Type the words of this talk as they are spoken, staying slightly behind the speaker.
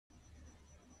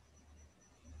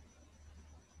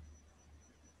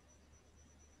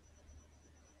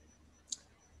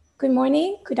Good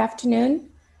morning, good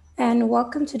afternoon, and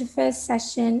welcome to the first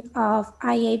session of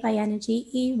IEA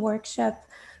Bioenergy eWorkshop,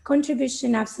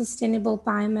 Contribution of Sustainable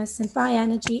Biomass and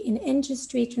Bioenergy in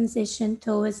Industry Transition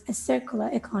Towards a Circular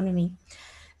Economy.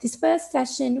 This first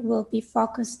session will be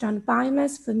focused on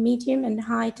biomass for medium and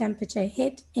high temperature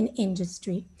heat in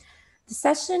industry. The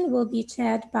session will be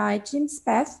chaired by Jim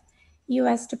Speth,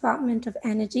 US Department of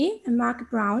Energy, and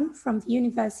Mark Brown from the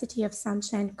University of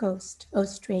Sunshine Coast,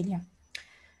 Australia.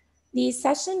 The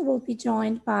session will be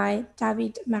joined by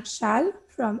David Marchal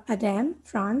from ADEME,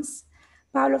 France,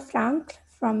 Paolo Frank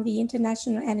from the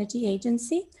International Energy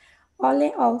Agency,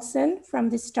 Ole Olsen from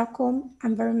the Stockholm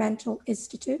Environmental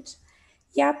Institute,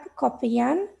 Jaap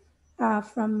Koppejan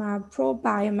from Pro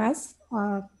Biomass,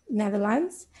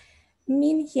 Netherlands,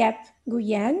 Min Hiep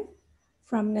Nguyen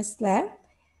from Nestlé,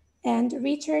 and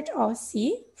Richard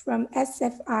Ossie from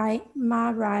SFI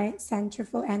Marai Center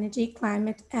for Energy,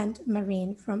 Climate and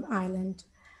Marine from Ireland.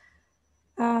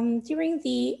 During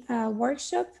the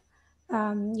workshop,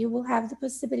 you will have the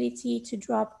possibility to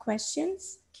drop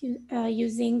questions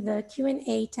using the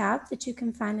Q&A tab that you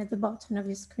can find at the bottom of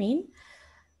your screen.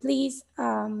 Please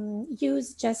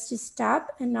use just this tab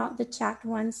and not the chat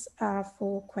ones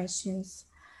for questions.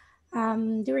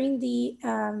 During the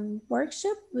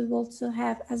workshop, we will also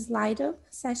have a Slido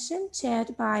session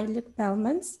chaired by Luc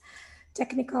Belmans,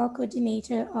 Technical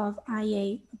Coordinator of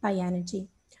IEA Bioenergy.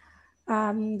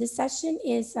 The session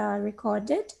is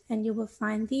recorded, and you will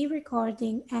find the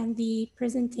recording and the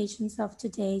presentations of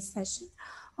today's session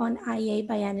on IEA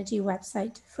Bioenergy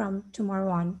website from tomorrow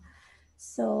on.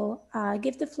 So I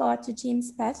give the floor to Jim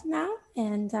Speth now,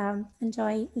 and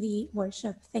enjoy the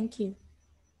workshop. Thank you.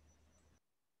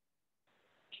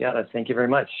 Kiara, thank you very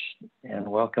much, and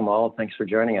welcome all. Thanks for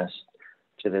joining us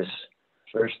to this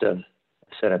first of a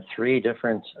set of 3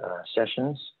 different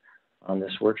sessions on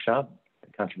this workshop,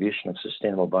 the contribution of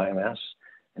sustainable biomass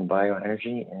and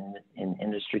bioenergy in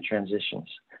industry transitions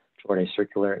toward a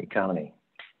circular economy.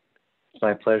 It's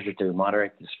my pleasure to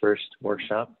moderate this first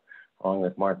workshop along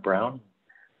with Mark Brown.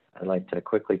 I'd like to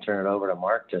quickly turn it over to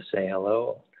Mark to say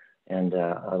hello and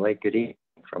a late good evening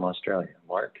from Australia.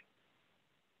 Mark.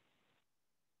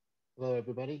 Hello,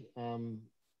 everybody.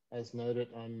 As noted,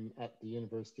 I'm at the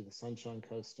University of the Sunshine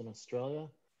Coast in Australia.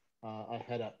 I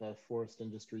head up the Forest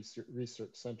Industry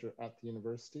Research Center at the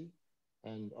university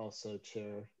and also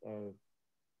chair or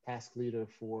task leader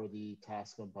for the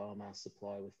task on biomass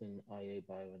supply within IEA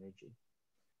Bioenergy.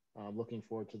 I'm looking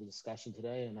forward to the discussion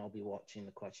today, and I'll be watching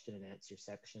the question and answer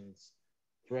sections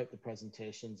throughout the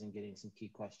presentations and getting some key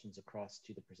questions across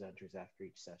to the presenters after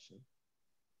each session.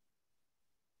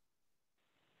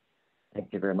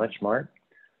 Thank you very much, Mark.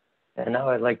 And now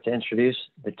I'd like to introduce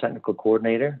the technical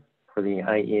coordinator for the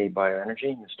IEA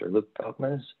Bioenergy, Mr. Luc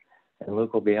Belmans. And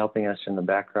Luc will be helping us in the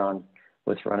background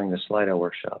with running the Slido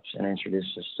workshops and introduce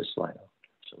us to Slido.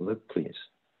 So Luc, please.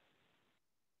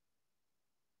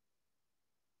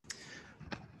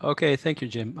 Okay, thank you,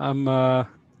 Jim. I'm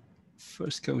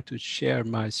first going to share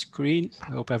my screen.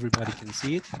 I hope everybody can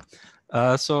see it.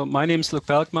 So my name is Luc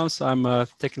Belmans. I'm a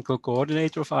technical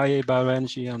coordinator of IEA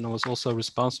Bioenergy, and I was also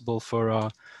responsible for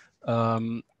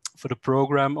the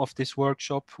program of this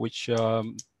workshop, which,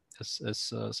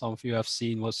 as some of you have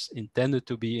seen, was intended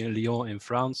to be in Lyon in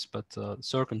France, but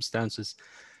circumstances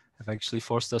have actually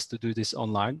forced us to do this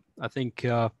online. I think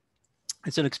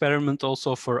it's an experiment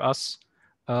also for us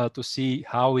to see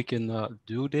how we can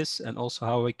do this, and also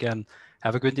how we can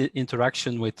have a good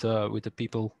interaction with the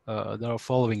people that are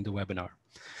following the webinar.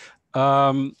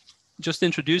 Just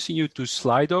introducing you to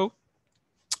Slido.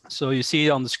 So you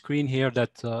see on the screen here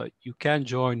that you can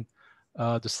join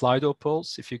the Slido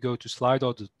polls if you go to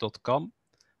slido.com,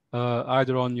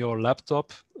 either on your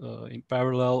laptop in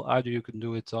parallel, either you can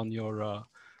do it on your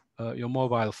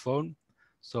mobile phone.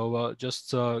 So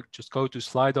just go to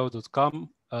slido.com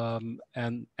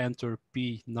and enter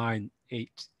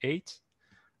P988.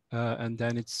 And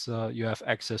then it's you have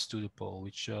access to the poll,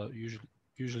 which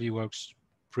usually works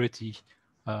pretty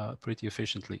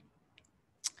efficiently.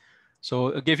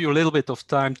 So I'll give you a little bit of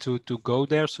time to go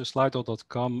there. So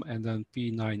slido.com and then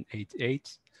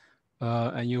P988,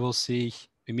 and you will see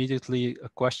immediately a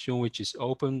question which is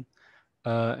open.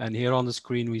 And here on the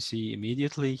screen we see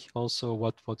immediately also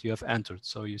what you have entered.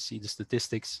 So you see the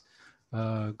statistics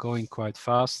going quite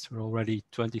fast. We're already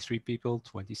 23 people,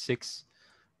 26.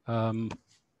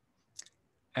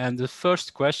 And the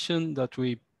first question that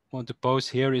we want to pose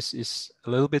here is a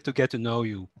little bit to get to know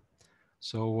you.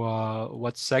 So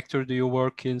what sector do you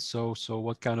work in? So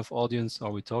what kind of audience are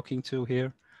we talking to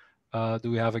here? Do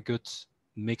we have a good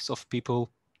mix of people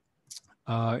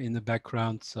in the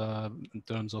background in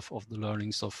terms of the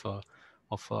learnings of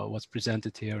what's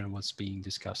presented here and what's being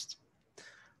discussed.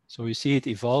 So you see it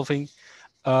evolving.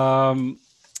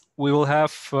 We will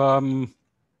have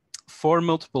 4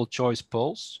 multiple choice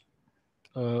polls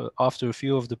after a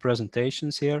few of the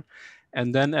presentations here.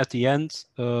 And then at the end,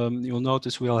 you'll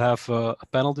notice we'll have a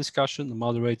panel discussion, a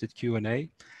moderated Q&A.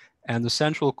 And the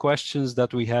central questions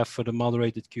that we have for the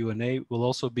moderated Q&A will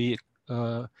also be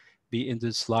in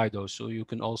the Slido. So you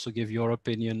can also give your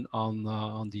opinion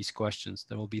on these questions.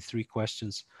 There will be 3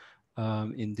 questions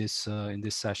in this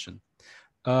session.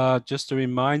 Just to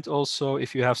remind also,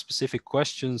 if you have specific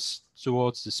questions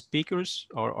towards the speakers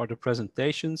or the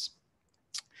presentations,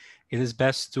 it is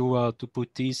best to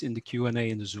put these in the Q&A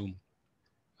in the Zoom.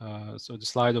 So the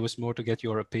Slido is more to get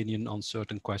your opinion on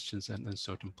certain questions and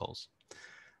certain polls.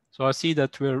 So I see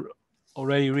that we're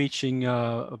already reaching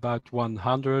about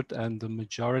 100, and the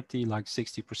majority, like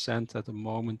 60% at the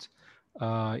moment,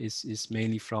 is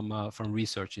mainly from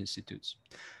research institutes.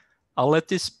 I'll let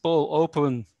this poll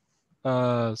open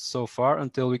so far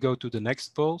until we go to the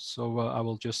next poll. So I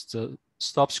will just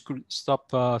stop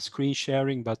screen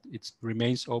sharing, but it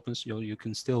remains open, so you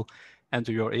can still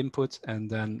enter your input. And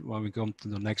then when we go to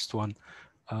the next one,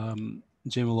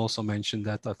 Jim will also mention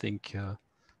that, I think,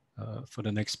 for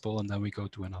the next poll, and then we go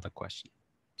to another question.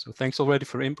 So thanks already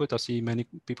for input. I see many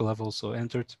people have also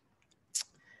entered.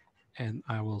 And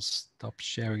I will stop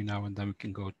sharing now, and then we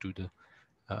can go to the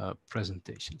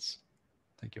presentations.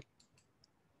 Thank you.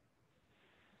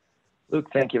 Luke,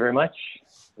 thank you very much.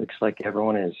 Looks like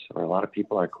everyone is, or a lot of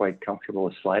people are quite comfortable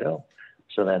with Slido,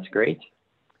 so that's great.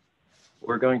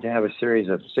 We're going to have a series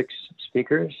of 6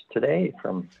 speakers today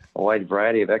from a wide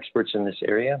variety of experts in this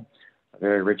area, a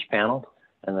very rich panel,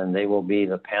 and then they will be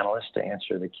the panelists to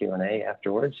answer the Q&A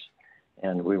afterwards,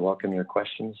 and we welcome your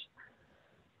questions.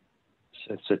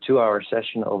 So it's a 2-hour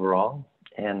session overall,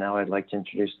 and now I'd like to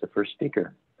introduce the first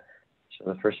speaker. So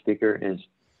the first speaker is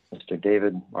Mr.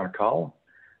 David Marcal,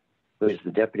 who is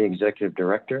the Deputy Executive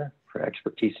Director for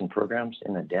Expertise and Programs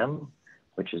in ADEME,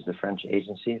 which is the French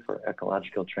Agency for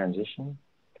Ecological Transition.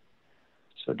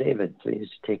 So David, please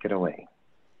take it away.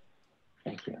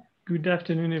 Thank you. Good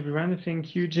afternoon, everyone.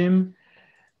 Thank you, Jim.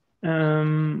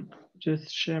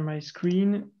 Just share my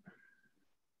screen.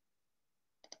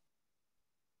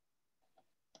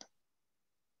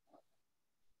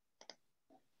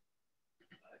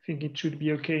 I think it should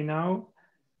be okay now.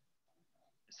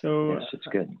 So yes, it's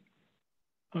good.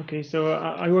 Okay, so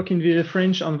I work in the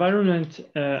French Environment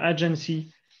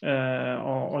Agency,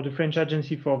 or the French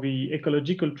Agency for the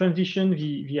Ecological Transition,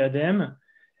 the ADEME,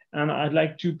 and I'd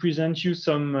like to present you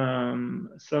some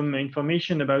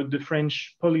information about the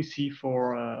French policy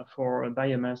for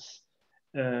biomass.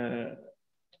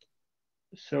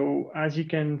 So as you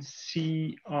can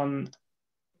see on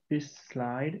this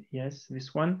slide, yes,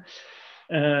 this one,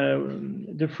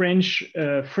 the French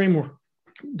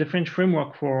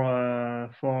framework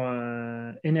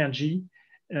for energy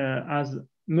has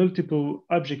multiple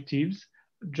objectives.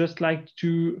 Just like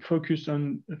to focus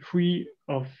on 3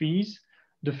 of these.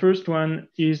 The first one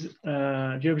is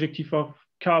the objective of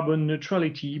carbon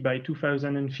neutrality by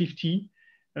 2050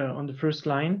 on the first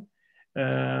line.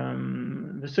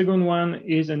 The second one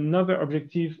is another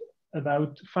objective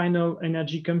about final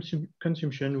energy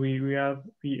consumption. We have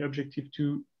the objective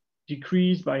to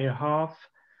decrease by half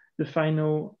the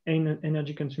final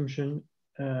energy consumption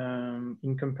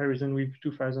in comparison with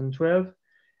 2012.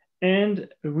 And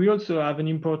we also have an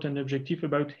important objective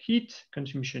about heat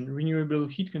consumption, renewable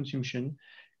heat consumption,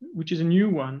 which is a new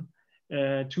one,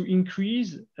 to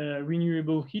increase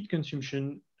renewable heat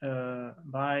consumption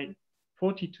by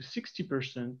 40 to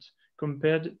 60%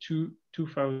 compared to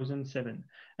 2007.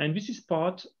 And this is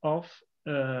part of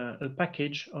a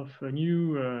package of a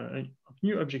new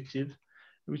objective,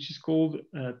 which is called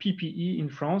PPE in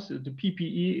France. The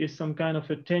PPE is some kind of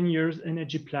a 10 years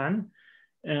energy plan.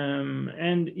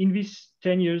 And in this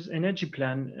 10 years energy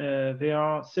plan, there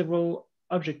are several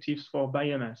objectives for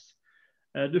biomass.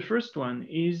 The first one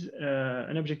is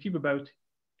an objective about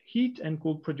heat and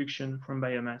cold production from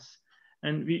biomass.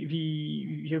 And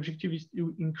the objective is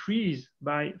to increase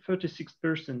by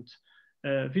 36%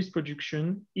 this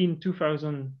production in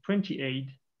 2028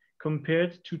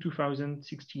 compared to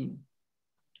 2016.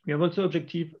 We have also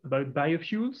objective about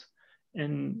biofuels,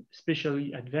 and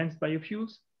especially advanced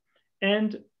biofuels.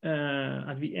 And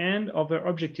at the end, other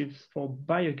objectives for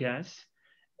biogas,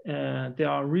 they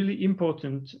are really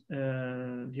important.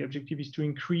 The objective is to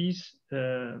increase,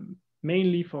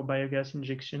 mainly for biogas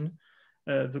injection,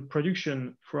 the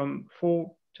production from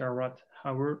 4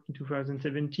 terawatt-hour in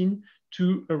 2017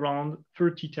 to around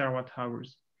 30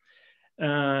 terawatt-hours.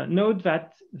 Note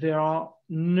that there are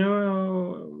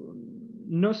no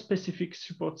specific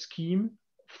support scheme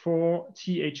for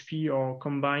CHP or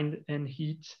combined and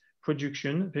heat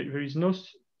production. There is no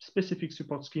specific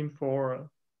support scheme for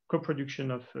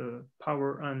co-production of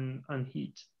power and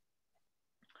heat.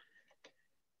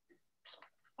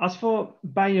 As for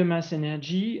biomass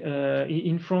energy,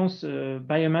 in France,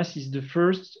 biomass is the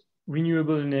first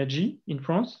renewable energy in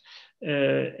France,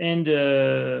 and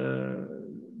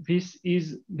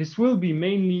this will be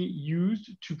mainly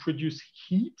used to produce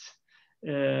heat.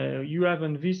 You have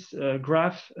on this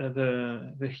graph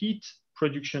the heat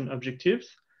production objectives,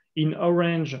 in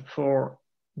orange for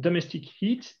domestic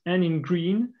heat and in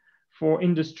green for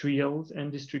industrial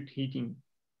and district heating.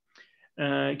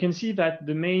 You can see that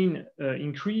the main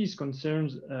increase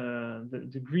concerns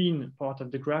the green part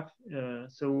of the graph,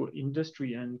 so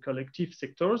industry and collective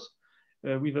sectors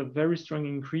with a very strong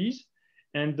increase.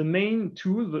 And the main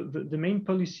tool, the main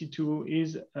policy tool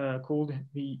is called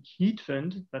the heat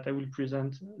fund that I will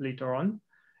present later on.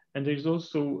 And there's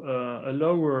also a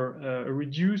lower,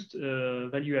 reduced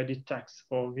value-added tax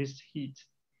for this heat.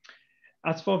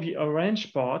 As for the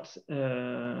orange part,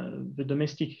 the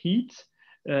domestic heat,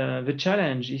 the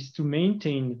challenge is to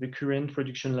maintain the current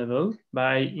production level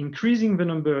by increasing the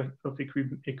number of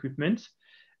equipment,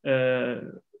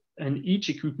 and each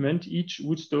equipment, each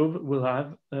wood stove will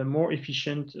have a more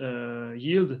efficient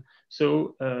yield.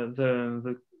 So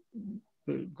the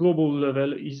global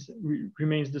level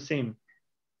remains the same.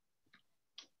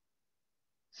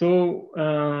 So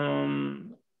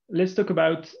let's talk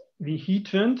about the heat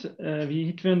fund. The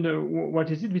heat fund, what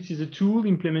is it? This is a tool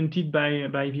implemented by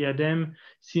the ADEME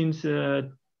since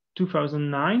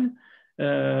 2009.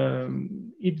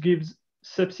 It gives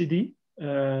subsidy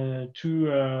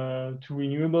to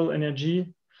renewable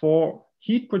energy for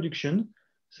heat production.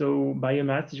 So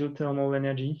biomass, geothermal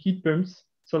energy, heat pumps,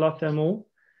 solar thermal,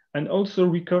 and also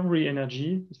recovery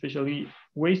energy, especially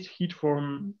waste heat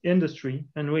from industry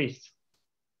and waste.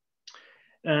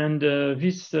 And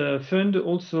this fund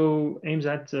also aims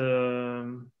at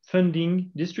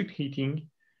funding district heating.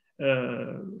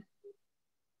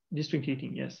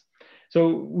 Yes. So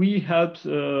we helped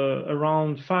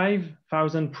around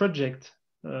 5,000 projects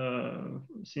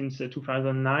since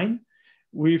 2009,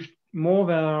 with more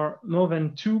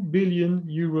than 2 billion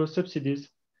euro subsidies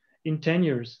in 10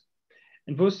 years.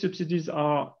 And those subsidies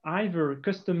are either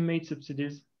custom-made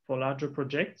subsidies for larger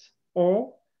projects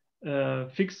or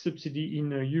fixed subsidy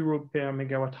in euro per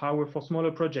megawatt hour for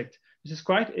smaller projects. This is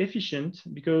quite efficient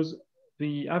because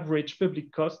the average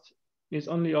public cost is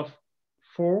only of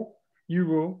 4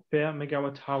 euro per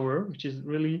megawatt hour, which is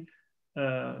really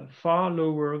far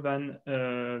lower than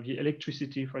the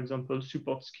electricity, for example,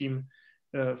 support scheme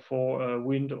for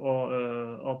wind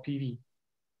or PV.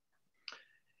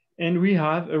 And we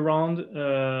have around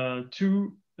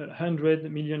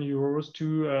 200 million euros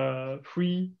to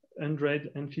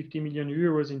 350 million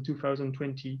euros in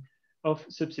 2020 of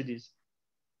subsidies.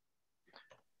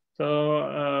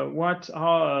 So what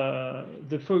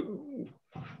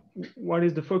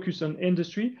is the focus on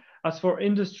industry? As for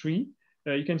industry,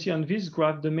 you can see on this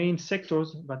graph the main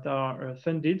sectors that are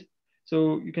funded.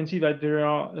 So you can see that there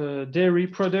are dairy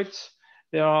products,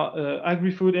 there are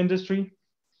agri-food industry,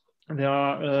 there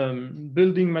are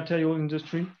building material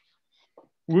industry,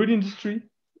 wood industry,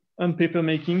 and paper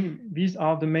making. These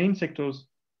are the main sectors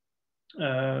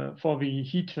for the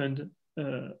heat fund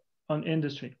on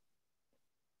industry.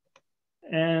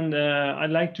 And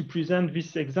I'd like to present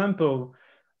this example.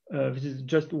 This is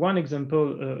just one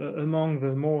example among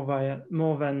the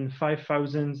more than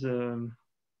 5,000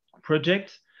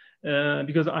 projects,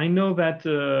 because I know that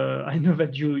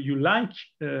you like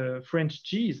French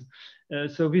cheese.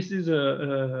 So this is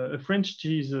a French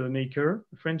cheese maker,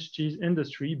 a French cheese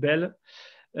industry, Bell,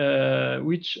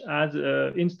 which has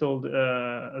installed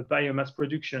a biomass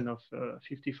production of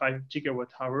 55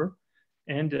 gigawatt hour,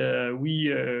 and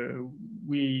we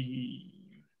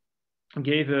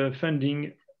gave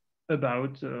funding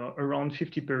about around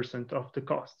 50% of the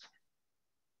cost.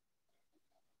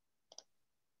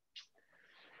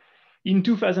 In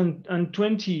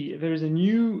 2020, there is a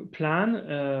new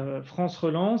plan. France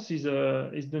Relance is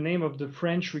the name of the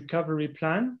French recovery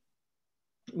plan,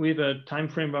 with a time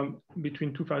frame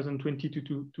between 2020 to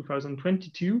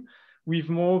 2022, with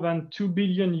more than 2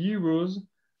 billion euros,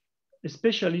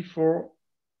 especially for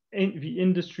the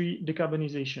industry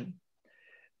decarbonization.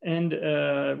 And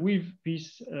with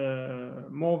this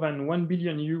more than 1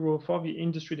 billion euro for the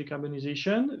industry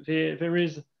decarbonization, there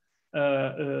is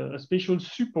a special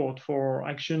support for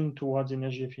action towards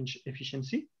energy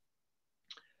efficiency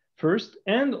first,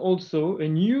 and also a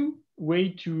new way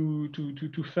to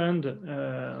fund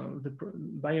the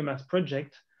biomass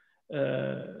project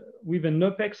with an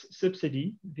OPEX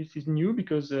subsidy. This is new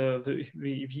because the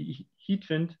heat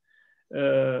fund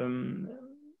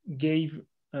gave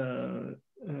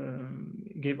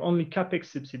only CAPEX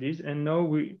subsidies, and now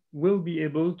we will be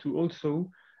able to also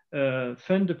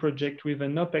fund the project with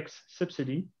an OPEX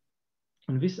subsidy.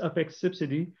 And this OPEX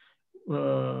subsidy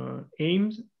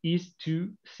aims is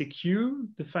to secure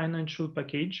the financial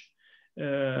package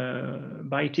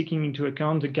by taking into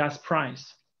account the gas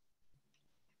price.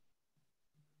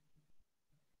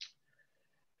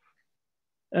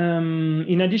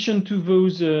 In addition to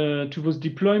those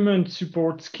deployment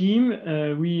support scheme,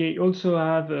 we also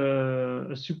have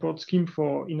a support scheme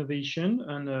for innovation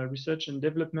and research and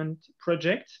development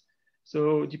projects.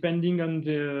 So depending on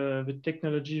the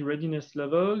technology readiness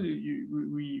level,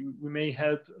 we may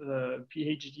help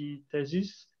PhD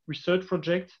thesis, research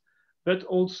project, but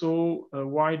also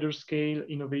wider scale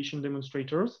innovation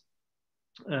demonstrators.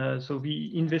 So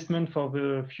the investment for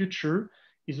the future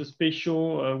is a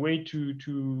special way to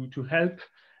help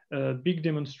big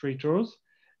demonstrators.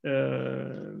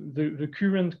 The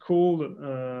current call,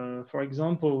 for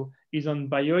example, is on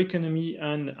bioeconomy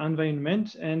and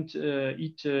environment, and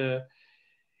it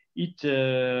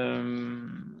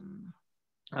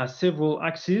has several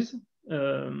axes: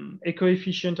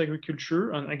 eco-efficient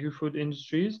agriculture and agri-food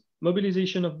industries,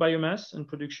 mobilization of biomass and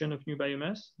production of new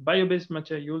biomass, bio-based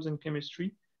materials and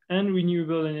chemistry, and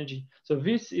renewable energy. So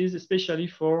this is especially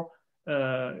for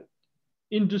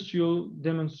industrial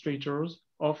demonstrators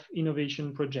of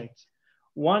innovation projects.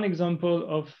 One example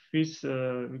of this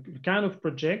kind of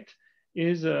project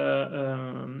is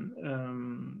a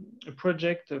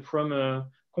project from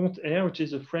Compte Air, which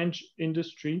is a French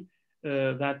industry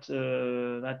that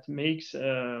makes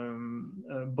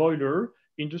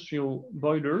industrial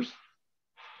boilers,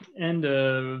 and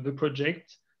the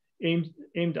project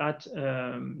aimed at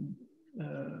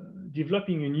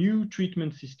developing a new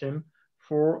treatment system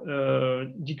for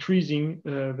decreasing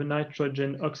the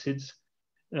nitrogen oxides.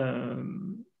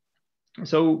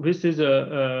 So this is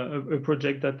a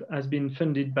project that has been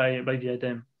funded by the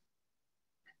ADEME.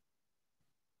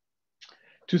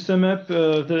 To sum up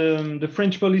the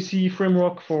French policy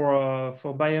framework for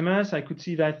biomass, I could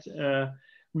see that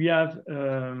we have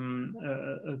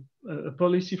a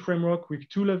policy framework with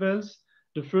two levels.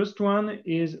 The first one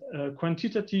is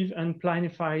quantitative and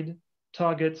planified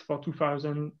targets for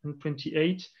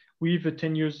 2028 with a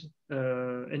 10 years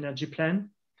energy plan.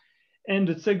 And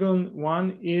the second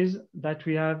one is that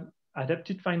we have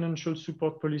adapted financial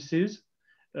support policies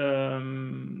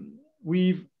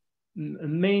with a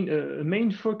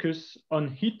main focus on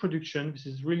heat production. This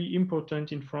is really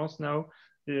important in France now.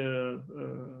 The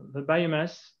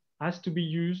biomass has to be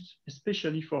used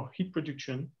especially for heat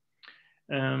production.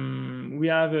 We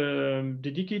have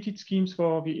dedicated schemes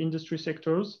for the industry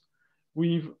sectors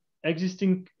with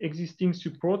existing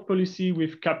support policy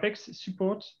with CAPEX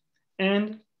support,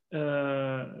 and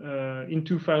in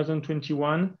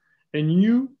 2021, a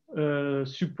new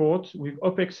support with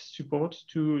OPEX support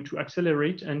to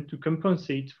accelerate and to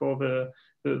compensate for the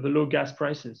low gas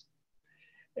prices.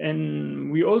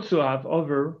 And we also have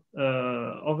other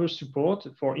support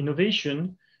for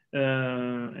innovation,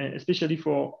 especially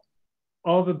for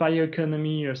other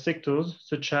bioeconomy sectors,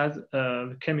 such as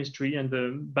the chemistry and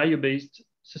the bio-based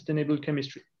sustainable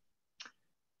chemistry.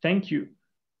 Thank you.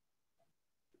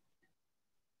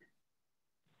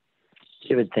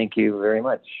 David, thank you very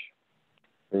much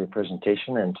for your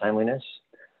presentation and timeliness.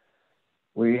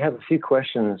 We have a few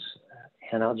questions,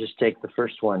 and I'll just take the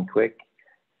first one quick.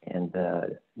 And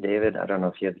David, I don't know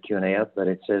if you have the Q&A up, but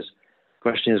it says,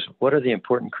 question is, what are the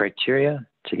important criteria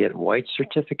to get white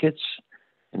certificates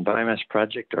in biomass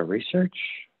project or research?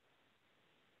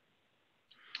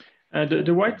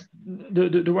 The white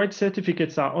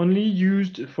certificates are only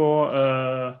used for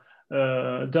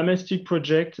domestic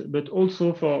projects, but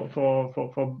also for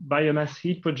biomass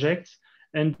heat projects.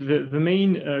 And the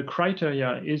main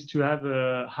criteria is to have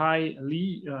a high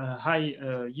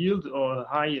yield or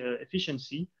high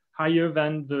efficiency, higher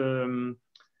than the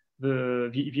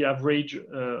average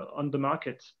on the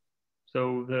market.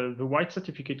 So the white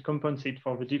certificate compensates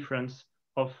for the difference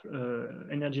of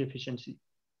energy efficiency.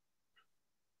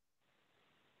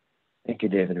 Thank you,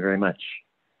 David, very much.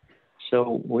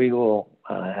 So we will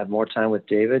have more time with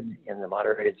David in the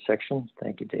moderated section.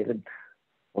 Thank you, David.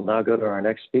 We'll now go to our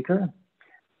next speaker.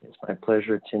 It's my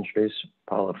pleasure to introduce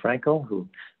Paulo Franco, who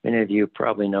many of you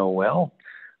probably know well,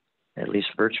 at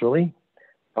least virtually.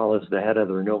 Paulo is the head of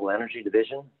the Renewable Energy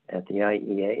Division at the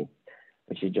IEA,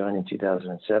 which he joined in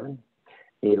 2007.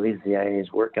 He leads the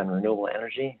IEA's work on renewable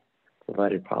energy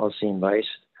provided policy advice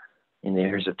in the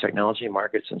areas of technology,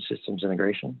 markets, and systems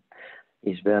integration.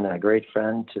 He's been a great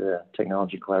friend to the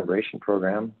Technology Collaboration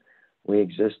Program. We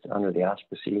exist under the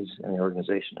auspices and the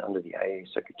organization under the IEA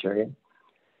Secretariat,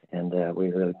 and we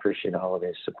really appreciate all of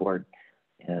his support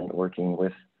and working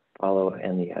with Paulo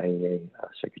and the IEA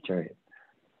Secretariat.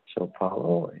 So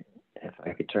Paulo, if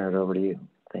I could turn it over to you.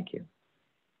 Thank you.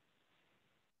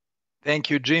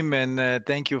 Thank you, Jim, and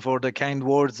thank you for the kind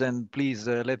words. And please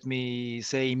let me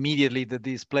say immediately that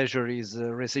this pleasure is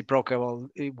reciprocal.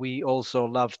 We also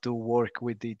love to work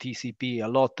with the TCP a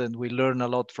lot, and we learn a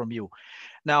lot from you.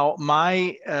 Now,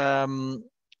 my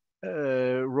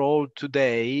role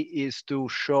today is to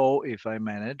show, if I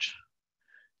manage,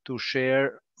 to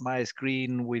share my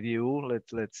screen with you.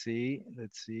 Let's see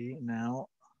now.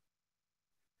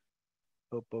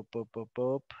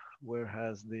 Up. Where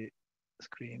has the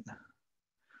screen?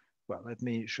 Well, let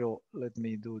me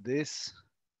do this.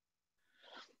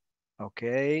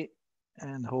 Okay,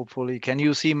 and hopefully, can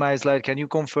you see my slide? Can you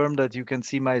confirm that you can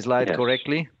see my slide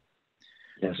correctly?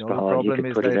 Yes, Paulo, you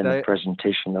can put it in the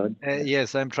presentation mode.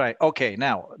 Yes, I'm trying. Okay,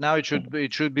 now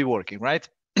it should be working, right?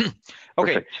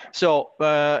 Okay, Perfect. So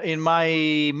in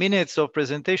my minutes of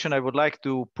presentation, I would like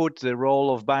to put the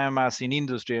role of biomass in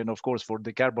industry and of course for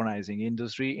decarbonizing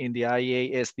industry in the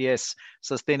IEA SDS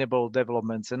sustainable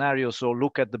development scenario. So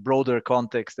look at the broader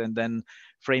context and then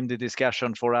frame the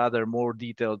discussion for other more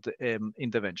detailed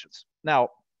interventions. Now,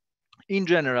 in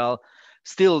general,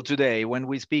 still today, when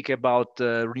we speak about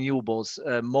renewables,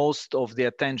 most of the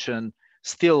attention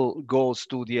still goes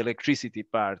to the electricity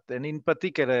part, and in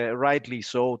particular, rightly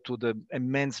so, to the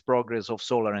immense progress of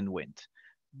solar and wind.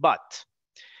 But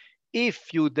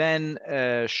if you then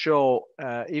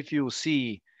if you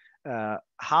see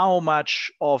how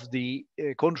much of the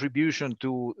contribution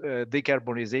to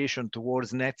decarbonization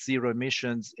towards net zero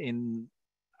emissions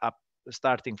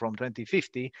starting from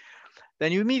 2050,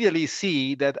 then you immediately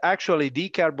see that actually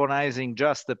decarbonizing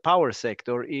just the power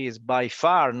sector is by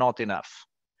far not enough.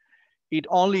 It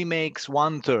only makes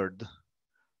 1/3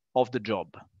 of the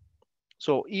job.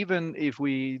 So even if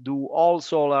we do all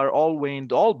solar, all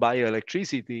wind, all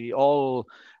bioelectricity, all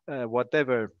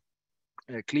whatever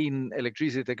clean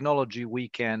electricity technology we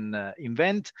can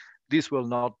invent, this will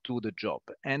not do the job.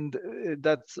 And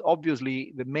that's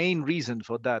obviously the main reason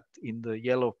for that in the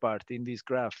yellow part in this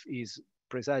graph is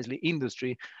precisely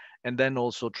industry, and then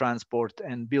also transport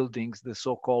and buildings, the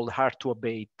so-called hard to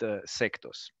abate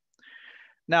sectors.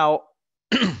 Now,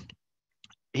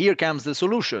 here comes the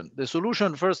solution. The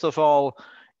solution, first of all,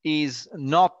 is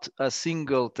not a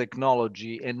single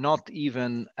technology and not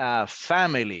even a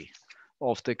family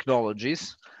of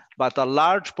technologies, but a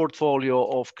large portfolio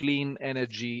of clean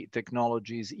energy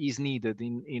technologies is needed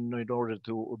in order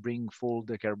to bring full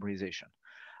decarbonization.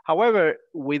 However,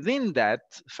 within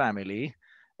that family,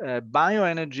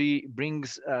 bioenergy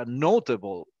brings a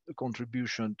notable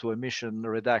contribution to emission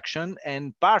reduction,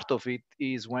 and part of it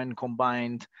is when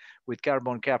combined with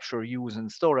carbon capture, use, and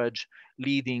storage,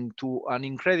 leading to an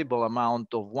incredible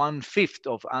amount of 1/5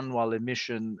 of annual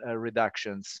emission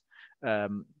reductions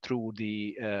through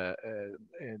the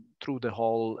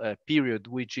whole period,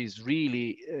 which is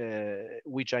really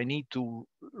which I need to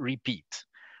repeat.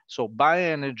 So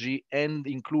bioenergy and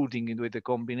including with the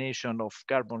combination of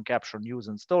carbon capture, use,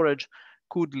 and storage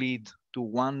could lead to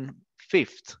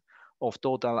 1/5 of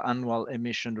total annual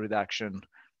emission reduction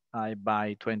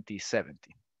by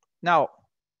 2070. Now,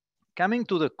 coming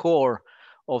to the core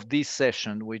of this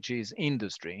session, which is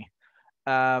industry,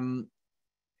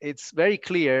 it's very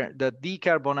clear that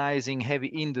decarbonizing heavy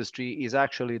industry is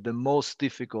actually the most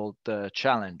difficult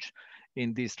challenge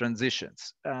in these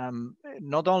transitions,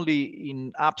 not only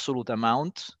in absolute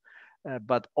amount,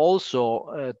 but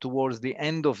also towards the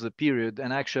end of the period.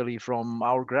 And actually from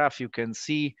our graph, you can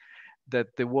see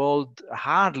that the world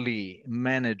hardly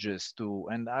manages to,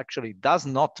 and actually does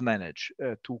not manage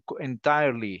to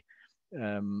entirely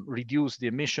reduce the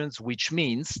emissions, which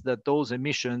means that those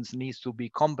emissions needs to be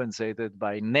compensated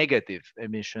by negative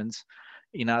emissions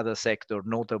in other sectors,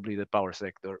 notably the power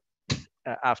sector,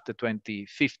 after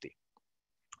 2050.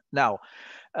 Now,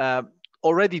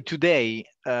 already today,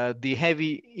 the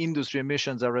heavy industry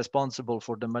emissions are responsible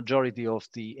for the majority of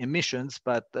the emissions,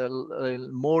 but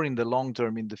more in the long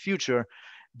term, in the future,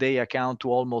 they account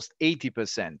to almost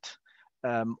 80%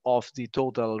 of the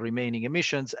total remaining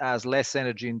emissions as less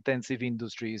energy intensive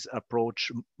industries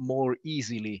approach more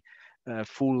easily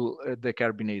full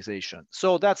decarbonization.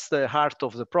 So that's the heart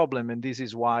of the problem, and this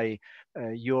is why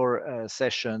your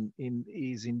session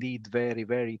is indeed very,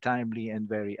 very timely and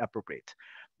very appropriate.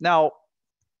 Now,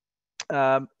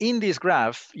 In this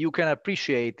graph, you can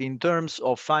appreciate in terms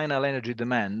of final energy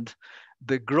demand,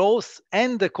 the growth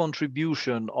and the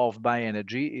contribution of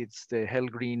bioenergy. It's the hell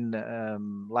green,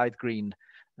 light green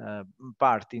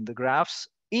part in the graphs,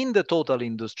 in the total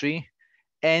industry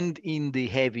and in the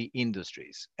heavy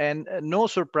industries. And no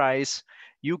surprise,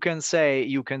 you can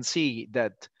see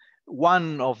that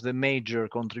one of the major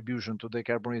contribution to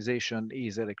decarbonization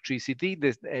is electricity.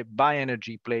 This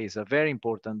bioenergy plays a very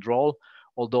important role,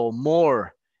 although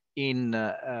more in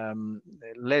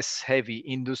less heavy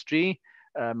industry.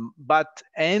 What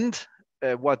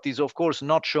is of course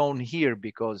not shown here,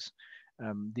 because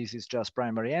this is just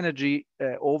primary energy,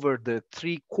 over the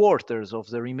 3/4 of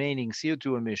the remaining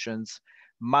CO2 emissions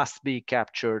must be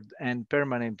captured and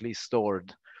permanently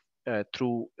stored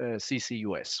through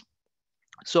CCUS.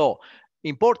 So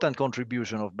important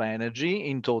contribution of bioenergy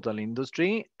in total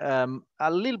industry,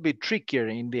 a little bit trickier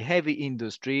in the heavy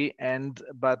industry,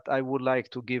 but I would like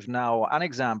to give now an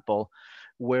example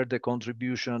where the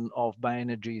contribution of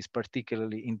bioenergy is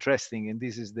particularly interesting, and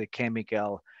this is the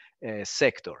chemical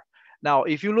sector. Now,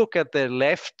 if you look at the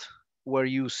left, where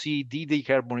you see the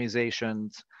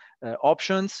decarbonization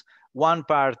options, one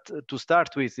part to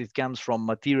start with, it comes from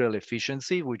material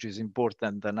efficiency, which is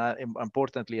important, and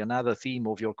importantly, another theme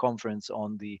of your conference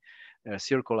on the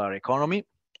circular economy.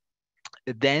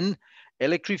 Then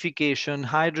electrification,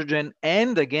 hydrogen,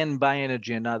 and again,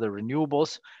 bioenergy and other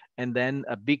renewables, and then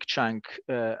a big chunk,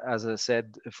 as I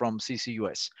said, from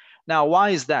CCUS. Now, why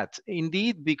is that?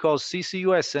 Indeed, because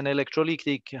CCUS and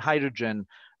electrolytic hydrogen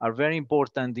are very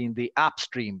important in the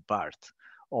upstream part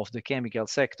of the chemical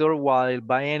sector, while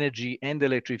bioenergy and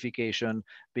electrification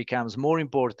becomes more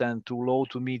important to low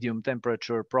to medium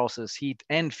temperature process heat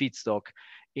and feedstock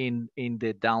in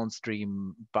the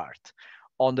downstream part.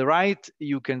 On the right,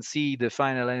 you can see the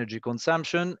final energy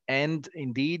consumption, and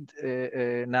indeed,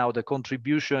 now the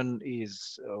contribution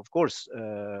is, of course,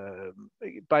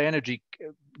 bioenergy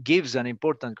gives an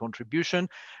important contribution,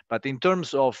 but in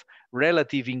terms of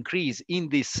relative increase in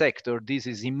this sector, this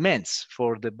is immense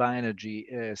for the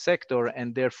bioenergy sector,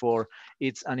 and therefore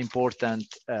it's an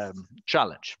important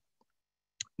challenge.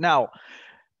 Now,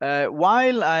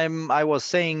 while I was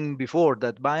saying before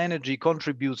that bioenergy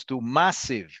contributes to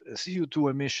massive CO2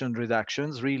 emission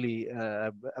reductions, really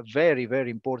a very,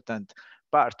 very important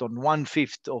part, on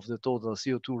 1/5 of the total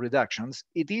CO2 reductions,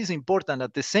 it is important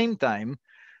at the same time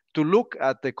to look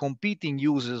at the competing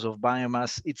uses of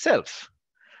biomass itself.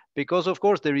 Because of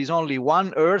course there is only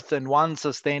one earth and one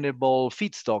sustainable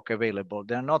feedstock available.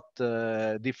 There are not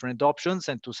different options,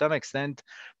 and to some extent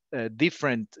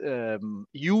different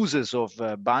uses of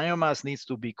biomass needs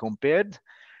to be compared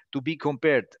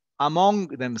among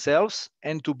themselves,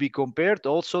 and to be compared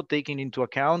also taking into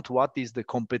account what is the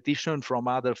competition from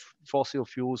other fossil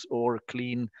fuels or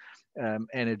clean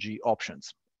energy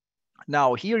options.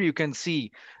 Now, here you can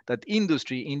see that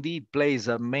industry indeed plays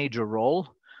a major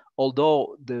role,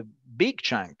 although the big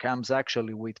chunk comes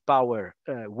actually with power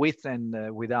with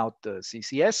and without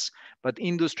CCS, but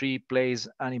industry plays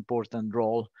an important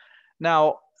role.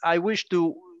 Now, I wish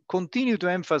to continue to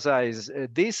emphasize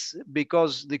this,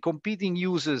 because the competing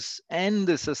uses and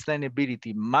the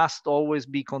sustainability must always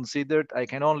be considered. I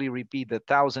can only repeat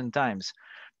 1,000 times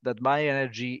that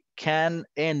bioenergy can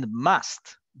and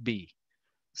must be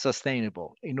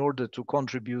sustainable in order to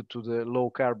contribute to the low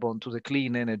carbon, to the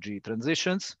clean energy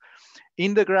transitions.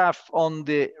 In the graph on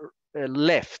the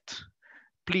left,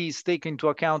 please take into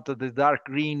account that the dark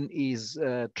green is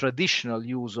traditional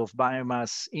use of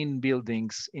biomass in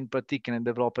buildings, in particular in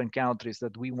developing countries,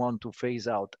 that we want to phase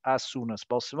out as soon as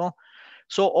possible.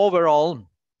 So overall,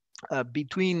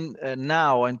 between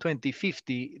now and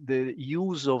 2050, the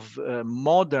use of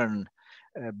modern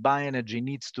bioenergy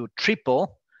needs to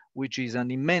triple, which is an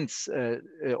immense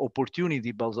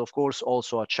opportunity, but of course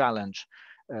also a challenge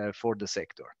for the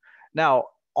sector. Now,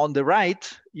 on the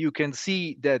right, you can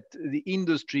see that the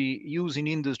industry, use in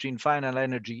industry in final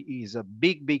energy is a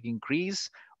big, big increase,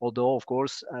 although of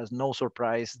course, as no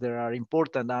surprise, there are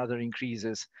important other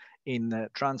increases in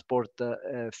transport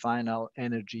final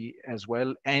energy as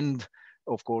well, and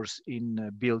of course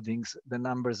in buildings. The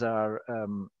numbers are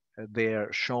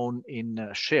there shown in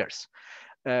shares.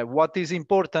 What is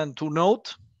important to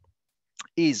note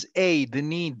is the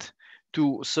need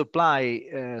to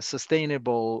supply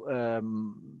sustainable,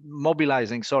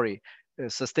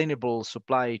 sustainable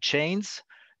supply chains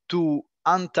to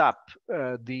untap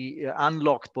the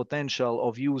unlocked potential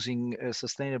of using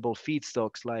sustainable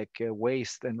feedstocks like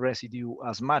waste and residue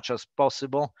as much as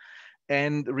possible,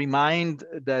 and remind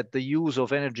that the use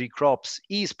of energy crops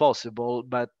is possible,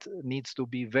 but needs to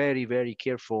be very, very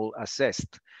careful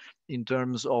assessed. in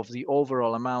terms of the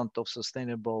overall amount of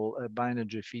sustainable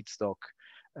bioenergy feedstock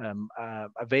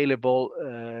available.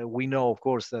 We know, of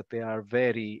course, that there are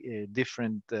very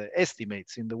different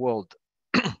estimates in the world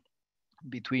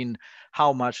between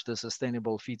how much the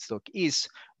sustainable feedstock is.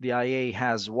 The IEA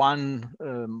has one,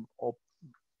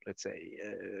 let's say,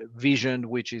 vision,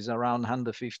 which is around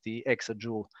 150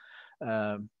 exajoule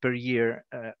per year,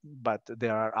 but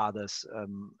there are others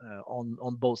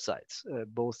on both sides,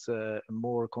 both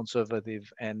more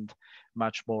conservative and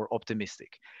much more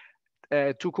optimistic.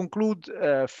 To conclude,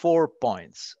 4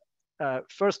 points.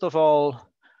 First of all,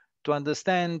 to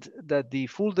understand that the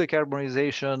full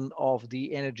decarbonization of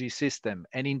the energy system,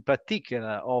 and in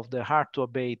particular of the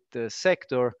hard-to-abate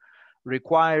sector,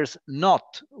 requires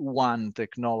not one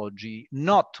technology,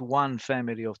 not one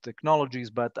family of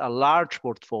technologies, but a large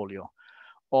portfolio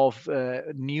of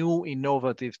new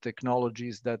innovative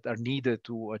technologies that are needed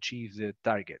to achieve the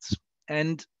targets.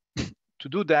 And to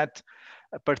do that,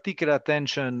 particular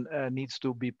attention needs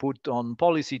to be put on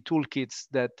policy toolkits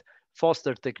that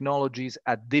foster technologies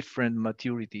at different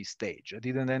maturity stage. I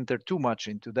didn't enter too much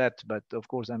into that, but of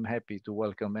course I'm happy to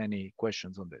welcome any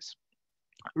questions on this.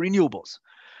 Renewables.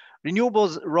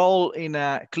 Renewables' role in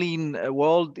a clean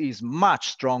world is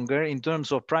much stronger. In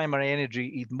terms of primary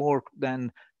energy, it more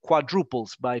than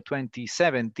quadruples by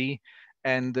 2070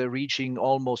 and reaching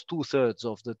almost 2/3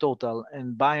 of the total.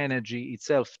 And bioenergy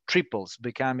itself triples,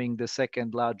 becoming the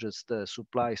second largest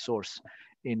supply source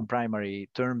in primary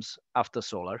terms after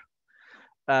solar.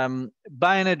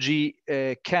 Bioenergy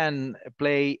can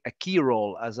play a key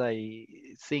role, as I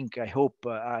hope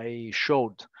I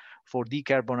showed, for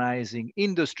decarbonizing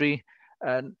industry.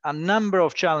 A number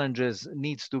of challenges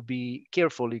needs to be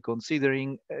carefully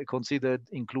considered,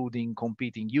 including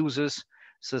competing users,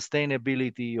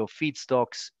 sustainability of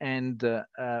feedstocks, and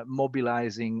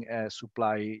mobilizing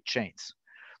supply chains.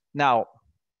 Now,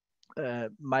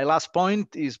 my last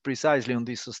point is precisely on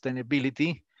this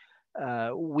sustainability.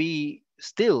 We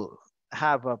still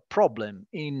have a problem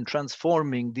in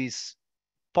transforming these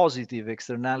positive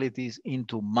externalities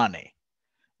into money.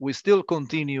 We still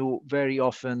continue very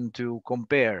often to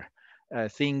compare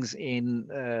things in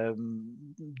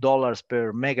dollars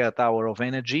per megawatt hour of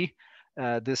energy.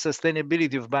 The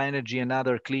sustainability of bioenergy and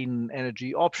other clean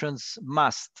energy options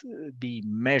must be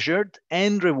measured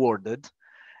and rewarded.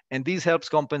 And this helps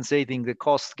compensating the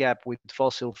cost gap with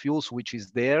fossil fuels, which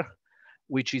is there,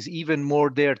 which is even more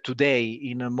there today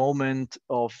in a moment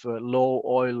of low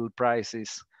oil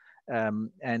prices,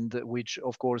 and which,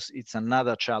 of course, it's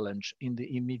another challenge in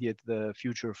the immediate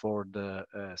future for the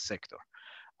sector.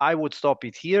 I would stop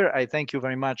it here. I thank you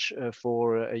very much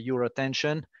for your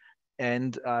attention,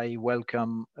 and I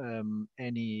welcome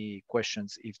any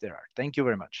questions if there are. Thank you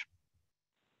very much.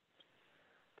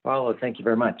 Paolo, thank you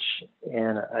very much.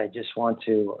 And I just want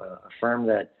to affirm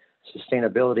that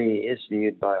sustainability is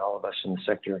viewed by all of us in the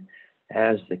sector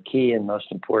as the key and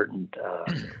most important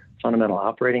fundamental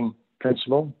operating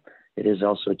principle. It is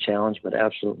also a challenge, but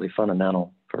absolutely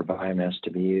fundamental for biomass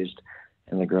to be used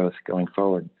in the growth going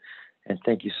forward. And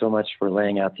thank you so much for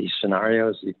laying out these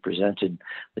scenarios. You've presented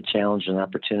the challenge and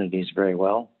opportunities very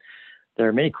well. There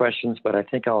are many questions, but I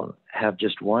think I'll have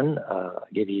just one,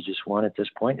 give you just one at this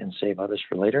point and save others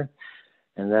for later.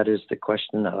 And that is the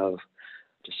question of,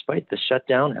 despite the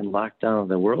shutdown and lockdown of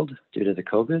the world due to the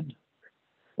COVID,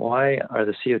 why are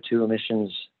the CO2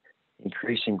 emissions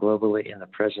increasing globally in the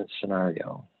present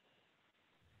scenario,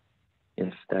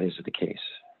 if that is the case?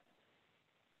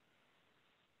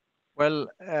 Well,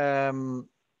 I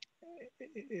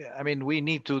mean, we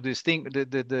need to distinguish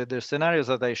the scenarios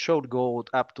that I showed go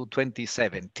up to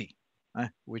 2070,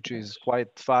 which is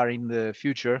quite far in the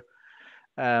future.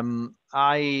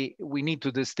 We need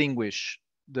to distinguish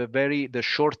the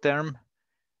short term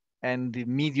and the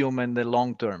medium and the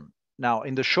long term. Now,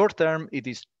 in the short term, it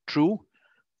is true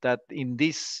that in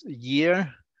this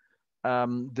year,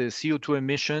 the CO2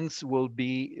 emissions will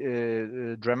be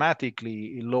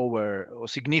dramatically lower or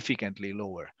significantly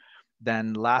lower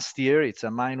than last year. It's a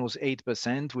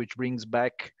 -8%, which brings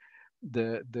back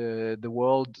the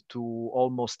world to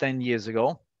almost 10 years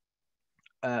ago.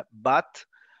 But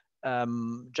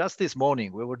just this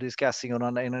morning, we were discussing in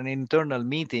an internal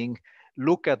meeting,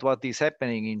 look at what is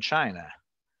happening in China.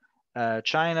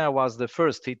 China was the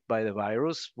first hit by the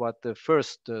virus, was the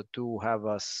first to have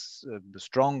a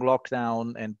strong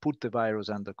lockdown and put the virus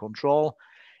under control.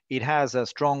 It has a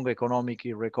strong economic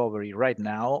recovery right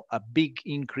now, a big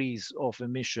increase of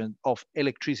emission of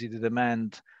electricity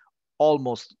demand,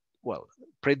 almost, well,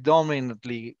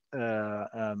 predominantly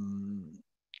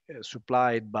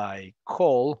supplied by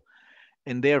coal,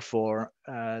 and therefore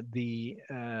the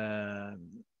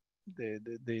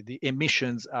the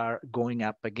emissions are going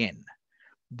up again.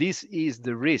 This is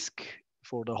the risk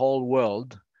for the whole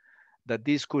world, that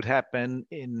this could happen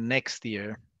in next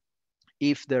year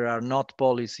if there are not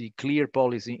clear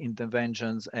policy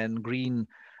interventions and green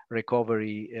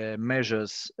recovery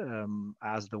measures,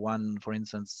 as the one, for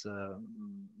instance,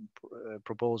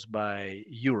 proposed by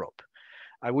Europe.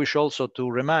 I wish also to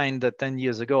remind that 10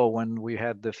 years ago, when we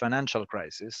had the financial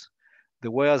crisis,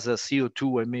 there was a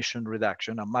CO2 emission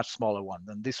reduction, a much smaller one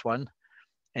than this one.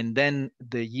 And then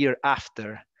the year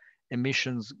after,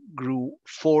 emissions grew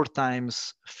 4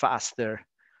 times faster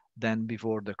than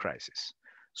before the crisis.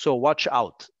 So watch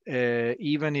out.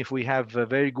 Even if we have a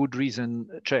very good reason,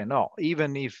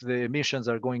 even if the emissions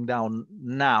are going down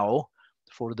now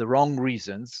for the wrong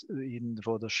reasons,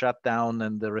 for the shutdown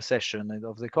and the recession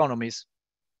of the economies,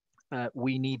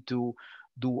 we need to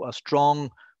do a strong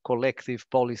collective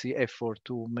policy effort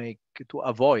to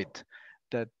avoid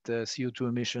that CO2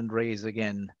 emission raise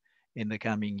again in the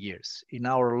coming years. In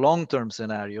our long-term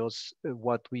scenarios,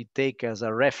 what we take as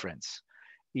a reference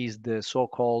is the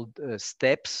so-called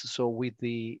steps. So with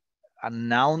the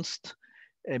announced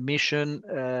emission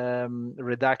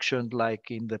reduction,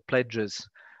 like in the pledges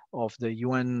of the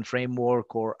UN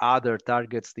framework or other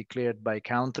targets declared by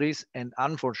countries. And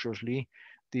unfortunately,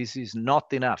 this is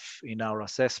not enough in our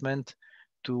assessment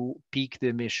to peak the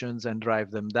emissions and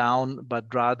drive them down, but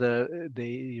rather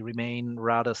they remain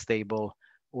rather stable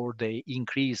or they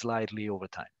increase slightly over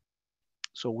time.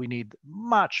 So we need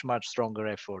much, much stronger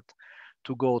effort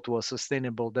to go to a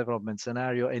sustainable development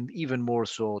scenario, and even more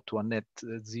so to a net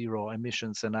zero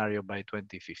emission scenario by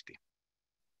 2050.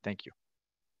 Thank you.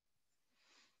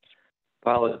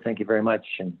 Paolo, thank you very much.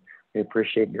 And we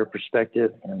appreciate your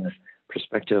perspective, and the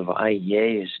perspective of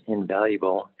IEA is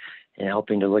invaluable in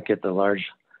helping to look at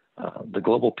the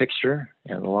global picture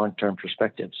and the long-term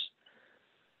perspectives.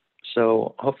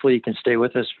 So hopefully you can stay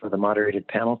with us for the moderated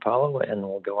panel, Paolo, and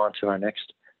we'll go on to our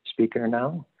next speaker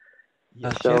now.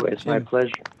 So it's my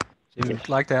pleasure. Jim, Yes. I'd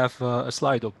like to have a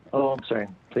slide up. Oh, I'm sorry.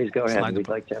 Please go ahead. We'd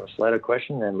like to have a slide of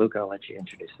question, and Luca, I'll let you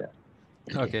introduce that.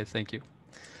 Okay, thank you.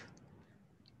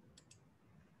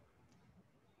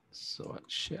 So I'll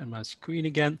share my screen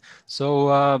again.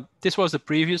 So this was the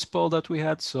previous poll that we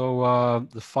had. So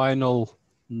the final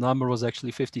number was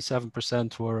actually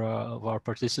 57% of our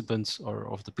participants, or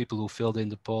of the people who filled in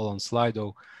the poll on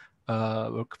Slido,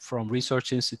 were from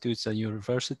research institutes and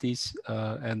universities,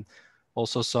 and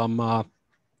also some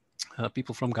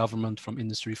people from government, from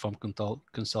industry, from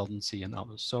consultancy and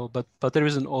others. So, but there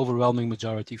is an overwhelming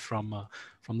majority from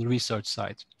the research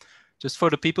side. Just for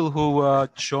the people who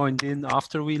joined in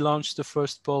after we launched the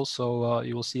first poll, so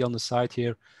you will see on the side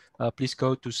here, please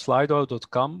go to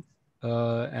slido.com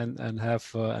and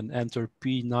enter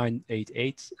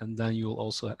P988, and then you will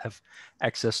also have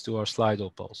access to our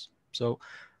Slido polls. So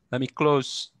let me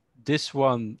close this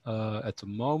one at the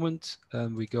moment,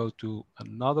 and we go to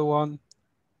another one.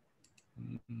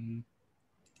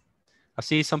 I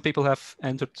see some people have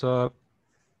entered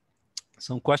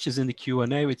some questions in the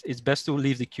Q&A. It's best to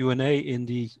leave the Q&A in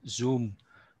the Zoom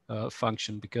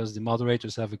function, because the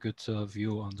moderators have a good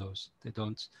view on those. They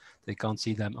can't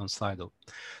see them on Slido.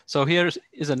 So here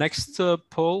is a next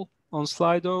poll on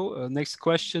Slido. Next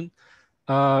question.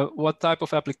 What type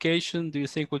of application do you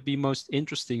think would be most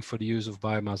interesting for the use of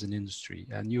biomass in industry?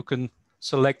 And you can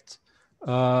select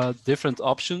different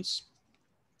options.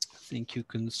 I think you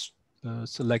can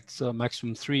select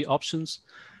maximum 3 options,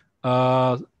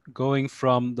 going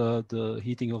from the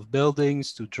heating of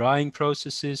buildings to drying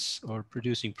processes, or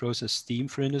producing process steam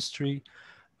for industry,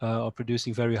 or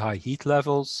producing very high heat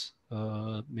levels,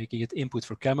 making it input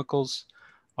for chemicals,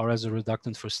 or as a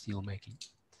reductant for steel making.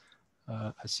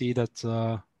 I see that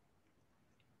the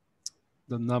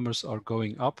numbers are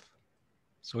going up.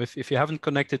 So if you haven't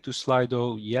connected to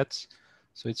Slido yet,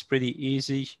 so it's pretty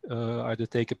easy. Either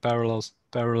take a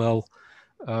parallel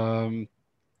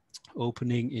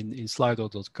opening in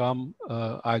slido.com,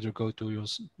 either go to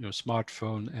your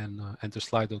smartphone and enter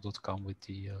slido.com with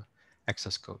the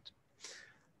access code.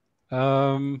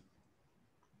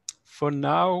 For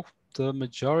now, the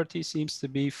majority seems to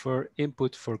be for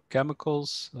input for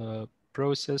chemicals,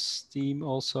 process steam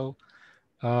also,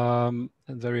 and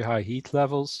very high heat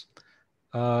levels,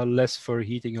 less for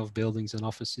heating of buildings and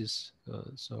offices.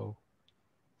 So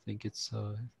I think it's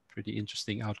pretty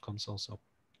interesting outcomes also.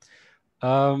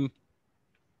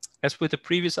 As with the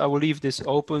previous, I will leave this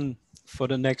open for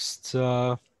the next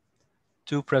 2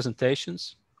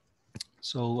 presentations.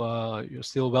 So you're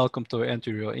still welcome to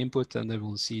enter your input, and then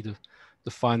we'll see the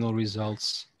final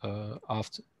results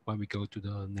after, when we go to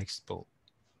the next poll.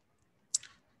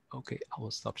 Okay, I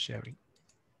will stop sharing.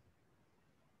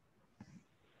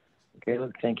 Okay,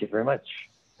 Luke, thank you very much.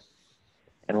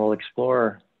 And we'll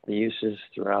explore the uses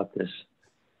throughout the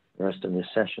rest of this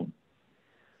session.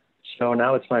 So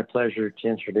now it's my pleasure to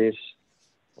introduce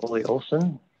Ole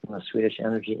Olsson from the Swedish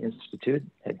Energy Institute,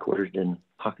 headquartered in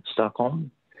Stockholm.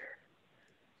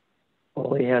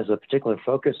 Ole has a particular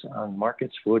focus on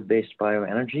markets for wood-based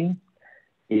bioenergy.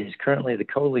 He is currently the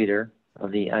co-leader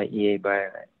of the IEA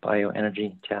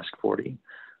Bioenergy Task 40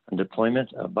 on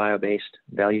deployment of bio-based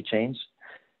value chains,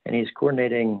 and he's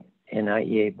coordinating an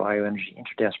IEA Bioenergy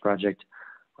Intertask project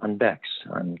on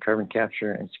BECCS, on carbon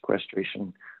capture and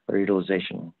sequestration or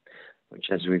utilization, which,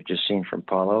 as we've just seen from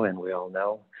Paulo, and we all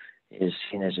know, is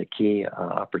seen as a key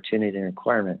opportunity and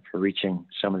requirement for reaching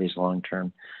some of these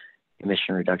long-term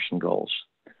emission reduction goals.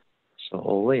 So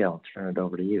Ole, I'll turn it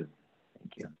over to you.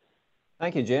 Thank you.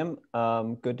 Thank you, Jim.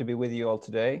 Good to be with you all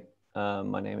today.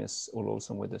 My name is Ole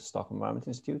Olsson with the Stockholm Environment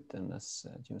Institute, and as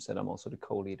Jim said, I'm also the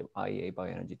co-lead of IEA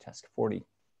Bioenergy Task 40,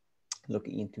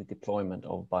 looking into deployment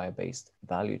of bio-based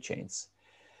value chains.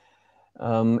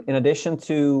 In addition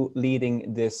to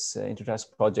leading this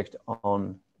Intertask project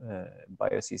on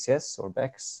bio-CCS or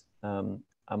BECCS,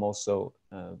 I'm also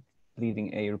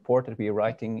leading a report that we are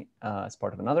writing as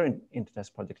part of another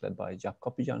Intertask project led by Jaap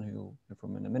Koppijan, who we'll hear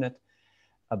from in a minute,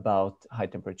 about high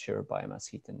temperature biomass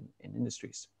heat in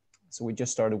industries. So we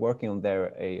just started working on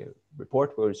a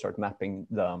report where we start mapping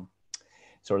the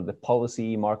sort of the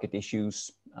policy market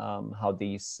issues, how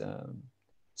these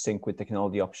sync with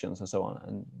technology options and so on,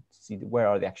 and see where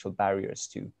are the actual barriers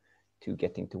to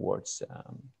getting towards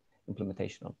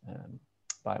implementation of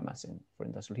biomass for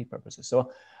industrial heat purposes.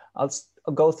 So I'll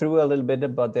go through a little bit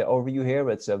about the overview here.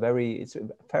 It's a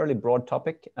fairly broad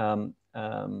topic,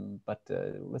 but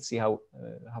let's see how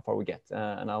far we get.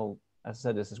 And as I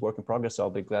said, this is work in progress, so I'll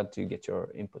be glad to get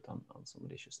your input on some of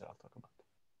the issues that I'll talk about.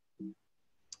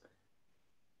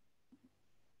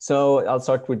 So I'll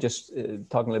start with just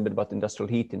talking a little bit about industrial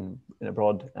heat in a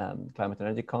broad climate and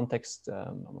energy context.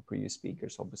 Our previous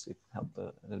speakers obviously helped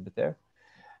a little bit there.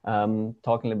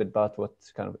 Talking a little bit about what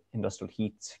kind of industrial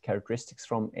heat characteristics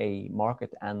from a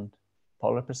market and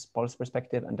policy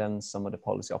perspective, and then some of the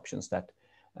policy options that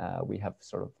we have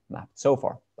sort of mapped so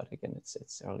far. But again,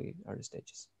 it's early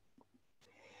stages.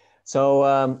 So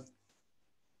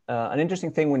an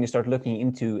interesting thing when you start looking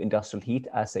into industrial heat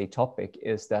as a topic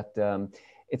is that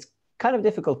it's kind of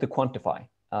difficult to quantify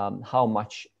how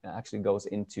much actually goes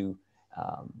into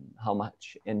how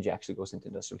much energy actually goes into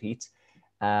industrial heat.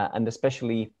 And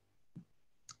especially,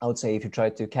 I would say, if you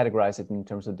try to categorize it in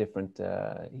terms of different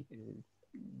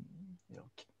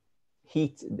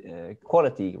heat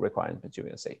quality requirements, you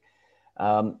will say,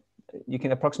 you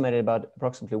can approximate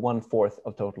approximately 1/4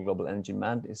 of total global energy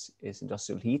demand is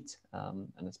industrial heat.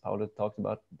 And as Paolo talked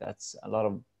about, that's a lot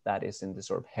of that is in the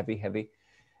sort of heavy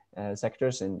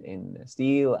sectors in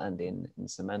steel and in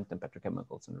cement and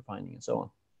petrochemicals and refining and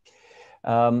so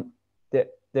on.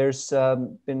 There's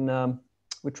been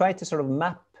we try to sort of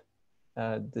map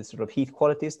the sort of heat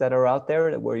qualities that are out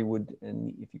there, where you would,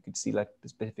 and if you could see like the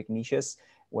specific niches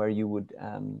where you would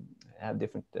have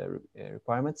different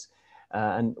requirements.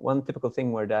 And one typical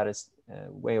thing where that is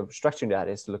way of structuring that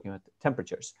is looking at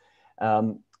temperatures.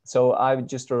 So I've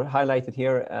just sort of highlighted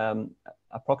here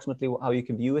approximately how you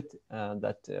can view it.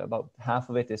 That about half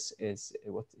of it is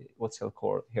what's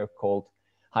here called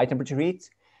high temperature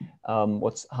heat.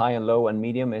 What's high and low and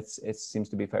medium, it seems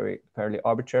to be fairly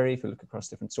arbitrary if you look across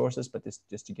different sources, but this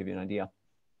just to give you an idea.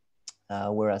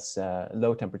 Whereas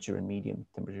low temperature and medium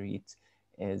temperature heat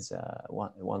is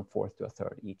 1/4 to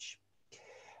 1/3 each.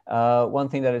 One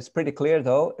thing that is pretty clear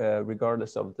though,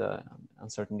 regardless of the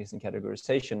uncertainties in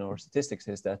categorization or statistics,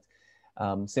 is that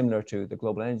similar to the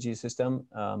global energy system,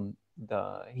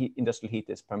 the industrial heat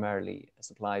is primarily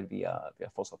supplied via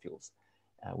fossil fuels,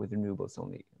 with renewables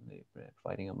only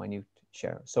providing a minute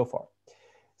share so far.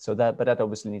 So but that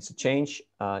obviously needs to change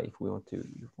if we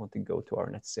want to go to our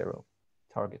net zero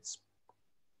targets.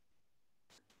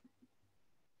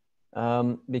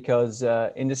 Because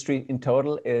industry in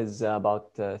total is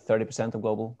about 30% of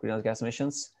global greenhouse gas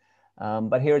emissions.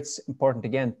 But here it's important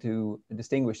again to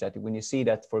distinguish that when you see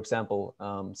that, for example,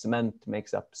 cement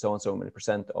makes up so and so many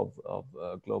percent of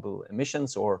global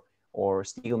emissions, or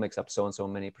steel makes up so and so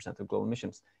many percent of global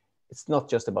emissions, it's not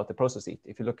just about the process heat.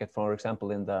 If you look at, for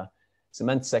example, in the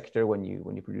cement sector, when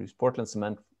you produce Portland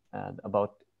cement,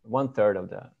 about 1/3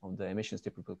 of the emissions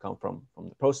typically come from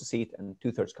the process heat, and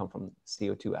 2/3 come from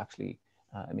CO2 actually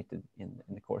emitted in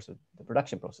the course of the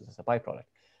production process as a byproduct.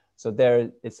 So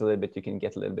there, it's a little bit, you can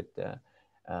get a little bit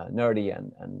nerdy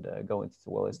and go into,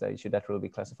 well, should that really be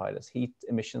classified as heat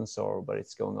emissions, but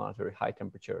it's going on at very high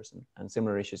temperatures, and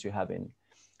similar issues you have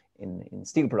in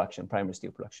steel production, primary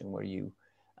steel production, where you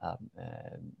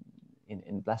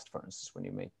in blast furnaces when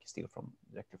you make steel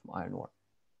directly from iron ore.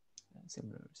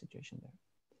 Similar situation there.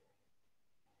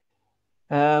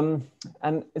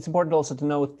 And it's important also to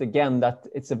note again that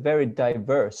it's a very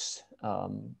diverse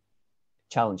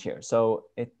challenge here. So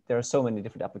there are so many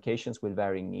different applications with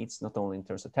varying needs, not only in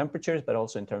terms of temperatures, but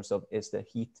also in terms of is the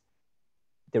heat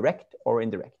direct or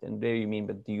indirect? And there you mean,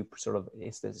 but do you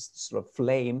is this sort of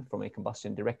flame from a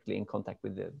combustion directly in contact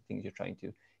with the things you're trying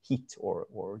to heat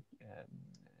or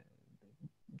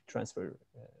transfer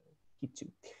heat to?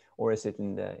 Or is it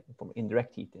from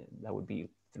indirect heat? That would be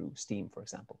through steam, for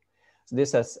example. So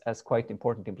this has quite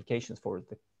important implications for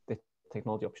the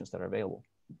technology options that are available.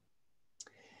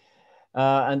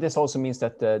 And this also means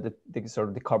that the sort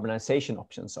of decarbonization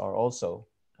options are also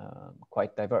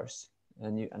quite diverse.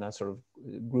 And I sort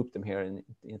of group them here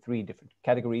in three different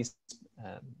categories.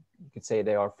 You could say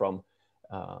they are from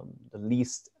the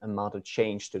least amount of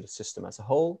change to the system as a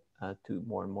whole to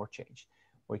more and more change.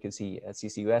 Or you can see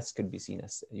CCUS could be seen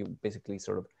as you basically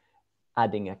sort of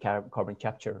adding a carbon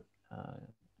capture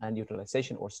and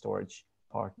utilization or storage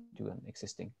part to an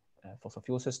existing fossil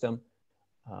fuel system,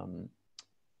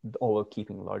 although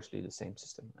keeping largely the same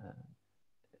system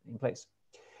in place.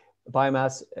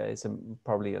 Biomass is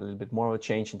probably a little bit more of a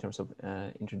change in terms of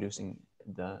introducing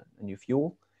a new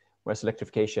fuel, whereas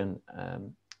electrification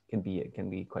can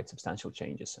be quite substantial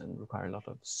changes and require a lot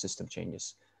of system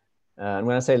changes. And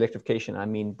when I say electrification, I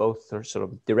mean both sort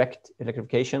of direct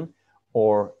electrification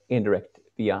or indirect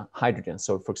via hydrogen.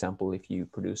 So, for example, if you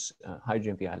produce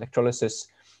hydrogen via electrolysis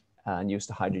and use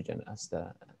the hydrogen as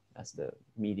the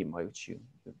medium by which you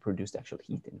produce the actual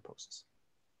heat in the process.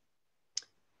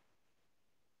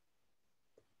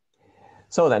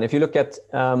 So then, if you look at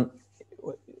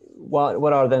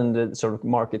what are then the sort of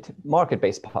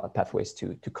market-based pathways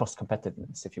to cost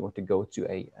competitiveness if you want to go to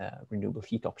a renewable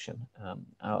heat option.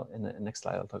 In the next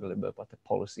slide, I'll talk a little bit about the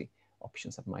policy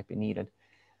options that might be needed.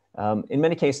 In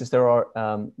many cases, there are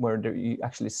where you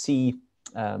actually see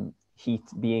renewable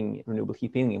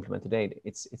heat being implemented today.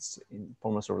 It's in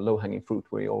form of sort of low-hanging fruit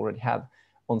where you already have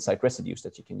on-site residues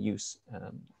that you can use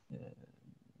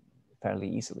fairly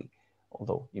easily,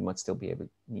 although you might still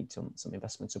need some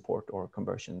investment support or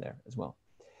conversion there as well.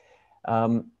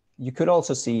 You could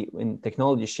also see in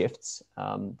technology shifts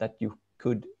that you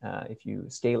could, if you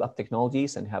scale up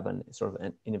technologies and have sort of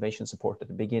an innovation support at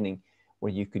the beginning,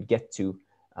 where you could get to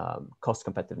cost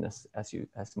competitiveness as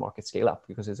the markets scale up,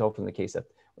 because it's often the case that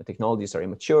when technologies are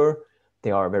immature,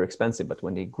 they are very expensive, but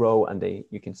when they grow and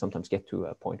you can sometimes get to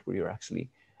a point where you're actually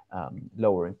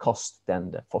lower in cost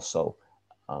than the fossil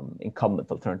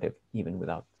incumbent alternative, even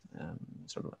without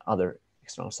sort of other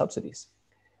external subsidies.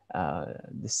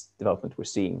 This development we're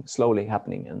seeing slowly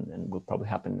happening and will probably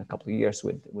happen in a couple of years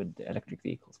with electric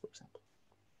vehicles, for example.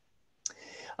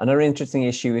 Another interesting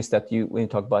issue is that when you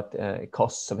talk about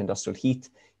costs of industrial heat,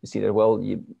 you see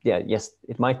that, yes,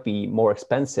 it might be more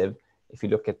expensive if you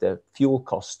look at the fuel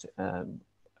cost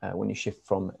when you shift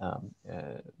from a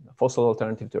fossil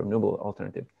alternative to a renewable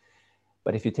alternative.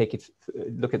 But if you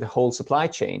look at the whole supply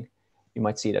chain, you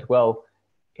might see that, well,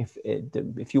 if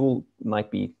the fuel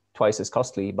might be twice as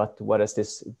costly, but what does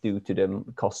this do to the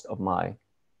cost of my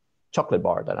chocolate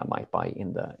bar that I might buy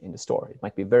in the store? It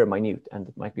might be very minute, and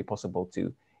it might be possible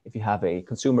to, if you have a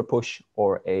consumer push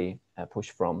or a push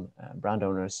from brand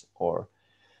owners or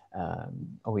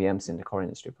OEMs in the car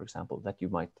industry, for example, that you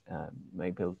might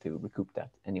be able to recoup that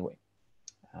anyway.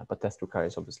 But that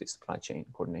requires obviously supply chain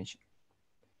coordination.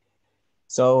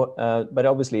 So, but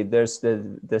obviously there's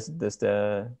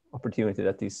the opportunity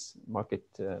that these market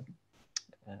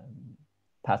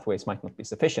pathways might not be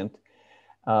sufficient.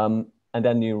 And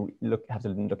then you have to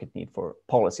look at need for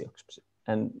policy.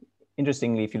 And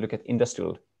interestingly, if you look at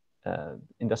industrial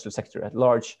sector at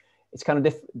large, it's kind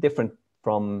of different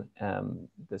from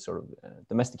the sort of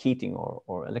domestic heating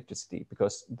or electricity,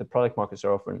 because the product markets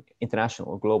are often international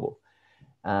or global.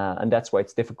 And that's why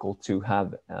it's difficult to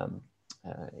have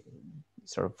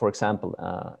sort of, for example,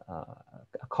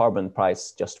 a carbon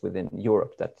price just within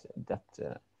Europe that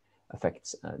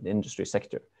affects the industry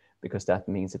sector, because that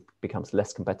means it becomes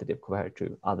less competitive compared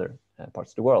to other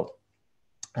parts of the world.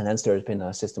 And hence there's been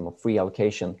a system of free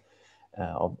allocation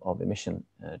of emission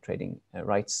trading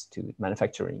rights to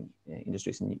manufacturing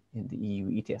industries in the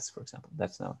EU ETS, for example.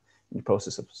 That's now in the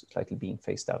process of slightly being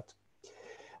phased out,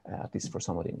 at least for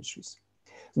some of the industries.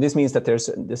 So this means that there's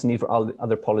a need for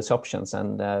other policy options,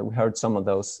 and we heard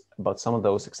about some of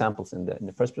those examples in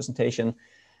the first presentation.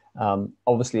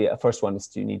 Obviously, a first one is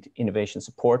to need innovation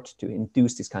support to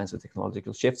induce these kinds of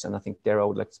technological shifts, and I think there I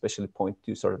would like to especially point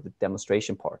to sort of the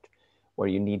demonstration part, where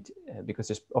you need, because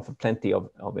there's often plenty of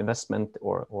investment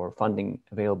or funding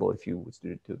available if you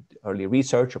would do early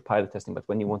research or pilot testing, but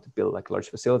when you want to build like large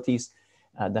facilities,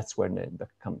 that's where it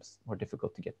becomes more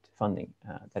difficult to get funding.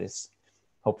 That is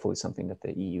hopefully something that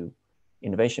the EU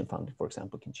Innovation Fund, for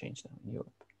example, can change now in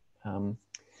Europe.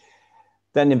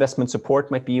 Then investment support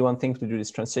might be one thing to do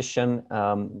this transition.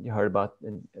 You heard about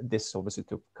this, obviously,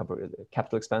 to cover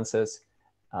capital expenses.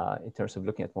 In terms of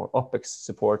looking at more OpEx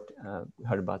support, we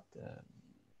heard about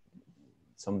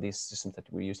some of these systems that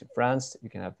we use in France. You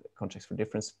can have contracts for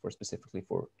difference specifically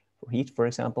for heat, for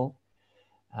example.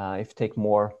 If you take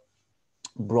more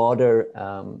broader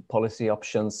policy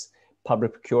options,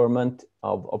 public procurement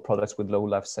of products with low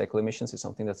life cycle emissions is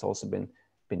something that's also been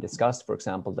discussed. For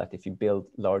example, that if you build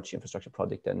large infrastructure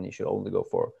project, then you should only go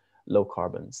for low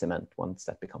carbon cement once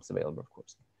that becomes available, of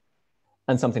course.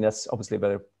 And something that's obviously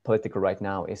very political right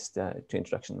now is the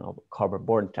introduction of carbon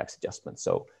border tax adjustment.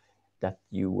 So that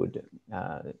you would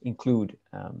include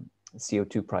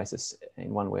CO2 prices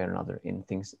in one way or another in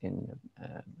things in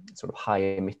sort of high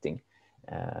emitting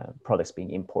products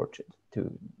being imported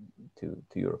to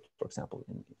Europe, for example,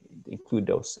 and include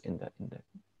those in the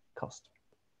cost.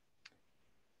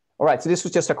 All right, so this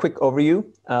was just a quick overview,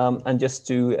 and just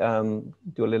to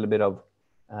do a little bit of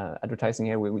advertising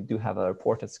here, we do have a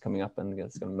report that's coming up and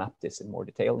it's going to map this in more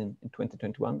detail in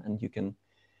 2021, and you can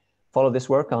follow this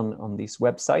work on these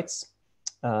websites,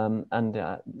 and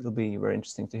it'll be very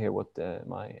interesting to hear what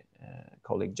my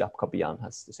colleague Jaap Koppian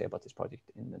has to say about this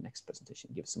project in the next presentation,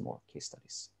 give some more case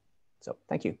studies. So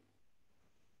thank you.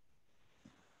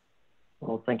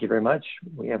 Well, thank you very much.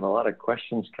 We have a lot of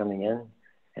questions coming in,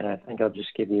 and I think I'll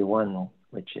just give you one,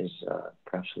 which is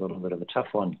perhaps a little bit of a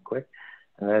tough one, quick,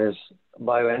 and that is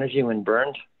bioenergy when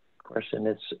burned, of course,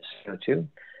 emits CO2,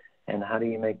 and how do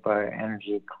you make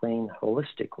bioenergy clean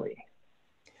holistically?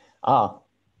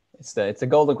 It's a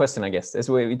golden question, I guess. As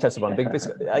we touched upon,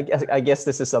 I guess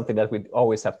this is something that we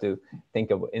always have to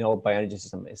think of in all bioenergy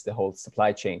system, is the whole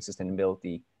supply chain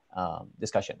sustainability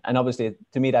discussion. And obviously,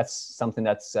 to me, that's something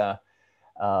that's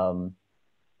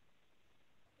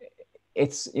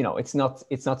it's not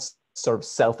sort of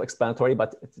self-explanatory,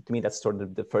 but to me that's sort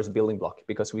of the first building block,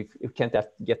 because if we can't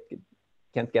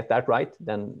get that right,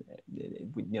 then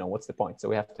what's the point? So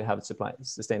we have to have a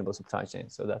sustainable supply chain.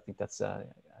 So I think that's a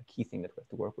key thing that we have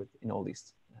to work with in all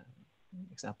these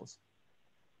examples.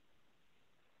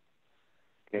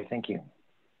 Okay, thank you.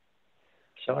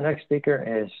 So our next speaker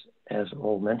is, as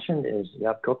Ole mentioned, is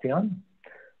Jaap Koppian.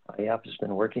 Jaap has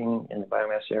been working in the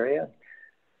biomass area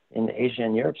in Asia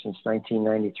and Europe since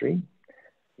 1993.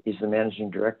 He's the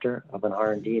managing director of an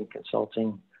R&D and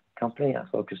consulting company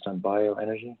focused on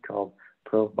bioenergy called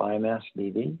Pro Biomass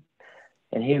BV.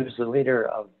 And he was the leader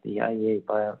of the IEA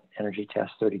Bioenergy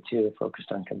Task 32 that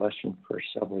focused on combustion for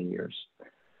several years.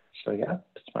 So yeah,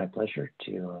 it's my pleasure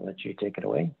to let you take it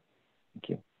away. Thank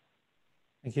you.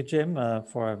 Thank you, Jim,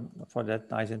 for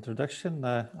that nice introduction.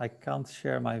 I can't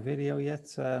share my video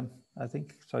yet, I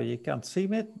think, so you can't see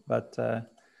me, but I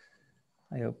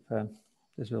hope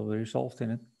this will be resolved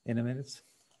in a minute.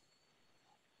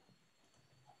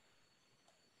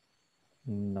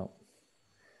 No.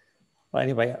 Well,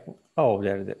 anyway, oh,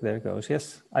 there it goes.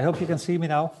 Yes, I hope you can see me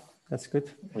now. That's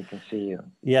good. We can see you.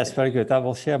 Yes, very good. I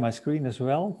will share my screen as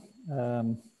well.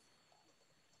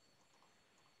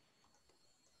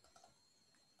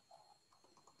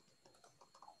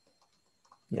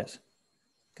 Yes.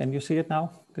 Can you see it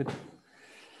now? Good.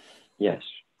 Yes.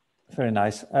 Very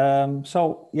nice.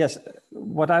 So yes,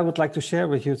 what I would like to share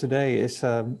with you today is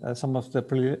some of the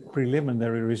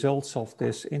preliminary results of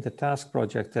this intertask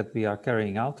project that we are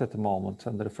carrying out at the moment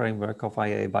under the framework of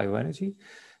IEA Bioenergy.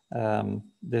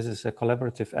 This is a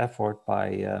collaborative effort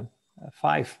by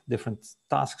 5 different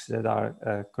tasks that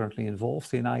are currently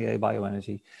involved in IEA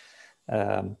Bioenergy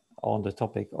on the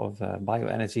topic of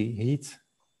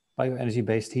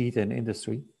bioenergy-based heat in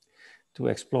industry, to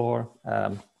explore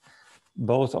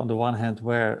both on the one hand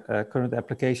where current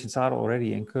applications are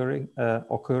already occurring,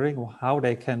 how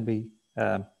they can be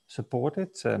supported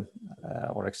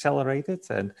or accelerated,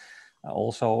 and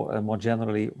also more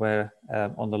generally where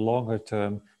on the longer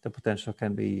term the potential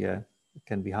can be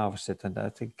harvested. And I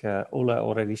think Ole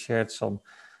already shared some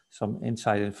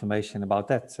inside information about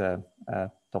that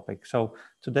topic. So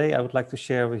today I would like to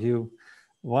share with you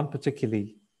one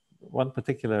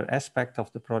particular aspect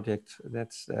of the project.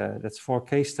 That's 4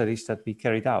 case studies that we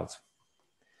carried out.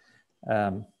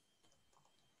 Let's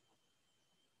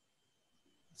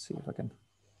see if I can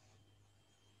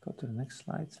go to the next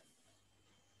slide.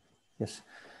 Yes.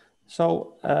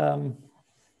 So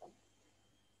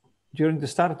During the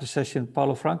start of the session,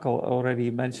 Paulo Franco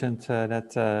already mentioned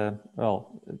that,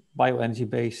 well,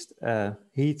 bioenergy-based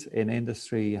heat in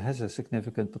industry has a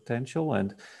significant potential,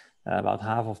 and about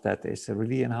half of that is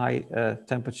really in high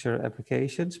temperature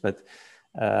applications. But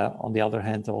on the other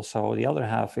hand, also the other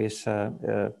half is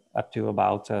up to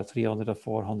about 300 or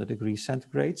 400 degrees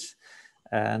centigrades.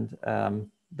 And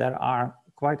there are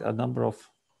quite a number of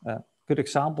good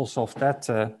examples of that,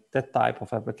 that type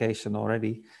of application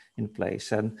already in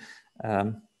place. And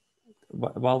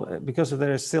well, because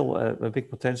there is still a big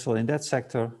potential in that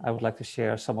sector, I would like to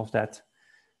share some of that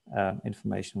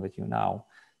information with you now.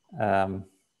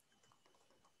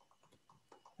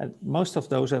 And most of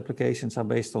those applications are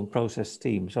based on process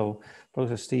steam. So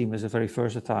process steam is a very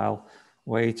versatile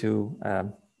way to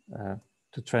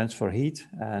transfer heat,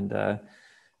 and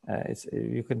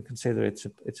you can consider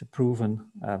it's a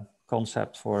proven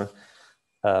concept for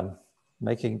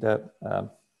making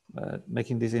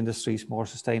these industries more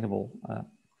sustainable,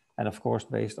 and of course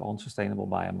based on sustainable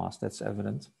biomass. That's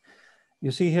evident.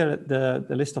 You see here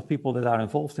the list of people that are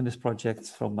involved in this project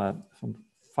from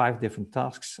 5 different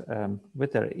tasks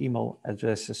with their email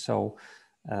addresses. So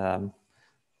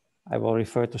I will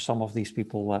refer to some of these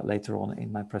people later on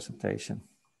in my presentation.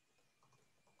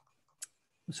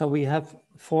 So we have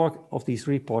 4 of these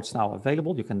reports now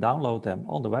available. You can download them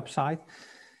on the website.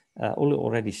 Olu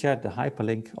already shared the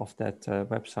hyperlink of that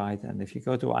website. And if you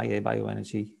go to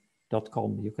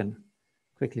IEABioenergy.com, you can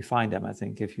quickly find them, I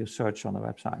think, if you search on the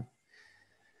website.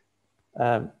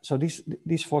 So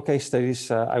these 4 case studies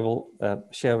I will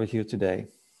share with you today.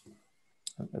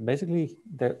 Basically,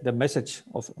 the message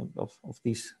of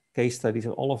these case studies,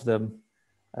 all of them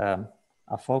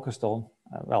are focused on,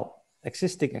 well,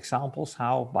 existing examples,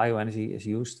 how bioenergy is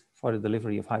used for the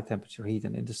delivery of high temperature heat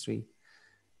in industry,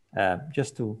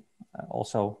 just to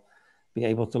also be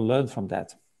able to learn from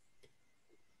that.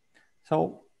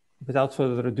 So without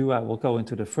further ado, I will go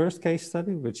into the first case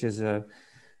study, which is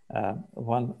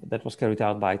one that was carried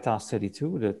out by Task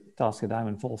 32, the task that I'm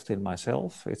involved in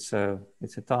myself. It's a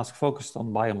task focused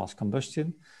on biomass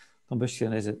combustion.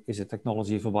 Combustion is a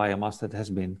technology for biomass that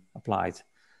has been applied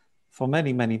for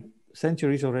many, many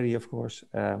centuries already, of course,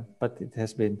 but it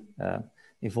has been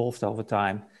evolved over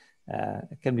time.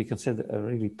 It can be considered a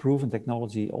really proven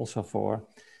technology also for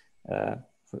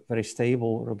very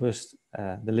stable, robust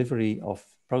delivery of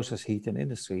process heat in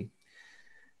industry.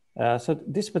 So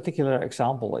this particular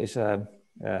example is an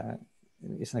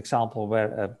example where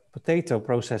a potato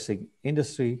processing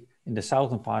industry in the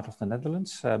southern part of the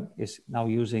Netherlands is now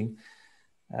using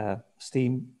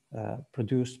steam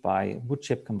produced by wood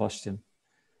chip combustion.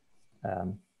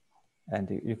 And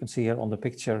you can see here on the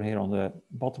picture here on the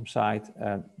bottom side,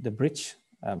 the bridge,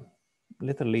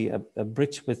 literally a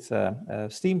bridge with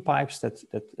steam pipes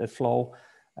that flow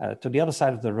to the other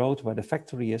side of the road where the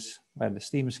factory is, where the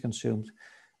steam is consumed.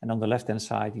 And on the left-hand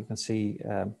side, you can see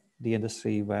the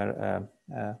industry where,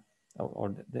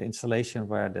 or the installation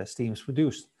where the steam is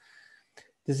produced.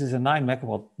 This is a 9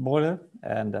 megawatt boiler,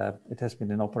 and it has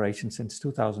been in operation since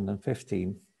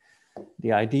 2015.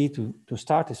 The idea to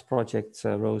start this project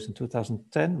rose in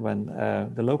 2010 when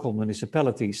the local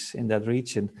municipalities in that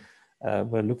region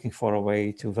were looking for a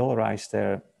way to valorize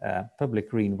their public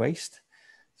green waste.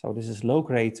 So this is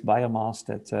low-grade biomass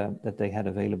that they had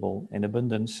available in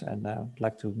abundance and would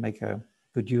like to make a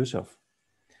good use of.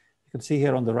 You can see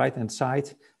here on the right-hand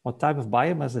side what type of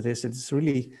biomass it is. It's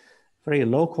really very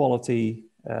low-quality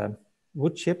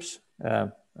wood chips.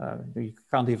 You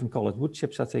can't even call it wood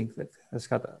chips, I think. It has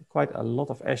got quite a lot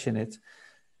of ash in it.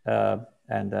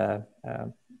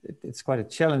 It's quite a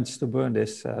challenge to burn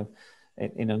this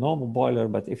in a normal boiler,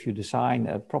 but if you design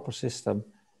a proper system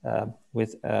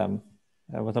with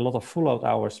a lot of full load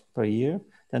hours per year,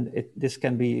 then this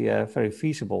can be very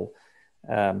feasible.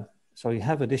 So you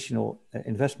have additional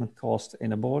investment cost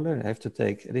in a boiler. You have to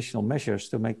take additional measures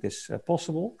to make this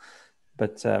possible.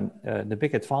 But the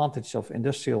big advantage of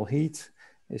industrial heat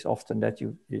is often that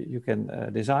you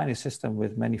can design a system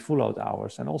with many full load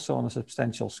hours and also on a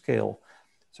substantial scale.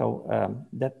 So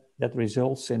that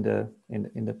results in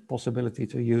the possibility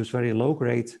to use very low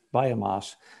grade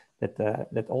biomass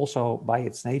that also by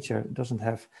its nature doesn't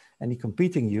have any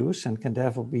competing use and can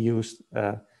therefore be used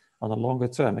on a longer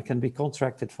term. It can be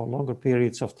contracted for longer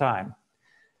periods of time.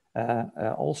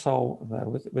 Also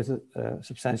with a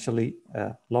substantially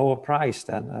lower price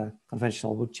than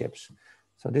conventional wood chips.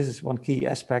 So this is one key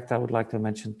aspect I would like to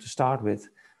mention to start with.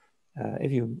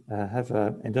 If you have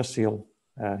an industrial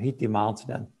heat demand,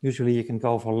 then usually you can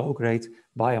go for low-grade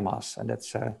biomass, and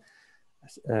that's a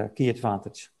key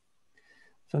advantage.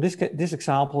 So in this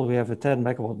example, we have a 10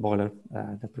 megawatt boiler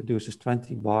that produces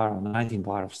 20 bar or 19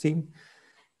 bar of steam.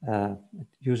 It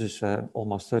uses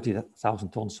almost 30,000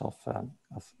 tons of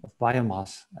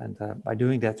biomass. And by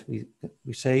doing that, we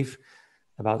save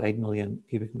about 8 million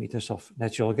cubic meters of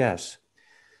natural gas.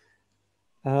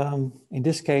 In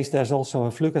this case, there's also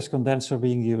a flue gas condenser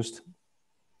being used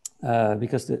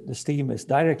because the steam is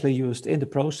directly used in the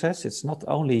process. It's not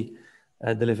only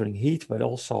delivering heat, but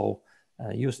also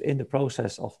used in the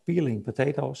process of peeling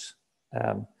potatoes.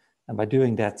 And by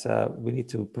doing that, we need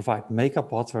to provide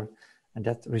makeup water, and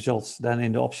that results then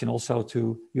in the option also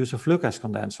to use a flue gas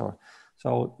condenser.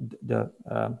 So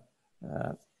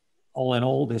all in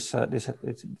all, this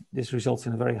results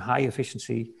in a very high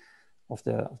efficiency of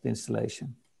the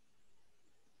installation.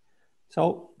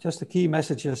 So just the key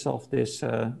messages of this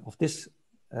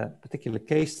particular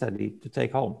case study to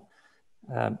take home.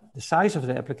 The size of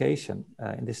the application,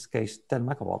 in this case 10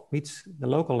 megawatt, meets the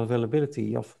local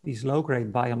availability of these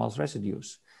low-grade biomass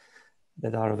residues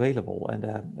that are available, and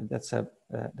that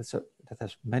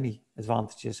has many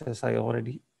advantages, as I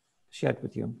already shared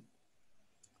with you.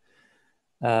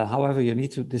 However, you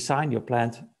need to design your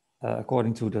plant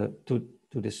according to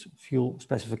this fuel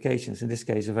specifications. In this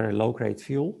case, a very low-grade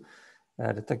fuel.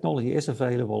 The technology is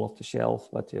available off the shelf,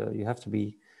 but you have to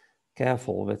be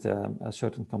careful with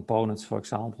certain components, for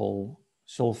example,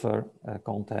 sulfur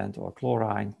content or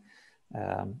chlorine.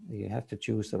 You have to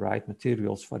choose the right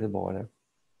materials for the boiler.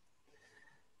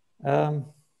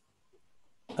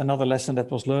 Another lesson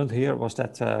that was learned here was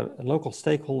that local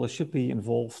stakeholders should be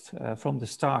involved from the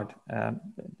start.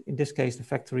 In this case, the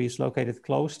factory is located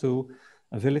close to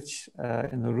a village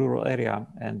in a rural area,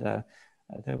 and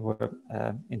there were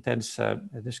intense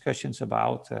discussions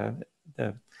about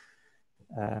the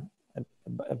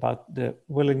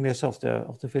willingness of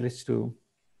the village to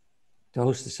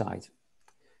host the site.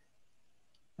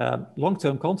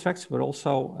 Long-term contracts were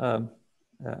also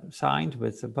signed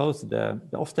with both the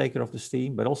off-taker of the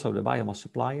steam, but also the biomass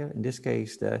supplier. In this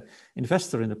case, the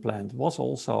investor in the plant was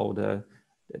also the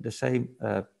same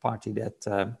party that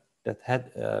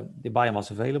had the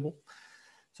biomass available.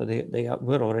 So they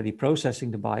were already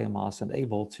processing the biomass and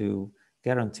able to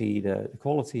guarantee the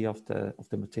quality of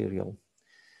the material.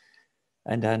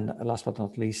 And then last but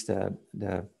not least,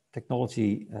 the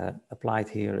technology applied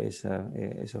here is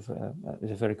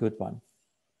a very good one.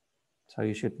 So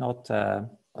you should not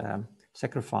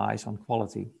sacrifice on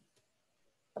quality.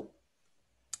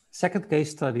 Second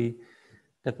case study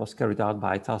that was carried out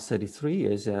by Task 33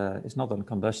 is not on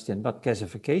combustion, but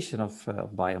gasification of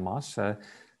biomass.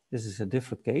 This is a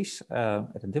different case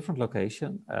at a different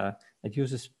location. It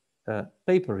uses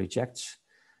paper rejects,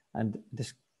 and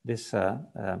this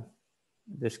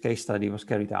case study was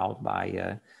carried out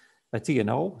by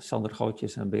TNO, Sander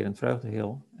Gootjes and Berend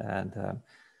Vreugdehil, and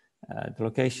the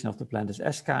location of the plant is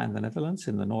Eska in the Netherlands,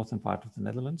 in the northern part of the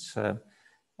Netherlands,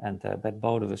 and Bert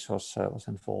Bodewes was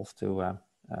involved to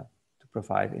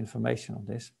provide information on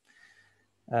this.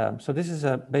 So this is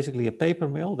basically a paper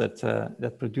mill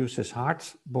that produces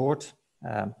hardboard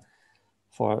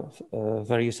for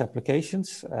various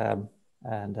applications.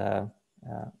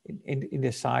 In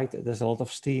this site, there's a lot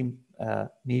of steam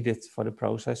needed for the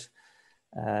process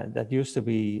that used to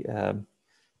be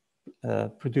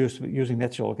produced using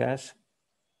natural gas.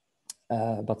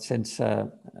 But since a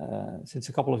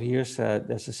couple of years,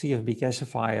 there's a CFB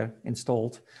gasifier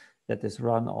installed that is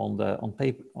run on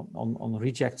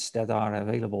rejects that are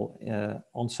available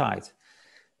on site.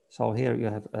 So here you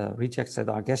have rejects that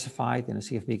are gasified in a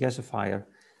CFB gasifier,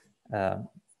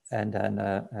 and then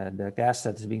the gas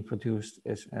that is being produced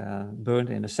is burned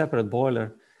in a separate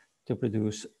boiler to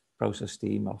produce process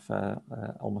steam of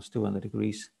almost 200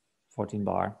 degrees, 14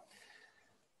 bar.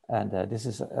 And this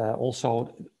is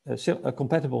also a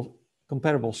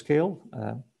comparable scale,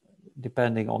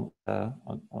 depending on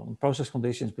process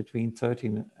conditions between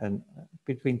 10 and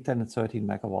 13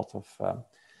 megawatt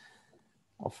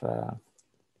of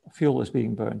fuel is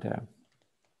being burned there.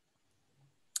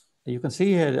 You can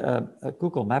see here a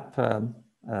Google Map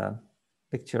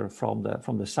picture from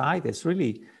the site. It's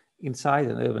really inside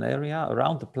an urban area.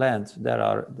 Around the plant, there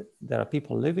are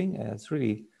people living. It's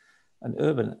really an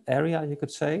urban area, you could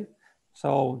say.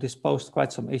 So this posed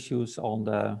quite some issues on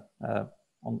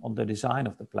the design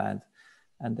of the plant.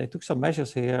 And they took some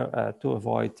measures here to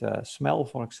avoid smell,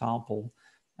 for example,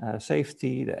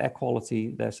 safety, the air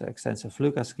quality. There's extensive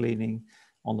flue gas cleaning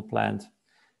on the plant.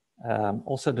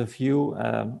 Also the view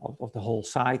of the whole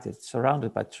site, it's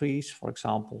surrounded by trees, for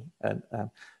example, and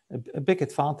a big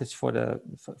advantage for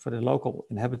the local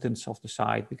inhabitants of the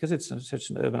site, because it's such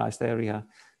an urbanized area,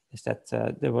 is that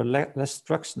there were less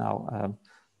trucks now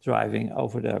driving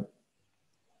over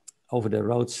the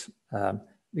roads,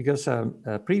 because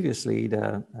previously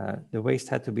the waste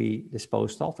had to be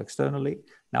disposed of externally.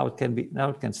 Now it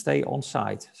can stay on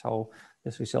site. So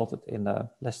this resulted in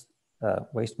less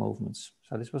waste movements.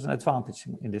 So this was an advantage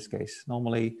in this case.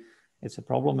 Normally, it's a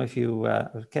problem if you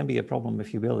it can be a problem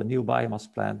if you build a new biomass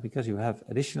plant because you have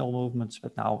additional movements,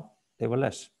 but now they were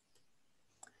less.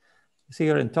 You see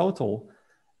here in total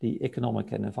the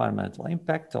economic and environmental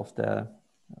impact of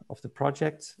the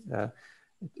project.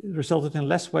 It resulted in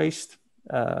less waste,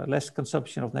 less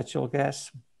consumption of natural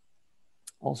gas,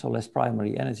 also less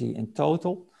primary energy in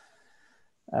total,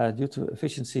 due to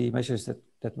efficiency measures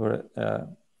that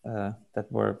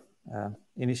were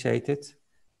initiated.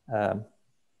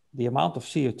 The amount of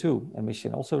CO2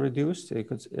 emission also reduced. You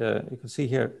could see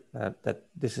here that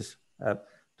this is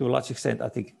to a large extent, I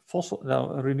think,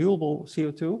 renewable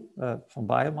CO2 from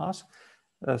biomass.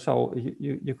 So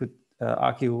you could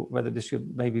argue whether this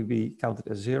should maybe be counted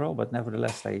as zero, but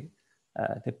nevertheless they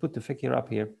put the figure up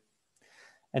here,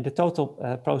 and the total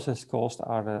process costs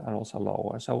are also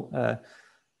lower.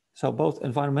 So both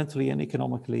environmentally and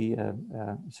economically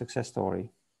success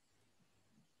story.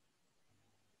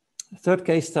 The third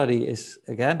case study is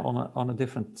again on a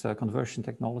different conversion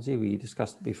technology. We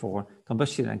discussed before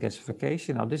combustion and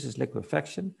gasification. Now this is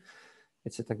liquefaction.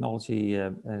 It's a technology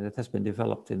that has been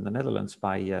developed in the Netherlands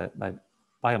by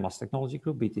Biomass Technology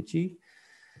Group, BTG.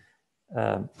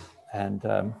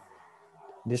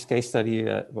 This case study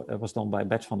was done by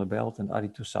Bert van der Belt and Arie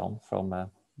Toussaint from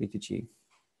BTG.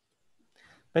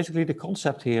 Basically, the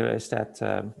concept here is that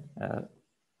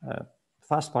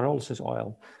fast pyrolysis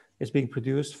oil is being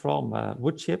produced from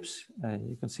wood chips.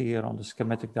 You can see here on the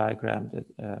schematic diagram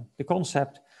that the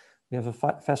concept, we have a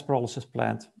fast pyrolysis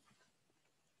plant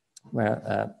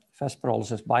where fast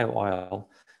pyrolysis bio oil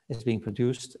is being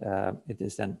produced. It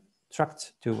is then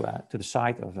trucked to the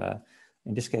site of,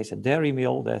 in this case, a dairy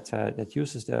mill that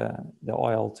uses the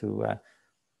oil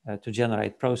to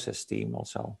generate process steam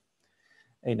also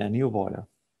in a new boiler.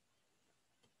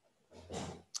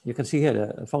 You can see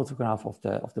here a photograph of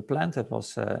the plant that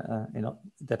was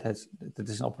that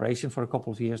is in operation for a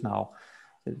couple of years now.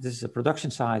 This is a production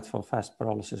site for fast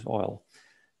pyrolysis oil,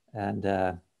 and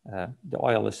the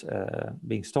oil is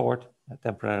being stored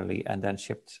temporarily and then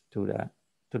shipped to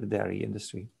the dairy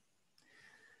industry.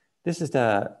 This is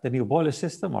the new boiler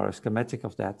system, or a schematic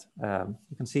of that.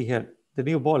 You can see here the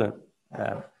new boiler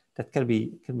that can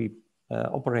be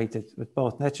operated with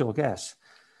both natural gas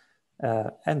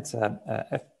and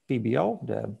FPBO,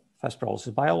 the fast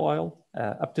pyrolysis bio oil.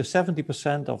 Up to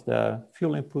 70% of the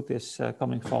fuel input is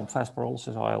coming from fast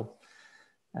pyrolysis oil,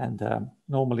 and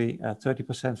normally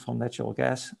 30% from natural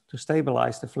gas to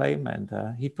stabilize the flame and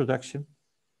heat production.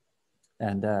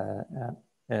 And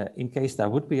in case there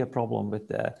would be a problem with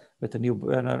the new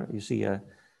burner, you see a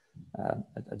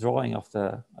drawing of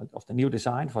the new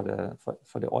design for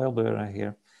the oil burner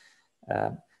here.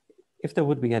 If there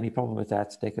would be any problem with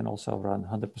that, they can also run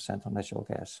 100% on natural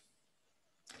gas.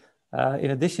 In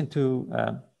addition to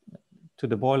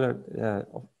the boiler,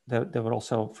 there were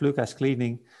also flue gas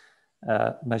cleaning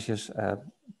measures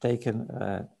taken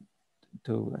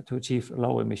to achieve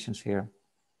low emissions here.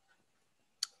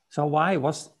 So why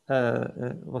was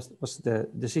the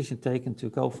decision taken to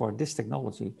go for this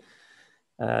technology?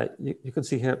 You can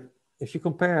see here, if you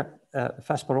compare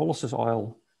fast pyrolysis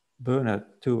oil burner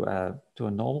to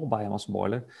a normal biomass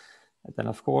boiler, then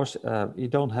of course you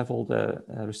don't have all the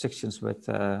restrictions with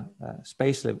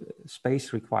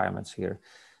space requirements here.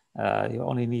 You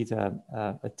only need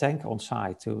a tank on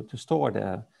site to store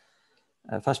the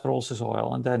fast pyrolysis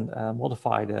oil, and then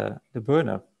modify the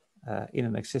burner in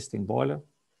an existing boiler,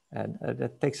 and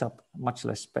that takes up much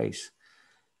less space.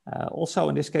 Also,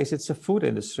 in this case, it's a food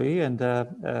industry, and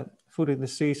food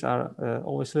industries are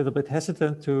always a little bit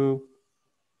hesitant to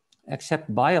accept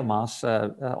biomass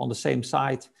on the same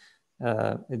site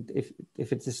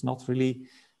if it is not really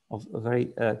of a very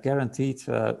guaranteed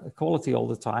quality all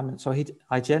the time. And so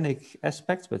hygienic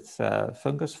aspects with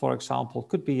fungus, for example,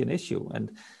 could be an issue.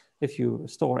 And if you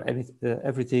store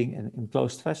everything in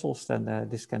closed vessels, then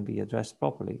this can be addressed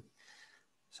properly.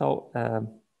 So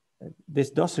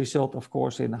this does result, of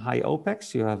course, in high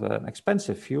OPEX. You have an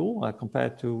expensive fuel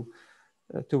compared to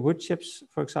wood chips,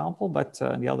 for example, but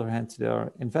on the other hand,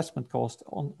 their investment cost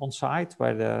on site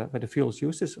where the fuel is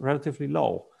used is relatively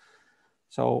low.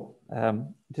 So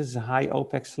this is a high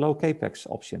OPEX, low CAPEX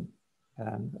option.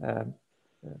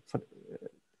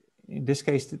 In this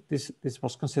case, this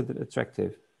was considered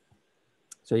attractive.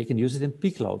 So you can use it in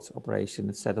peak load operation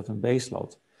instead of in base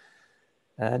load.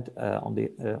 And on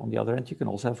the other end, you can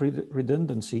also have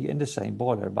redundancy in the same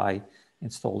boiler by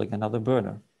installing another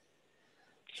burner.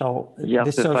 So yeah,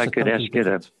 this if serves I a could totally ask you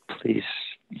to different... please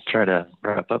try to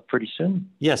wrap up pretty soon.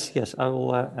 Yes, yes, I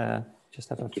will just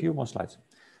have a few more slides.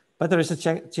 But there is a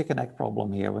chicken egg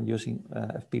problem here when using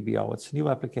FPBO. It's a new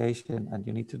application, and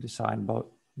you need to design both.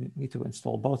 You need to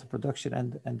install both the production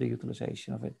and the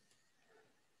utilization of it.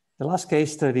 The last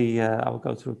case study I will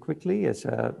go through quickly is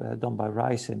done by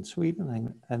Rice in Sweden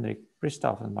and Henrik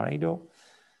Bristav and Maredo.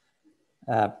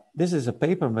 This is a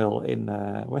paper mill in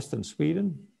Western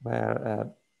Sweden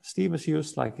where steam is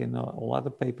used like in all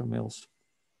other paper mills.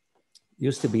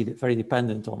 Used to be very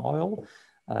dependent on oil.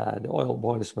 The oil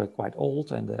boilers were quite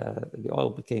old, and the oil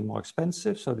became more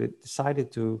expensive, so they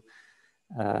decided to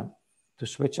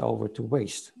switch over to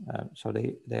waste. So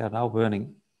they are now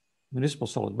burning municipal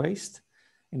solid waste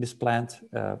in this plant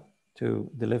to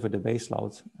deliver the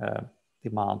baseload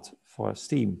demand for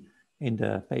steam in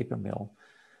the paper mill.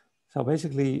 So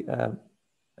basically,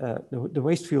 the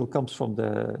waste fuel comes from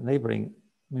the neighboring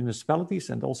municipalities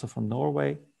and also from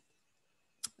Norway.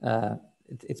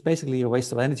 It's basically a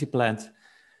waste of energy plant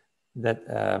that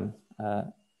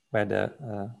where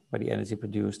the energy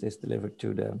produced is delivered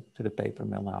to the paper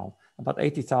mill now. About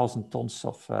 80,000 tons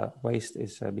of waste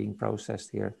is being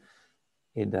processed here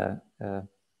in the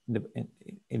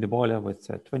boiler with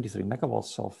 23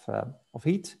 megawatts of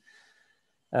heat.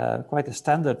 Quite a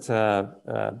standard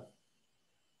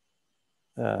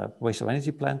waste of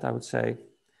energy plant, I would say.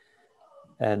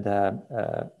 And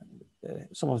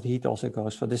some of the heat also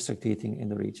goes for district heating in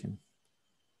the region.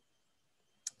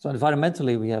 So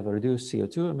environmentally, we have a reduced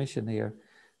CO2 emission here.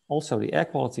 Also, the air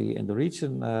quality in the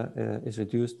region is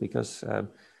reduced because of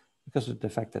the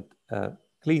fact that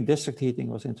clean district heating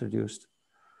was introduced.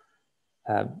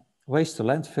 Waste to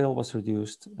landfill was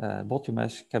reduced.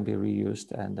 Biomass can be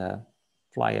reused, and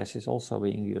fly ash is also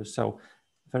being used. So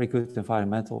very good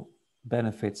environmental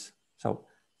benefits. So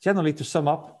generally, to sum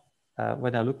up,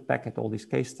 when I look back at all these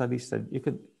case studies, then you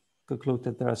can conclude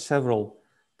that there are several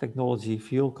technology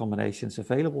fuel combinations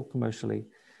available commercially.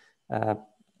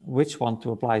 Which one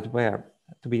to apply it where,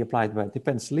 to be applied where,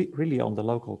 depends really on the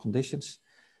local conditions.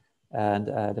 And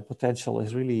the potential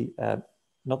is really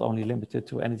not only limited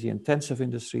to energy intensive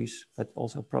industries, but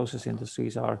also process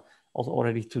industries are also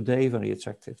already today very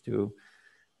attractive to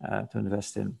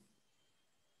invest in.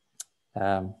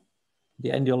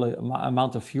 The annual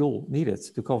amount of fuel needed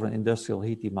to cover an industrial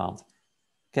heat demand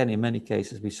can in many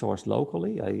cases be sourced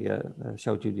locally. I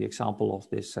showed you the example of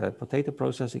this potato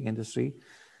processing industry.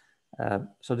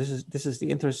 So this is the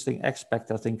interesting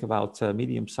aspect, I think, about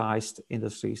medium-sized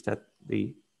industries, that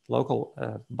the local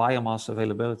biomass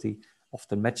availability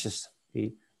often matches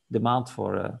the demand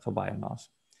for biomass.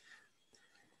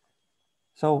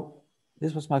 So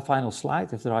this was my final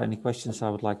slide. If there are any questions, I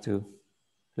would like to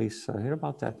please hear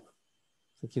about that.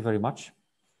 Thank you very much.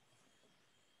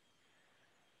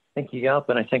 Thank you, Jaap,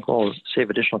 and I think we'll save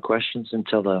additional questions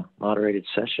until the moderated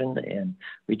session. And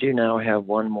we do now have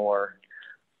one more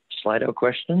Slido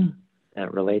question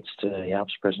that relates to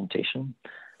Jaap's presentation.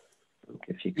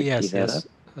 If you could see that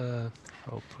up.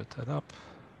 I'll put that up.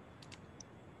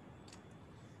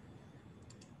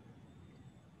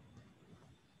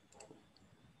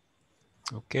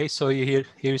 Okay, so here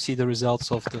you see the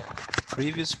results of the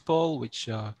previous poll, which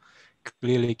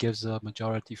clearly gives a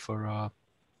majority for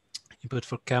input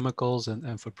for chemicals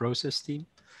and for process steam.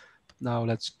 Now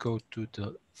let's go to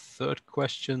the third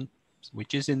question,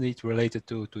 which is indeed related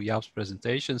to Jaap's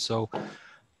presentation. So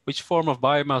which form of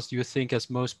biomass do you think has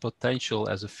most potential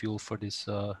as a fuel for these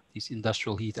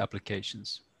industrial heat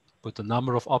applications? Put a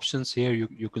number of options here.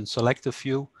 You can select a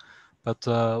few, but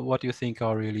what do you think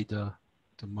are really the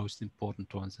most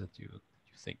important ones that you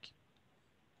think?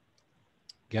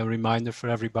 Again, a reminder for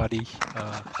everybody,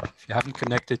 if you haven't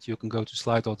connected, you can go to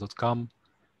slido.com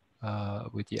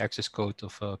with the access code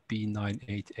of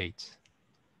P988.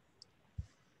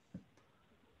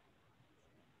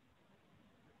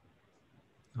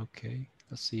 Okay,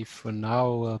 let's see for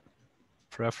now,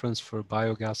 preference for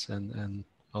biogas and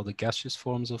other gaseous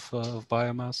forms of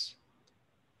biomass.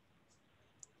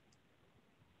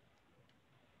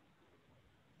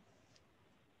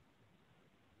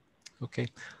 Okay,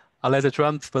 I'll let it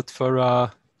run, but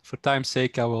for time's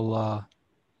sake, I will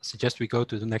suggest we go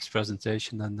to the next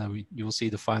presentation, and then you will see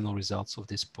the final results of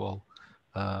this poll.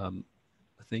 I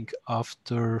think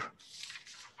after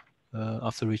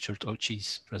Richard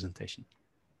Ochi's presentation.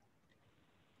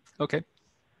 Okay.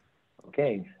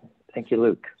 Okay, thank you,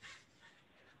 Luc.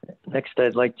 Next,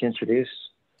 I'd like to introduce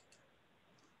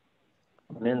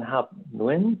Minh Hap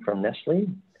Nguyen from Nestle.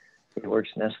 He works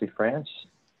in Nestle France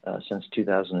since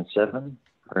 2007.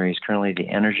 where he's currently the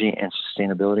Energy and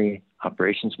Sustainability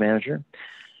Operations Manager.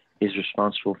 He's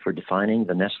responsible for defining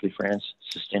the Nestlé France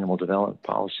Sustainable Development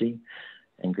Policy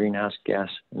and Greenhouse Gas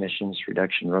Emissions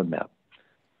Reduction Roadmap,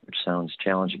 which sounds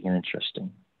challenging and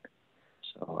interesting.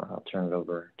 So I'll turn it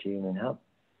over to you, Minhap,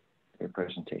 for your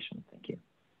presentation. Thank you.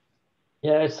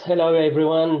 Yes, hello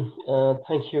everyone.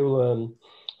 Thank you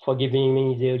for giving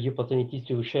me the opportunity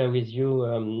to share with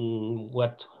you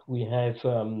what we have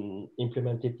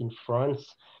implemented in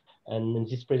France. And in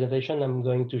this presentation, I'm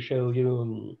going to show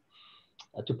you,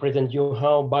 to present you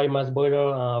how biomass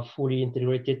boilers are fully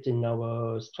integrated in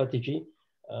our strategy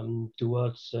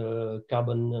towards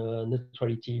carbon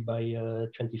neutrality by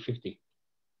 2050.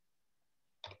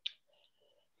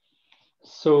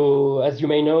 So, as you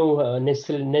may know,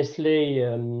 Nestlé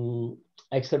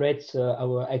accelerates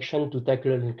our action to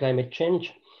tackle climate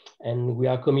change, and we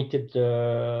are committed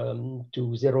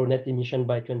to zero net emission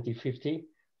by 2050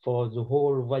 for the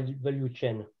whole value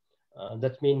chain.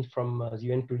 That means from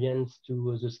the ingredients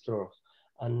to the stores.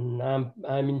 And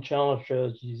I'm in charge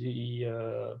of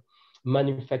the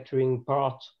manufacturing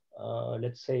part,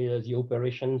 let's say the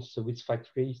operations with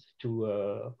factories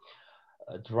to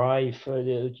drive,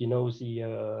 you know,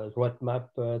 the roadmap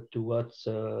towards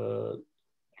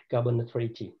carbon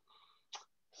neutrality.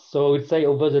 So I'd say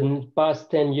over the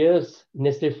past 10 years,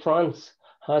 Nestlé France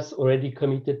has already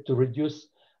committed to reduce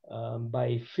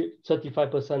by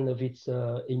 35% of its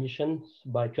emissions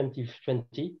by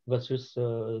 2020 versus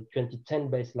 2010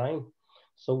 baseline.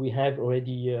 So we have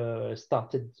already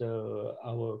started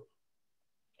our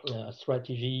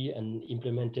strategy and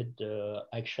implemented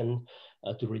action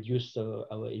to reduce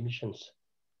our emissions.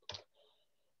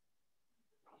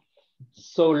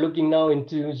 So looking now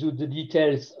into the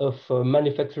details of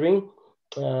manufacturing.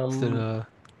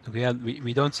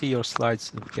 We don't see your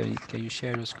slides. Can you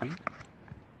share your screen?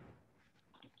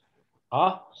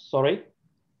 Ah, sorry.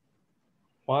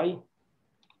 Why?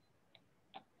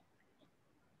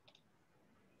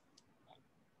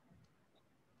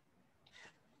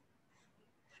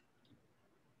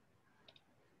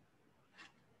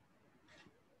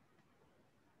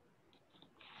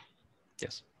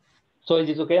 Yes. So is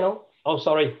it okay now? Oh,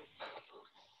 sorry.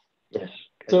 Yes.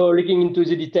 So looking into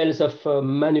the details of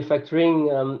manufacturing,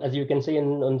 as you can see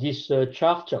on this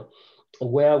chart,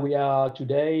 where we are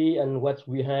today and what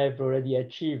we have already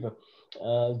achieved.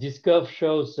 This curve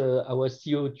shows our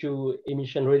CO2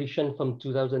 emission reduction from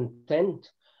 2010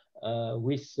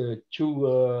 with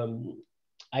two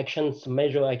actions,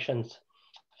 major actions.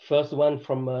 First one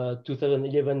from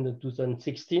 2011 to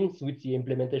 2016 with the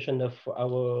implementation of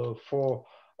our 4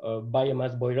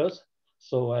 biomass boilers.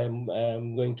 So I'm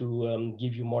going to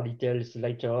give you more details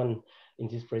later on in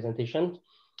this presentation.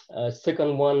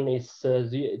 Second one is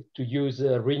to use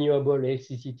renewable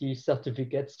electricity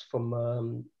certificates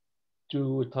from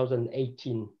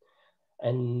 2018.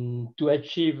 And to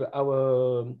achieve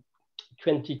our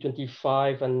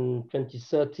 2025 and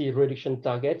 2030 reduction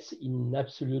targets in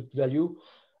absolute value,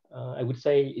 I would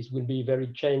say it will be very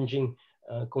challenging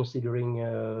considering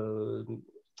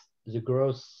the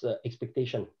growth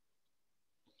expectation.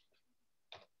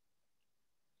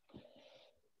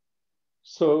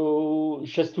 So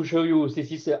just to show you,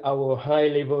 this is our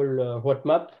high-level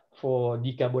roadmap for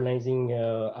decarbonizing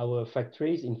our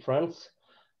factories in France.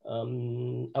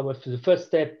 The first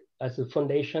step as a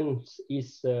foundation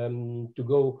is to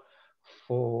go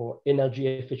for energy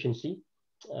efficiency,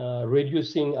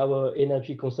 reducing our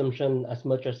energy consumption as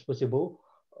much as possible,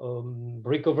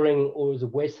 recovering all the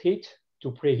waste heat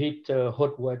to preheat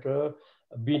hot water,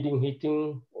 building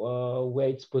heating where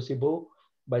it's possible,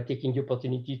 by taking the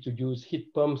opportunity to use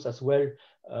heat pumps as well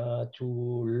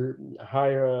to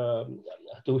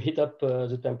heat up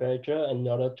the temperature in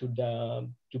order to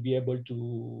be able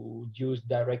to use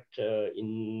direct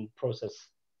in process.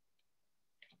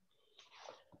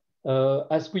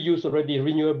 As we use already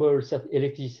renewable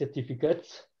electricity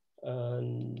certificates,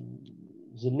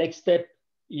 the next step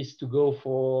is to go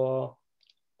for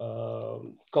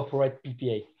corporate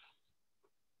PPA.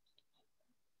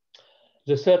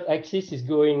 The third axis is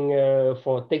going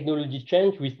for technology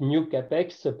change with new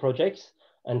CapEx projects,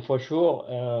 and for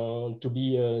sure to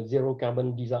be zero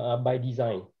carbon by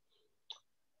design.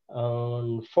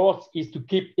 Fourth is to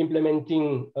keep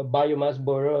implementing a biomass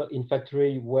boiler in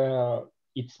factory where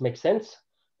it makes sense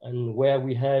and where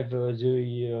we have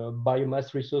the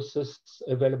biomass resources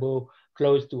available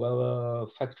close to our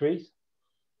factories.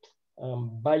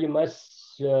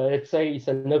 Biomass, let's say, is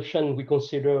an option we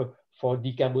consider for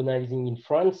decarbonizing in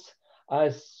France,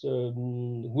 as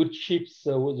wood chips,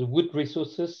 the wood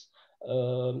resources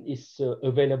is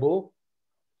available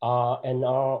and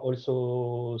are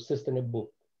also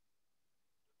sustainable.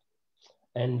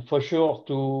 And for sure,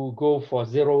 to go for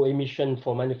zero emission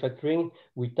for manufacturing,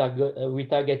 we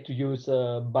target to use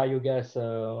biogas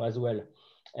as well.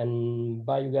 And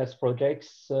biogas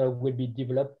projects will be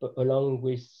developed along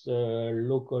with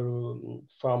local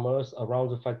farmers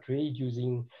around the factory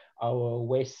using our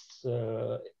waste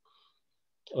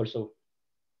also.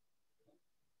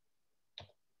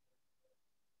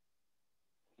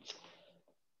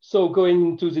 So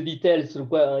going into the details in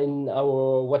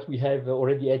what we have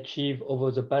already achieved over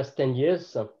the past 10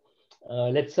 years,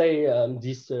 let's say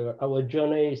our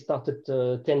journey started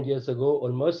 10 years ago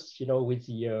almost, with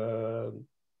the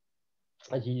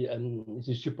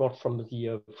support from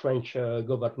the French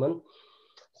government.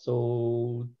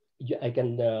 So I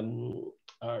can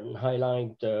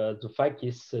highlight the fact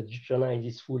is this journey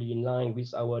is fully in line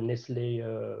with our Nestlé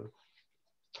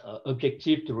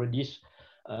objective to reduce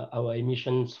our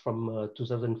emissions from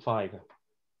 2005.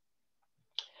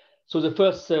 So the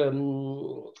first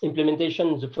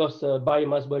implementation, the first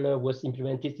biomass boiler was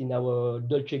implemented in our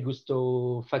Dolce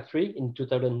Gusto factory in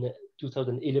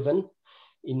 2011.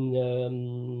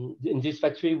 In this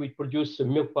factory, we produce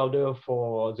milk powder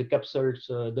for the capsules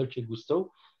Dolce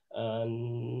Gusto,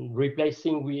 and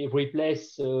we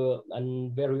replace a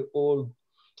very old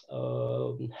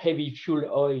heavy fuel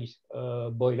oil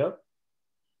boiler.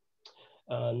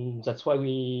 And that's why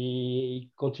we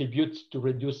contribute to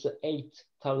reduce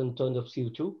 8,000 tons of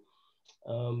CO2.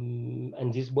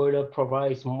 And this boiler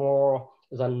provides more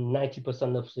than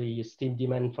 90% of the steam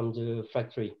demand from the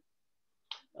factory.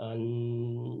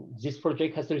 And this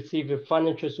project has received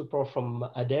financial support from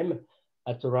ADEME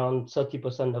at around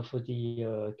 30% of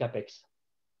the CapEx.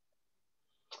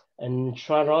 And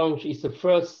Charange is the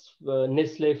first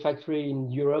Nestlé factory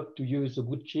in Europe to use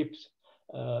wood chips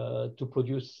to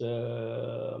produce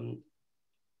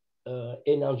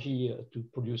energy, to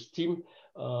produce steam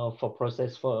for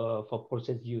process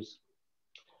use.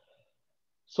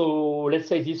 So let's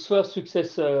say this first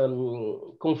success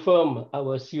confirm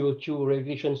our CO2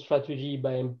 reduction strategy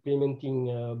by implementing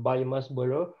biomass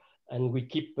boiler, and we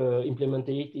keep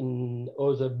implementing it in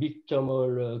other big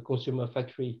thermal consumer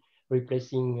factory,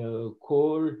 replacing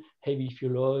coal, heavy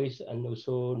fuel oils, and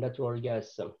also natural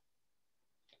gas.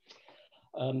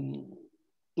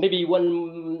 Maybe one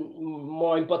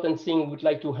more important thing I would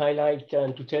like to highlight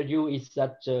and to tell you is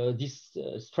that this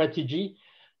strategy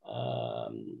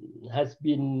has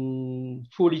been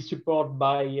fully supported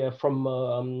by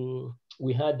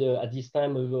we had at this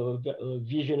time a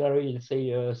visionary, let's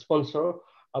say, sponsor,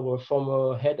 our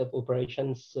former head of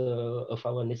operations of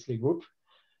our Nestlé group.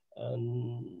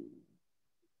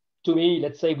 To me,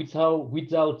 let's say,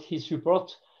 without his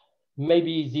support,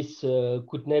 maybe this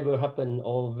could never happen,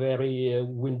 or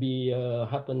will be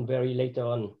happen very later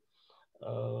on.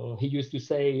 He used to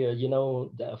say,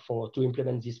 to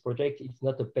implement this project, it's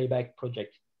not a payback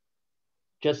project.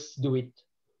 Just do it.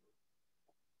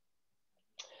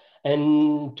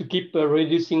 And to keep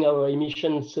reducing our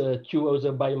emissions, 2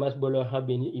 other biomass boilers have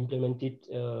been implemented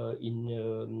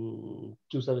in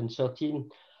 2013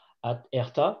 at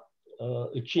Erta,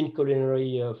 a Chin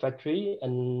culinary factory,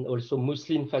 and also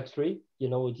Mousseline factory.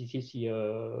 This is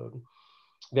a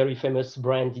very famous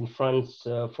brand in France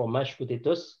for mashed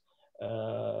potatoes,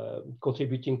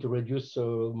 contributing to reduce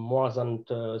more than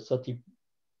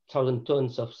 30,000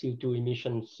 tons of CO2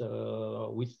 emissions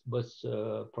with both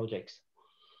projects.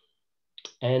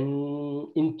 And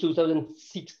in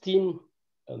 2016,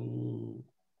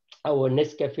 our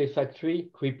Nescafé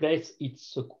factory replaced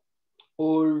its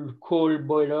old coal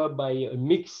boiler by a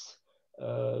mixed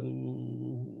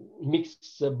biomass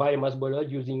boiler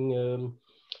using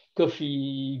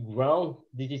coffee ground.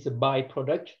 This is a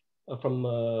byproduct from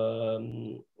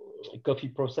coffee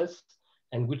process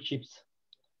and wood chips.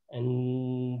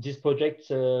 And this project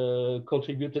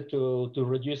contributed to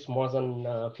reduce more than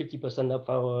 50%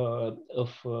 of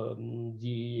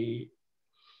the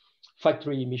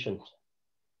factory emissions.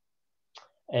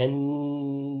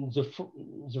 And the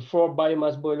 4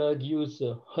 biomass boilers use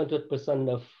 100%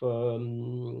 of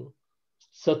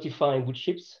certified wood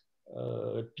chips,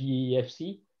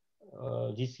 PEFC.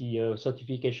 This is a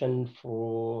certification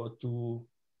for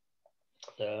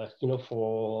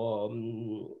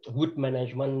wood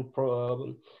management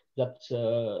that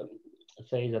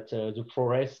say that the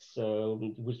forests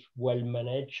was well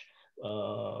managed,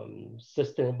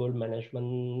 sustainable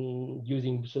management,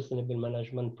 using sustainable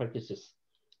management practices.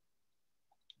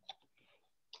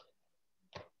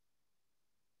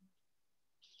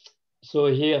 So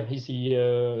here is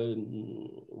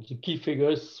the key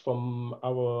figures from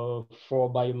our 4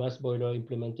 biomass boiler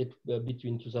implemented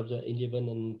between 2011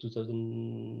 and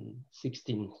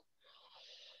 2016.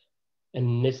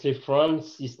 And Nestlé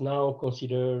France is now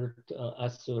considered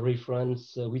as a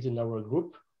reference within our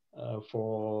group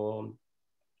for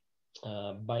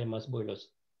biomass boilers.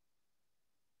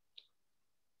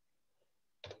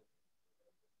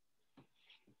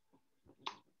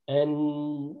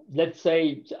 And let's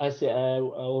say, as I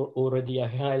already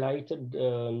highlighted,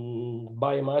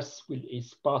 biomass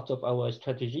is part of our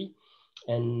strategy.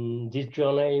 And this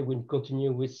journey will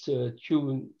continue with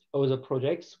 2 other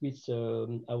projects with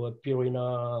our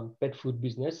Purina pet food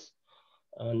business.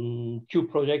 And 2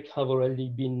 projects have already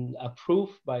been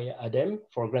approved by ADEME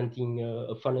for granting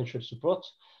financial support.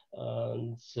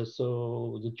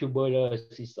 So the 2 boilers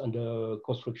is under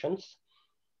constructions.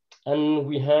 And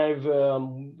we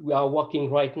are working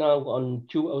right now on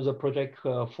 2 other projects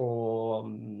for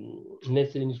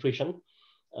Nestlé Nutrition.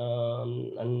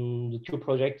 And the 2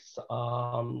 projects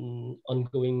are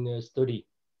ongoing study.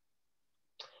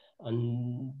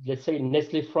 And let's say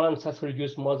Nestlé France has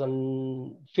reduced more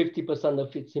than 50%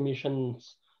 of its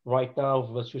emissions right now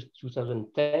versus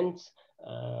 2010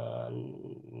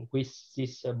 with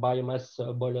this biomass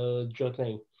boiler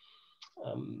journey.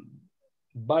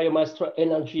 Biomass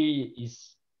energy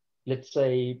is, let's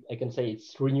say, I can say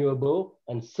it's renewable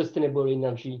and sustainable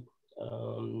energy.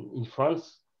 In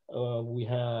France, we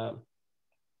have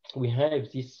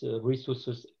these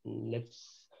resources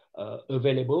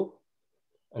available,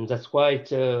 and that's why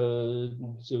the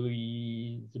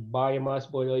biomass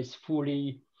boiler is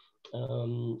fully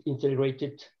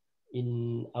integrated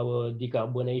in our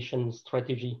decarbonation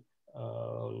strategy,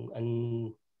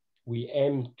 and we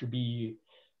aim to be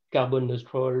carbon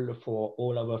neutral for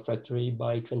all our factory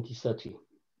by 2030.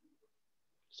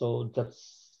 So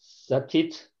that's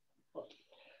it.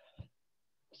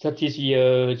 That is the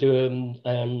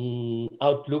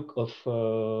outlook of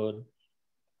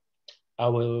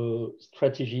our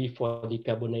strategy for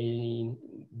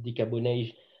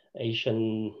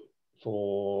decarbonization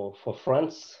for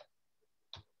France.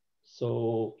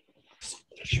 So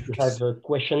if you have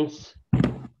questions.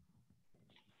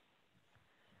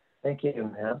 Thank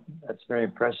you, Matt. That's very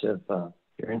impressive,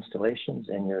 your installations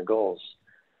and your goals.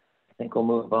 I think we'll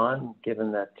move on,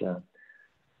 given that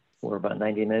we're about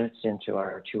 90 minutes into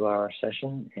our 2-hour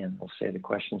session, and we'll save the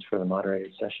questions for the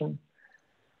moderated session.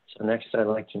 So next, I'd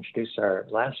like to introduce our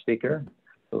last speaker,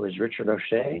 who is Richard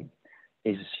O'Shea.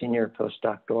 He's a senior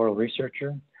postdoctoral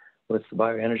researcher with the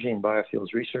Bioenergy and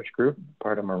Biofuels Research Group,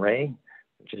 part of Moray,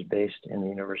 which is based in the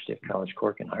University of College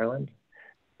Cork in Ireland.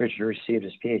 Richard received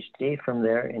his PhD from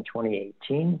there in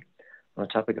 2018 on the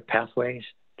topic of pathways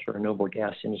to renewable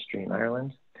gas industry in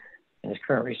Ireland. And his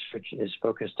current research is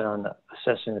focused on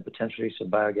assessing the potential use of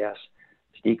biogas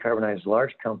to decarbonize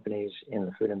large companies in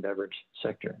the food and beverage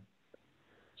sector.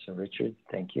 So Richard,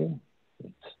 thank you.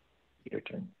 It's your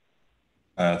turn.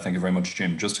 Thank you very much,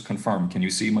 Jim. Just to confirm, can you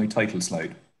see my title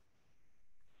slide?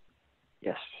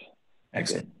 Yes.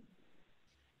 Excellent.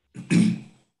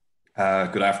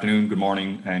 Good afternoon, good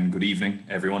morning, and good evening,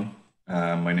 everyone.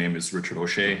 My name is Richard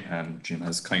O'Shea, and Jim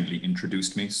has kindly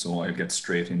introduced me, so I'll get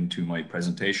straight into my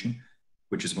presentation,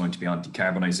 which is going to be on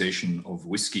decarbonisation of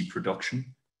whiskey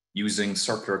production using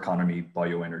circular economy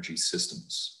bioenergy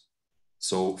systems.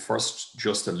 So first,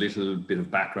 just a little bit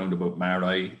of background about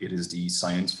MARI. It is the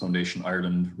Science Foundation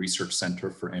Ireland Research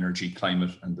Centre for Energy,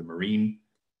 Climate and the Marine.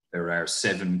 There are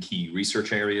 7 key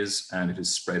research areas, and it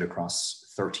is spread across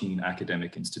 13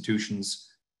 academic institutions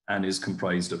and is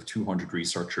comprised of 200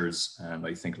 researchers. And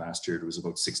I think last year there was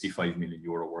about €65 million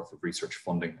worth of research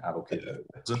funding allocated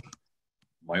towards it.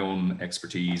 My own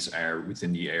expertise are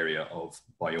within the area of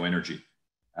bioenergy.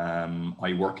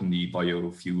 I work in the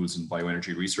Biofuels and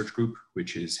Bioenergy Research Group,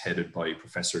 which is headed by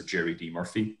Professor Jerry D.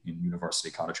 Murphy in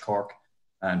University College Cork.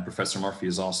 And Professor Murphy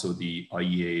is also the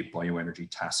IEA Bioenergy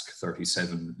Task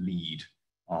 37 lead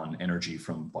on energy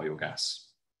from biogas.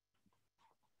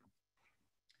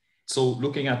 So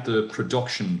looking at the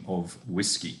production of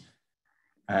whiskey,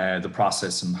 the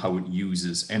process and how it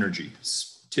uses energy.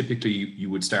 Typically, you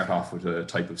would start off with a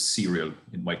type of cereal.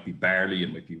 It might be barley,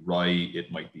 it might be rye,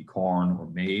 it might be corn or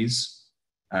maize.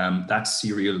 That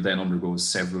cereal then undergoes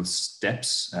several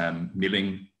steps: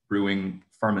 milling, brewing,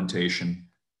 fermentation,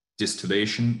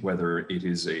 distillation, whether it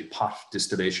is a pot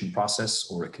distillation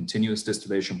process or a continuous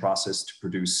distillation process to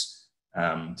produce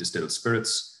distilled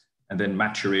spirits, and then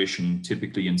maturation,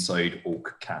 typically inside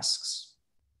oak casks.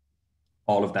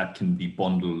 All of that can be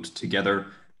bundled together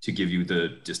to give you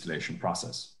the distillation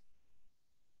process.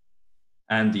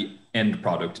 And the end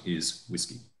product is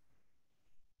whiskey.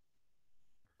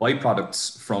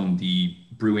 Byproducts from the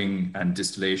brewing and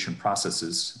distillation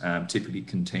processes typically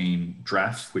contain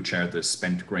draff, which are the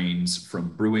spent grains from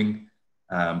brewing,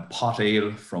 pot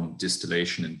ale from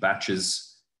distillation in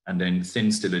batches, and then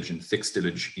thin stillage and thick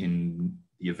stillage in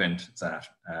the event that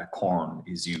corn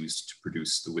is used to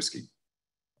produce the whiskey.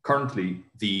 Currently,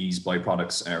 these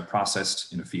byproducts are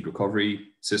processed in a feed recovery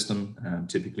system,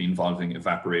 typically involving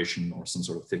evaporation or some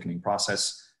sort of thickening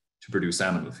process to produce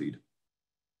animal feed.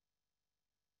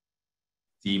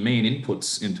 The main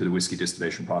inputs into the whiskey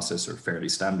distillation process are fairly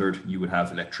standard. You would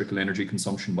have electrical energy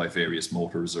consumption by various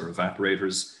motors or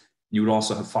evaporators. You would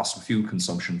also have fossil fuel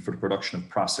consumption for the production of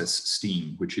process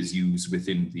steam, which is used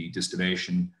within the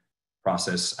distillation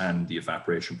process and the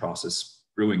evaporation process,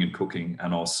 brewing and cooking,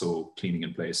 and also cleaning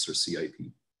in place, or CIP.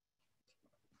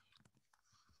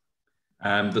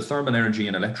 The thermal energy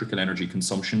and electrical energy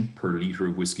consumption per litre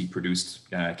of whiskey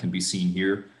produced can be seen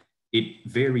here. It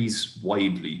varies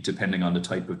widely depending on the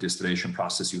type of distillation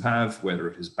process you have, whether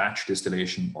it is batch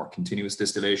distillation or continuous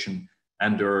distillation,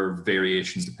 and there are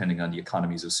variations depending on the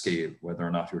economies of scale, whether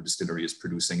or not your distillery is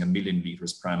producing 1 million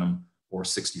litres per annum or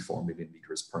 64 million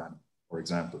litres per annum, for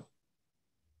example.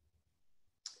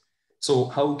 So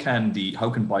how can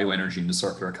bioenergy and the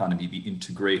circular economy be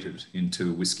integrated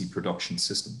into whiskey production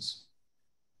systems?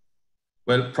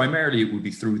 Well, primarily it would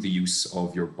be through the use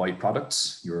of your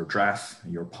byproducts, your draff,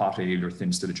 your pot ale, your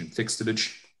thin stillage and thick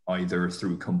stillage, either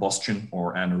through combustion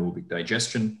or anaerobic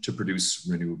digestion to produce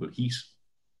renewable heat,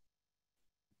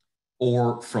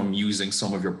 or from using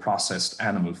some of your processed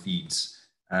animal feeds.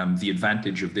 The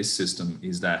advantage of this system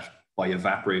is that by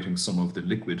evaporating some of the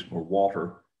liquid or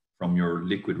water from your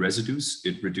liquid residues,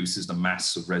 it reduces the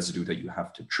mass of residue that you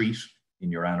have to treat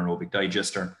in your anaerobic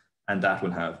digester, and that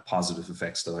will have positive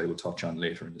effects that I will touch on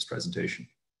later in this presentation.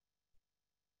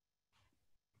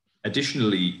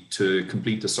 Additionally, to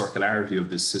complete the circularity of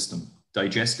this system,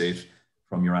 digestate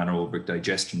from your anaerobic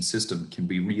digestion system can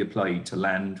be reapplied to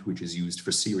land which is used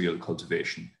for cereal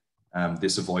cultivation.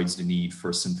 This avoids the need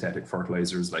for synthetic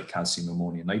fertilizers like calcium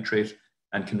ammonium nitrate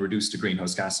and can reduce the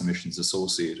greenhouse gas emissions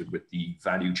associated with the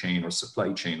value chain or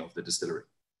supply chain of the distillery.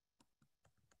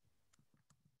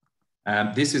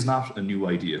 This is not a new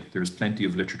idea. There's plenty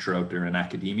of literature out there in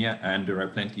academia, and there are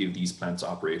plenty of these plants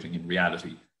operating in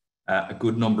reality. A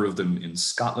good number of them in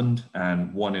Scotland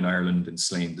and one in Ireland in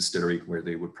Slane Distillery, where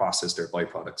they would process their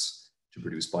byproducts to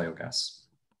produce biogas.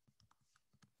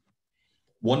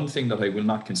 One thing that I will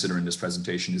not consider in this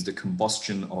presentation is the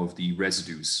combustion of the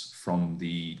residues from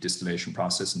the distillation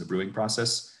process and the brewing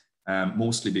process,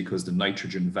 mostly because the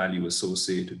nitrogen value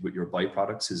associated with your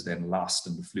byproducts is then lost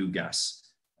in the flue gas.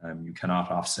 You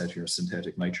cannot offset your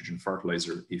synthetic nitrogen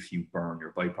fertilizer if you burn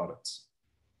your byproducts.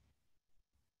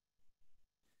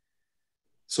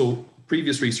 So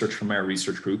previous research from our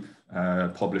research group,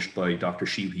 published by Dr.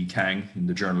 Xihui Kang in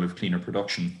the Journal of Cleaner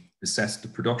Production, assessed the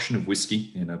production of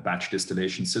whiskey in a batch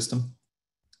distillation system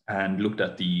and looked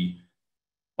at the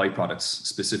byproducts,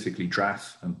 specifically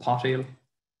draff and pot ale,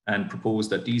 and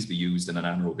proposed that these be used in an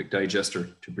anaerobic digester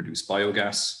to produce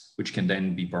biogas, which can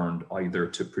then be burned either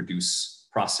to produce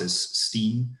process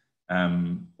steam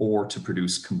or to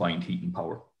produce combined heat and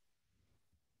power.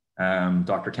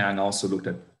 Dr. Kang also looked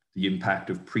at the impact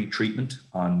of pre-treatment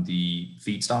on the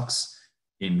feedstocks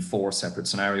in 4 separate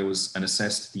scenarios and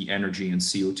assessed the energy and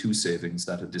CO2 savings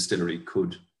that a distillery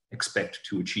could expect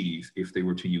to achieve if they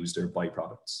were to use their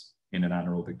byproducts in an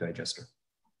anaerobic digester.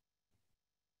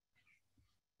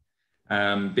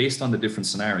 Based on the different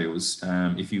scenarios,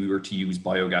 if you were to use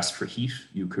biogas for heat,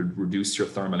 you could reduce your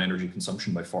thermal energy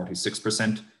consumption by 46%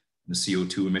 and the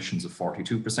CO2 emissions of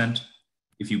 42%.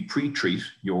 If you pre-treat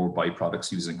your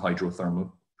byproducts using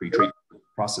hydrothermal pre-treatment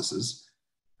processes,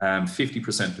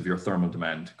 50% of your thermal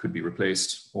demand could be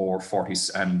replaced, or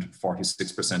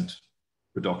 46%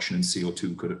 reduction in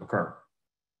CO2 could occur.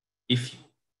 If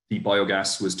the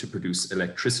biogas was to produce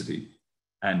electricity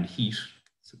and heat,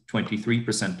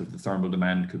 23% of the thermal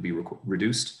demand could be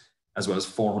reduced, as well as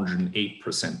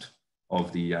 408%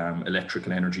 of the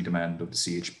electrical energy demand of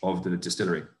the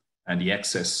distillery. And the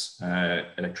excess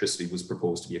electricity was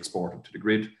proposed to be exported to the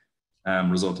grid,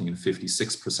 resulting in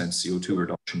 56% CO2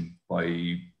 reduction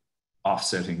by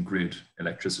offsetting grid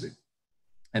electricity.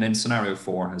 And then scenario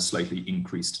 4 has slightly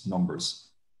increased numbers.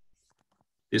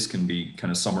 This can be kind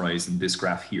of summarized in this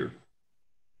graph here.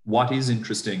 What is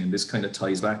interesting, and this kind of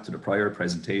ties back to the prior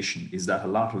presentation, is that a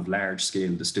lot of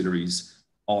large-scale distilleries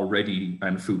already,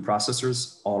 and food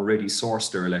processors, already source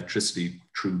their electricity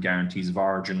through guarantees of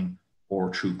origin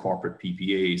or through corporate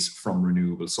PPAs from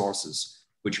renewable sources,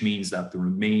 which means that the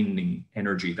remaining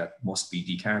energy that must be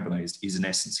decarbonized is in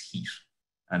essence heat.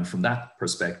 And from that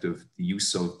perspective, the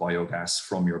use of biogas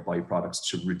from your byproducts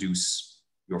to reduce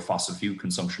your fossil fuel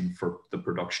consumption for the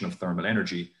production of thermal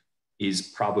energy is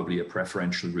probably a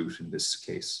preferential route in this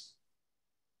case.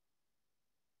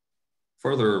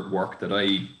 Further work that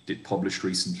I published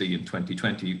recently in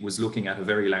 2020 was looking at a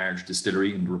very large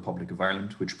distillery in the Republic of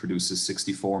Ireland, which produces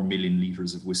 64 million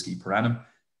litres of whiskey per annum,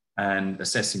 and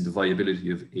assessing the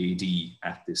viability of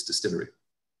AD at this distillery.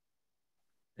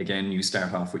 Again, you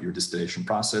start off with your distillation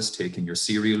process, taking your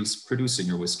cereals, producing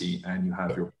your whiskey, and you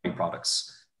have your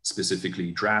byproducts,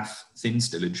 specifically draff, thin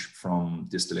stillage from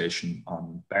distillation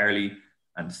on barley,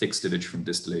 and thick stillage from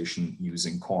distillation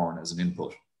using corn as an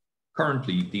input.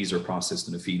 Currently, these are processed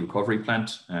in a feed recovery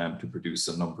plant to produce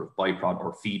a number of byproduct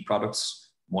or feed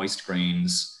products, moist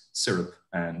grains, syrup,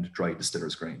 and dry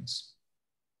distiller's grains.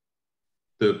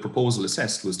 The proposal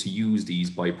assessed was to use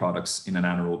these byproducts in an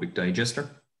anaerobic digester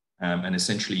and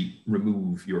essentially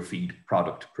remove your feed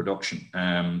product production.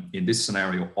 In this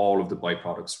scenario, all of the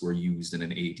byproducts were used in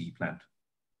an AD plant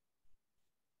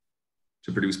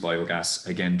to produce biogas,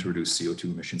 again, to reduce CO2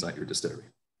 emissions at your distillery.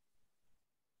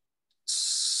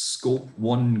 Scope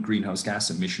 1 greenhouse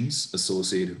gas emissions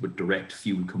associated with direct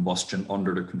fuel combustion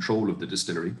under the control of the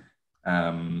distillery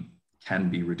can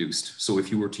be reduced. So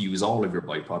if you were to use all of your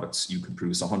byproducts, you could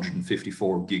produce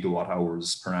 154 gigawatt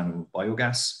hours per annum of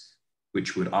biogas,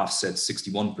 which would offset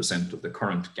 61% of the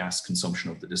current gas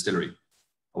consumption of the distillery.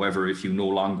 However, if you no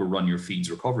longer run your feeds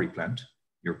recovery plant,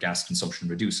 your gas consumption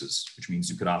reduces, which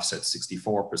means you could offset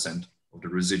 64% of the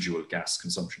residual gas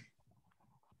consumption.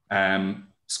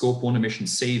 Scope 1 emission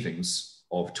savings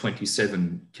of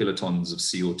 27 kilotons of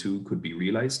CO2 could be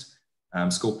realized.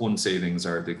 Scope 1 savings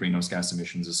are the greenhouse gas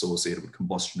emissions associated with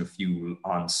combustion of fuel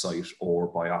on site or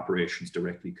by operations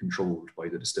directly controlled by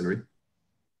the distillery.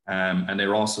 And there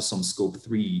are also some Scope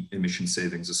 3 emission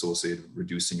savings associated with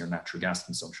reducing your natural gas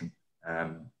consumption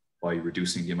by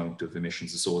reducing the amount of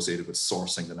emissions associated with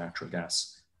sourcing the natural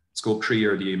gas. Scope 3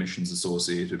 are the emissions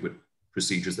associated with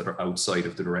procedures that are outside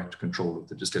of the direct control of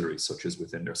the distillery, such as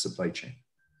within their supply chain.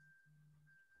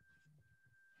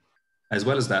 As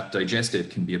well as that, digestate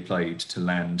can be applied to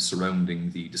land surrounding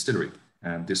the distillery,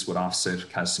 and this would offset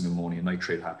calcium ammonium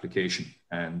nitrate application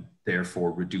and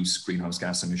therefore reduce greenhouse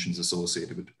gas emissions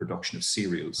associated with the production of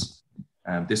cereals.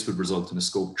 This would result in a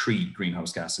Scope 3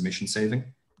 greenhouse gas emission saving.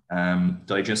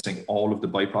 Digesting all of the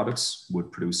byproducts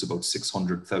would produce about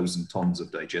 600,000 tons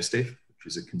of digestate, which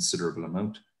is a considerable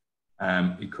amount.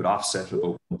 It could offset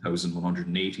about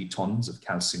 1,180 tons of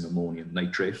calcium ammonium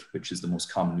nitrate, which is the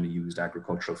most commonly used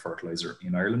agricultural fertilizer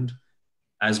in Ireland,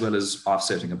 as well as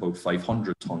offsetting about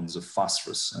 500 tons of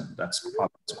phosphorus. And that's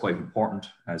quite important,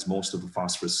 as most of the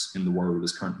phosphorus in the world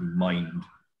is currently mined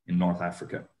in North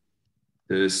Africa.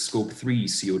 The Scope 3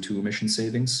 CO2 emission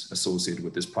savings associated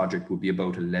with this project would be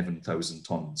about 11,000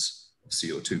 tons of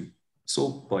CO2. So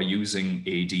by using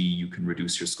AD, you can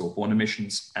reduce your Scope 1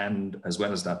 emissions and, as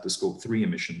well as that, the Scope 3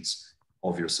 emissions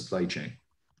of your supply chain.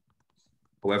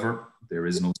 However, there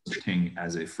is no such thing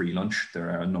as a free lunch. There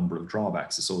are a number of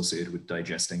drawbacks associated with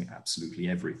digesting absolutely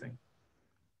everything.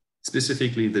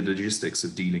 Specifically, the logistics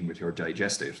of dealing with your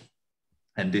digestate.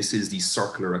 And this is the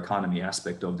circular economy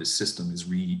aspect of this system, is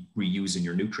reusing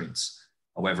your nutrients.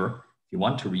 However, if you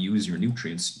want to reuse your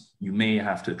nutrients, you may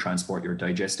have to transport your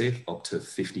digestate up to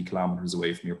 50 kilometers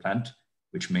away from your plant,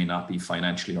 which may not be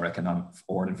financially or economic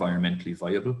or environmentally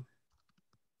viable.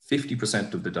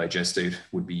 50% of the digestate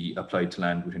would be applied to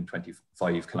land within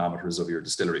 25 kilometers of your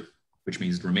distillery, which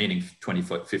means the remaining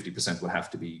 50% will have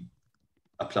to be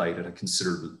applied at a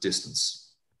considerable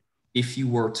distance. If you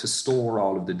were to store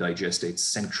all of the digestate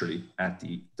centrally at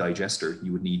the digester,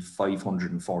 you would need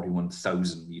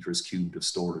 541,000 meters cubed of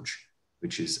storage,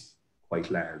 which is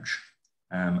quite large.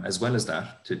 As well as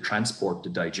that, to transport the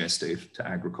digestate to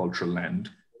agricultural land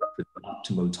for the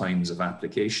optimal times of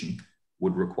application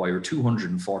would require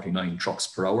 249 trucks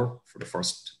per hour for the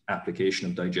first application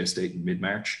of digestate in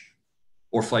mid-March,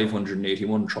 or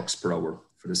 581 trucks per hour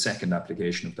for the second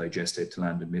application of digestate to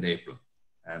land in mid-April.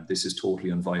 This is totally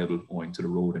unviable owing to the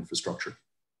road infrastructure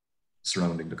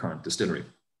surrounding the current distillery.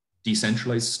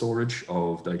 Decentralized storage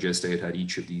of digestate at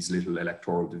each of these little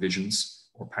electoral divisions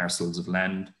or parcels of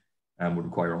land would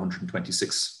require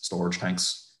 126 storage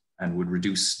tanks and would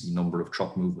reduce the number of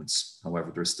truck movements.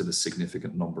 However, there's still a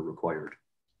significant number required.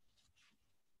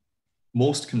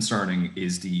 Most concerning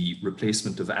is the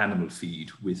replacement of animal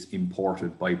feed with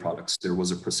imported byproducts. There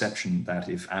was a perception that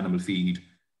if animal feed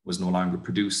was no longer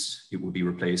produced, it would be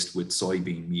replaced with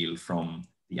soybean meal from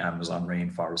the Amazon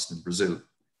rainforest in Brazil.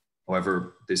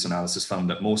 However, this analysis found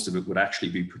that most of it would actually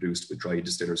be produced with dry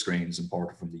distillers' grains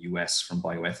imported from the US from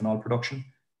bioethanol production,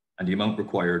 and the amount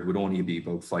required would only be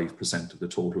about 5% of the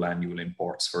total annual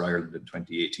imports for Ireland in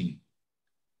 2018.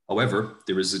 However,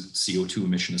 there is a CO2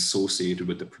 emission associated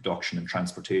with the production and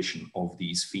transportation of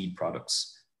these feed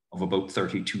products of about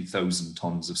 32,000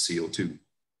 tons of CO2.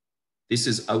 This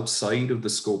is outside of the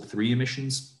scope 3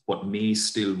 emissions, but may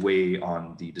still weigh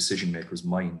on the decision makers'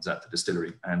 minds at the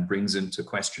distillery and brings into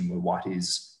question, well, what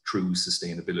is true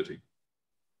sustainability?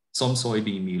 Some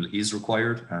soybean meal is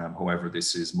required. However,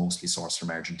 this is mostly sourced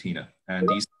from Argentina. And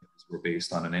these were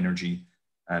based on an energy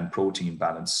and protein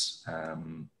balance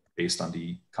based on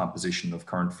the composition of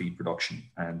current feed production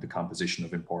and the composition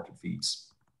of imported feeds.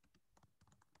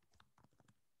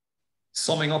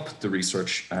 Summing up the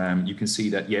research, you can see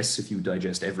that yes, if you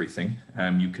digest everything,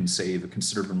 you can save a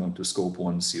considerable amount of scope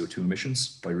 1 CO2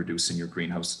 emissions by reducing your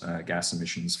greenhouse gas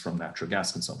emissions from natural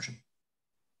gas consumption.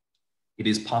 It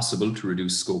is possible to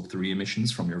reduce scope 3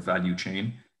 emissions from your value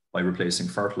chain by replacing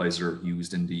fertilizer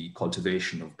used in the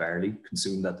cultivation of barley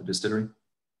consumed at the distillery.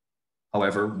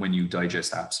 However, when you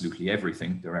digest absolutely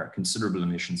everything, there are considerable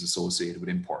emissions associated with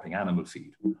importing animal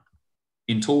feed.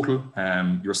 In total,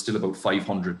 you're still about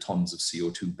 500 tons of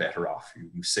CO2 better off.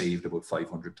 You've saved about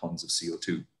 500 tons of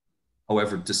CO2.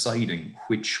 However, deciding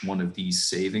which one of these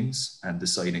savings and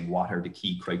deciding what are the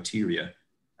key criteria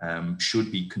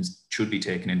should be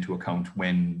taken into account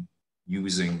when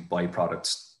using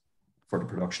byproducts for the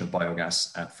production of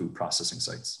biogas at food processing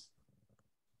sites.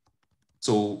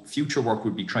 So future work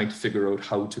would be trying to figure out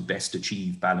how to best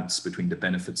achieve balance between the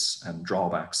benefits and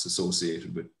drawbacks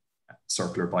associated with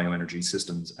circular bioenergy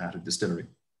systems at a distillery.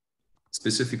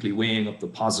 Specifically weighing up the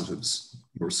positives,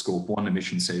 your scope 1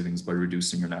 emission savings by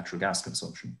reducing your natural gas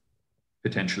consumption,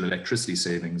 potential electricity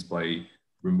savings by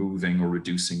removing or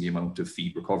reducing the amount of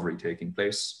feed recovery taking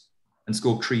place, and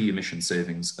scope 3 emission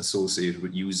savings associated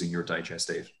with using your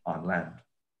digestate on land.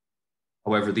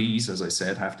 However, these, as I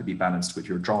said, have to be balanced with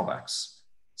your drawbacks,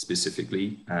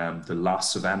 specifically the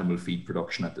loss of animal feed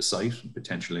production at the site and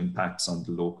potential impacts on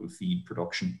the local feed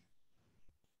production,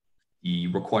 the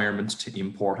requirement to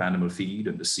import animal feed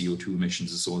and the CO2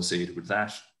 emissions associated with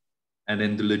that, and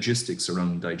then the logistics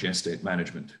around digestate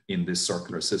management in this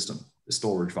circular system, the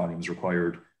storage volumes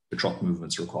required, the truck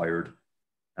movements required,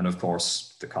 and of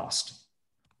course, the cost.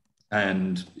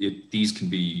 And these can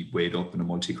be weighed up in a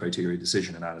multi-criteria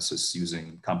decision analysis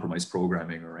using compromise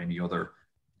programming or any other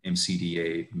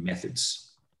MCDA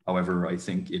methods. However, I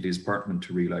think it is pertinent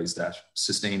to realize that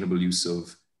sustainable use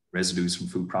of residues from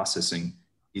food processing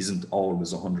isn't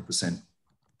always 100%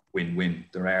 win-win.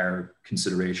 There are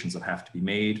considerations that have to be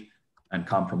made and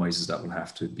compromises that will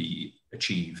have to be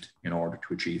achieved in order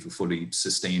to achieve a fully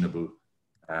sustainable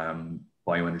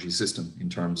bioenergy system in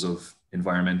terms of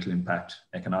environmental impact,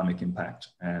 economic impact,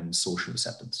 and social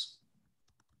acceptance.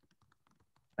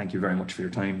 Thank you very much for your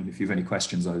time. If you have any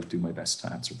questions, I'll do my best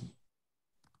to answer them.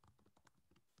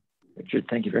 Richard,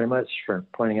 thank you very much for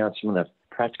pointing out some of the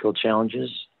practical challenges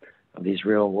of these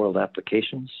real-world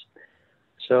applications.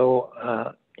 So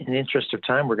in the interest of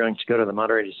time, we're going to go to the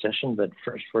moderated session, but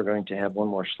first we're going to have one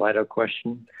more Slido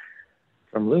question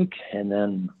from Luke, and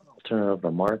then I'll turn it over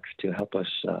to Mark to help us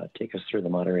take us through the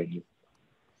moderated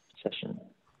session.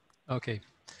 Okay,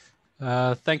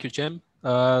 thank you, Jim.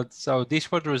 So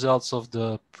these were the results of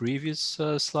the previous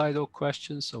Slido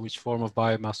questions. So which form of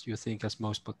biomass do you think has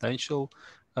most potential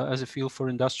as a fuel for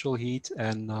industrial heat?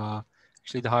 And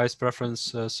actually the highest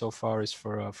preference so far is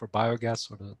for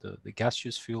biogas or the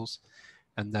gaseous fuels,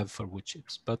 and then for wood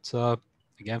chips. But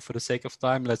again, for the sake of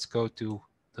time, let's go to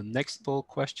the next poll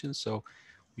question. So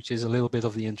which is a little bit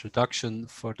of the introduction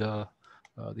for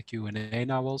the Q&A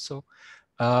now also.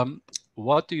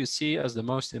 What do you see as the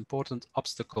most important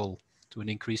obstacle to an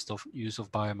increased use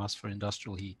of biomass for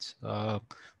industrial heat?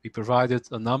 We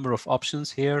provided a number of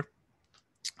options here.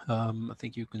 I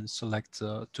think you can select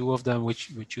 2 of them which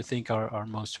you think are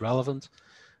most relevant.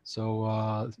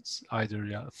 So it's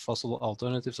either fossil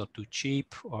alternatives are too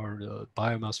cheap, or the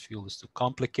biomass fuel is too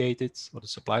complicated, or the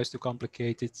supply is too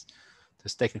complicated.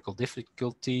 There's technical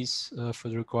difficulties for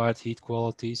the required heat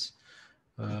qualities.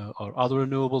 Or other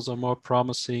renewables are more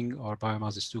promising, or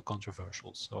biomass is too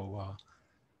controversial. So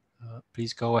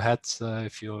please go ahead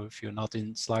if you're not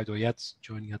in Slido yet,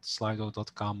 joining at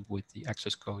slido.com with the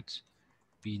access code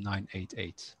B988.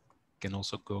 You can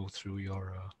also go through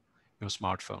your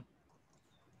smartphone.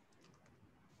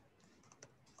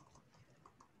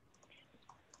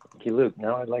 Thank you, Luke.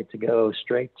 Now I'd like to go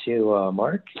straight to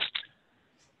Mark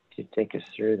to take us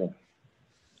through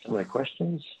some of the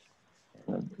questions.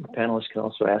 The panelists can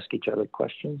also ask each other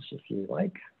questions if you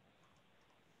like.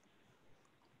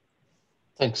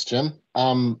 Thanks, Jim.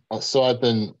 So I've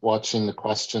been watching the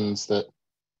questions that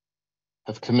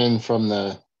have come in from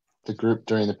the group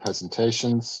during the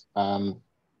presentations.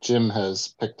 Jim has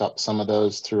picked up some of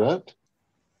those throughout,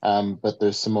 but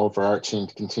there's some overarching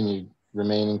continued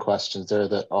remaining questions there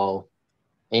that I'll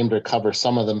aim to cover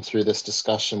some of them through this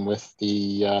discussion with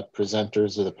the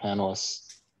presenters or the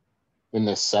panelists in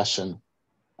this session.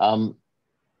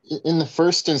 In the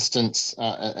first instance,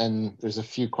 and there's a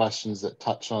few questions that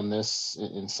touch on this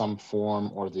in some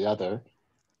form or the other,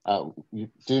 you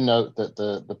do note that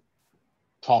the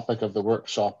topic of the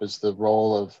workshop is the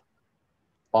role of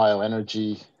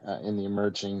bioenergy in the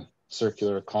emerging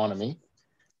circular economy.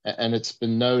 And it's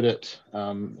been noted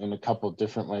in a couple of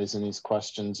different ways in these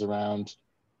questions around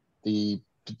the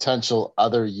potential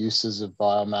other uses of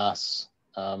biomass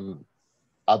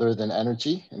other than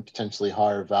energy and potentially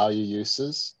higher value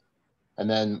uses. And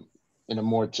then in a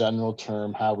more general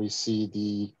term, how we see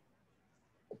the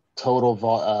total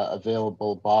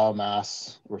available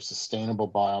biomass or sustainable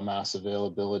biomass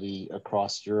availability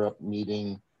across Europe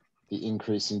meeting the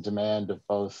increasing demand of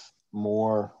both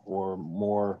more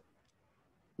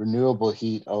renewable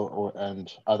heat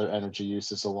and other energy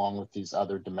uses along with these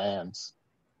other demands.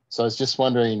 So I was just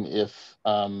wondering if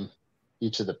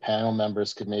each of the panel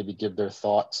members could maybe give their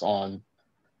thoughts on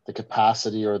the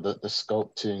capacity or the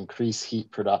scope to increase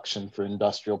heat production for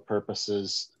industrial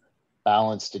purposes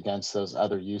balanced against those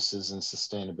other uses and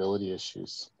sustainability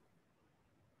issues.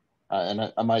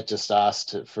 And I might just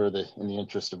ask in the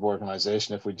interest of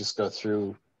organization, if we just go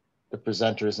through the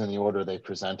presenters in the order they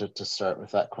presented to start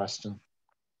with that question.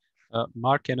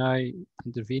 Mark, can I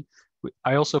intervene?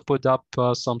 I also put up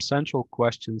some central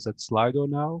questions at Slido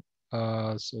now.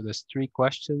 So there's 3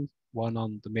 questions, one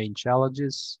on the main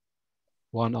challenges,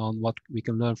 one on what we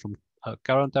can learn from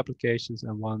current applications,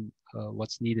 and one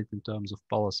what's needed in terms of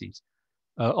policies.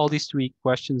 All these 3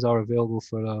 questions are available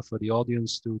for the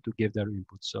audience to give their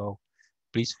input. So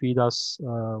please feed us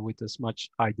with as much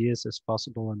ideas as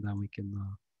possible, and then we can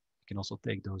also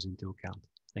take those into account.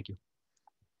 Thank you.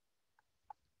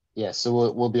 Yeah,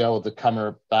 so we'll be able to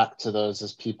come back to those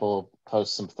as people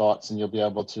post some thoughts, and you'll be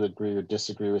able to agree or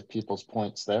disagree with people's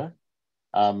points there.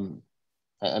 And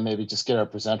maybe just get our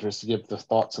presenters to give the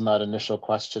thoughts on that initial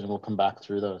question, and we'll come back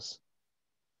through those.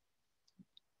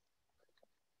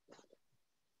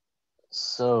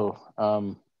 So,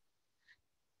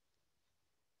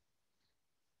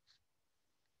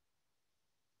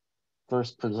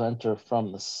 first presenter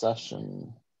from the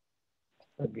session.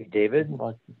 That'd be David.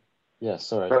 Yeah,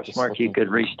 sorry. Perhaps, Mark, you could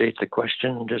restate the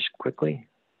question just quickly.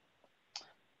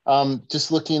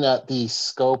 Just looking at the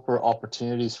scope or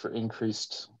opportunities for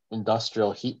increased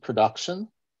industrial heat production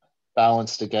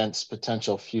balanced against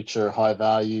potential future high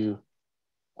value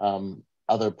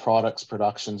other products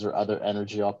productions or other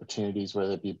energy opportunities,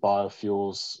 whether it be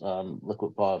biofuels,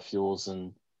 liquid biofuels,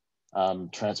 and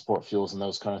transport fuels and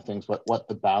those kind of things, what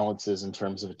the balance is in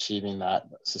terms of achieving that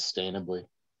sustainably.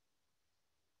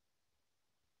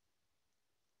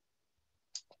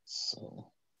 So,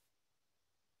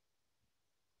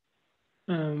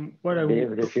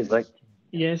 David, if you'd like.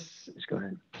 Yes. Just go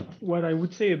ahead. What I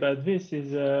would say about this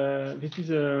is this is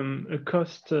a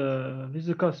cost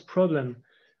problem.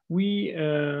 We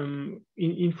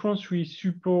in France we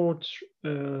support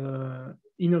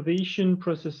innovation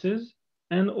processes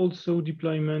and also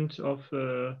deployment of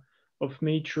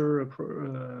major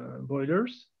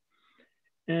boilers.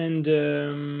 And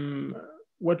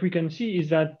what we can see is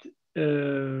that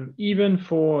even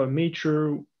for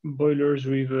major boilers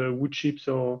with wood chips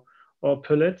or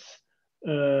pellets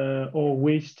or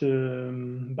waste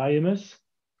biomass,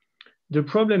 the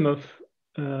problem of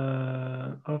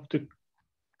the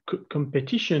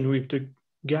competition with the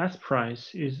gas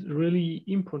price is really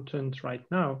important right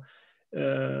now.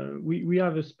 We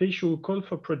have a special call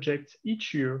for projects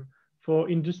each year for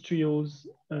industrials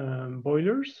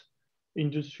boilers,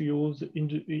 industrials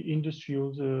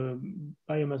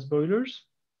biomass boilers.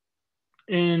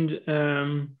 And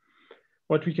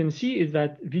what we can see is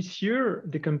that this year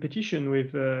the competition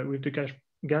with the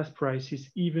gas price is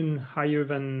even higher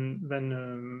than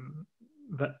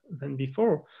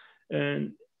before,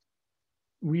 and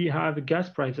we have a gas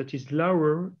price that is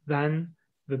lower than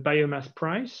the biomass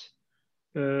price,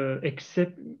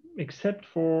 except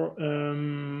for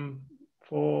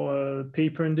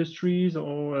paper industries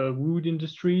or wood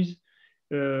industries,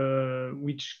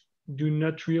 which do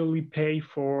not really pay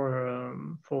for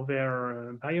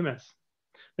their biomass.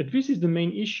 But this is the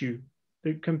main issue,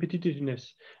 the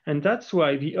competitiveness, and that's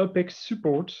why the OPEX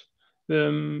support,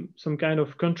 some kind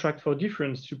of contract for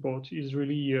difference support, is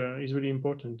really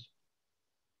important.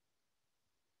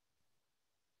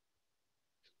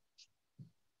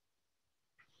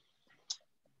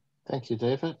 Thank you,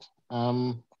 David.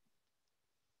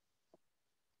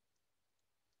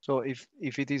 So if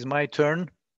it is my turn,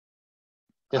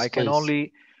 yes, I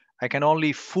can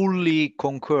only fully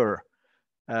concur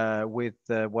with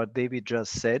what David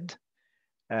just said.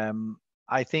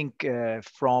 I think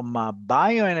from a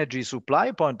bioenergy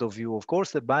supply point of view, of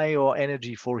course, the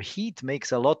bioenergy for heat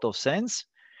makes a lot of sense.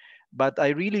 But I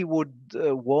really would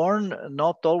warn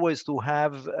not always to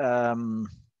have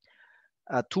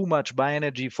a too much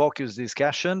bioenergy focused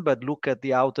discussion, but look at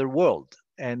the outer world.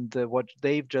 And what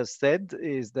Dave just said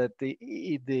is that the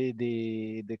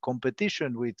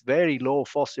competition with very low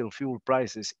fossil fuel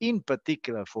prices, in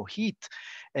particular for heat,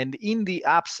 and in the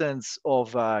absence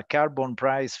of a carbon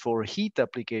price for heat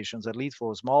applications, at least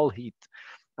for small heat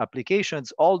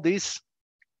applications, all this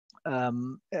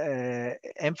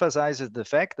emphasizes the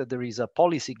fact that there is a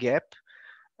policy gap,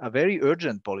 a very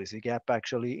urgent policy gap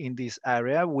actually in this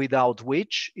area, without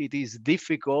which it is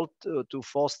difficult to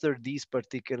foster these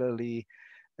particularly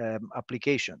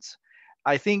applications.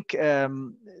 I think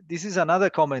this is another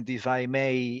comment, if I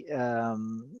may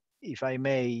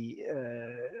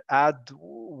add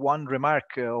one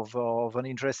remark of an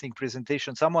interesting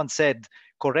presentation. Someone said,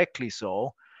 correctly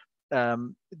so,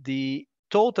 the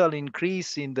total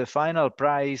increase in the final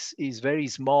price is very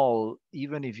small,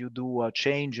 even if you do a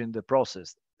change in the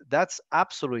process. That's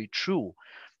absolutely true.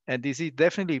 And this is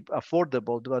definitely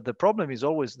affordable, but the problem is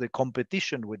always the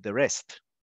competition with the rest.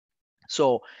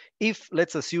 So if,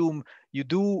 let's assume, you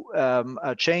do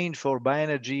a change for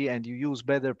bioenergy and you use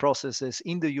better processes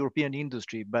in the European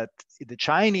industry, but the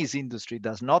Chinese industry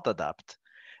does not adapt,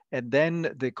 and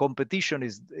then the competition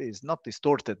is not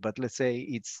distorted, but let's say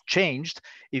it's changed.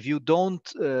 If you don't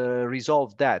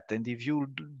resolve that, and if you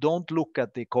don't look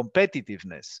at the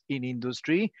competitiveness in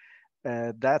industry,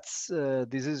 this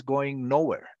is going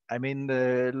nowhere. I mean,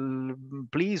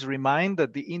 please remind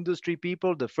that the industry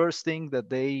people, the first thing that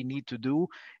they need to do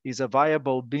is a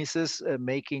viable business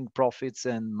making profits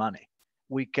and money.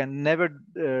 We can never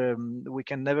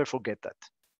forget that.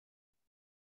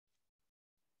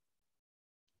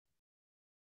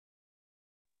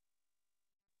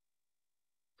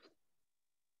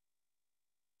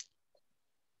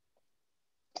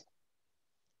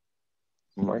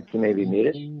 Mark, you may be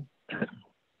muted.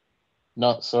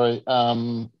 No, sorry.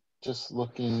 Just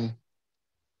looking.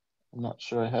 I'm not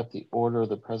sure I have the order of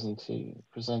the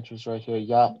presenters right here.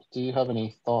 Jaap, do you have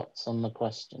any thoughts on the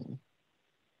question?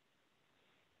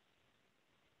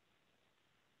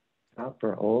 Jaap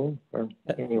or Ole, or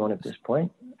anyone at this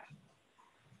point?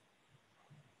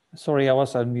 Sorry, I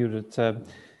was unmuted.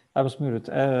 I was muted.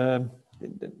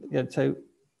 Yeah, so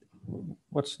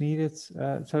what's needed?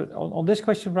 So on this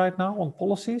question right now, on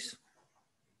policies?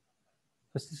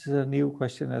 Because this is a new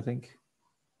question, I think.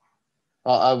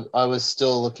 I was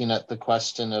still looking at the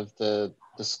question of the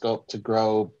scope to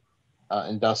grow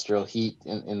industrial heat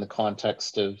in the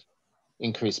context of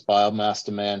increased biomass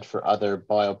demand for other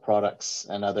bioproducts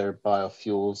and other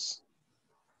biofuels.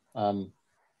 Yeah,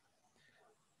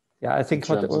 I think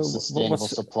sustainable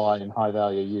supply and high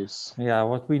value use. Yeah,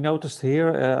 what we noticed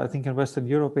here, I think in Western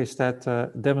Europe, is that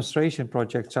demonstration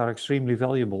projects are extremely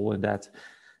valuable in that.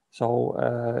 So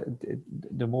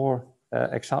the more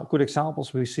good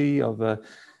examples we see of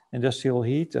industrial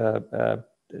heat, the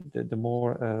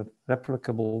more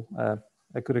replicable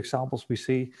good examples we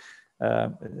see,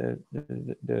 the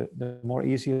more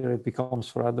easier it becomes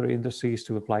for other industries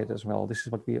to apply it as well. This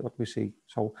is what we see.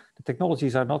 So the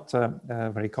technologies are not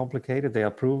very complicated. They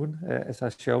are proven, as I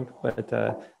showed, but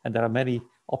and there are many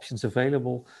options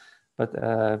available. But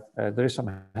there is some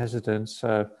hesitance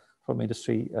from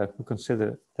industry who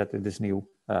consider that it is new,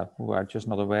 who are just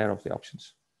not aware of the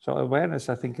options. So awareness,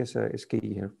 I think, is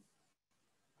key here.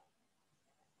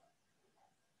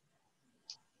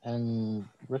 And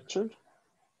Richard?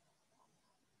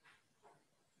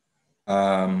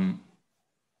 In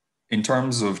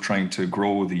terms of trying to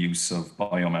grow the use of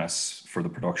biomass for the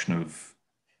production of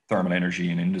thermal energy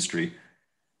in industry,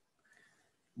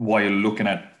 while looking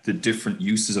at the different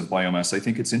uses of biomass, I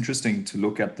think it's interesting to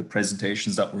look at the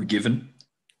presentations that were given.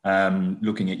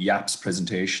 Looking at Jaap's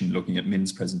presentation, looking at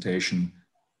Min's presentation,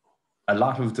 a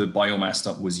lot of the biomass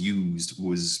that was used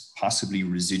was possibly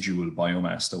residual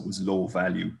biomass that was low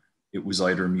value. It was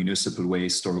either municipal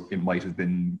waste or it might have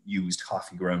been used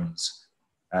coffee grounds.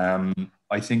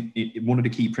 I think one of the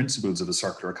key principles of a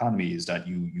circular economy is that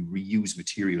you reuse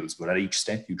materials, but at each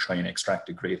step you try and extract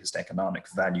the greatest economic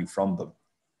value from them.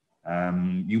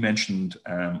 You mentioned,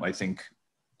 I think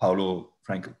Paolo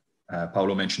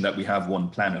mentioned that we have one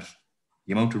planet.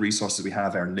 The amount of resources we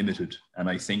have are limited. And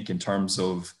I think in terms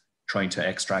of trying to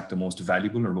extract the most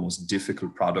valuable or most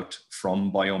difficult product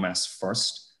from biomass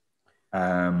first,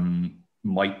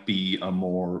 might be a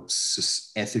more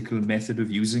ethical method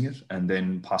of using it, and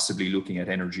then possibly looking at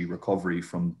energy recovery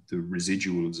from the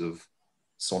residuals of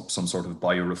some sort of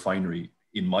biorefinery,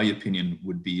 in my opinion,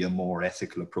 would be a more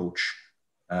ethical approach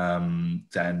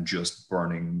than just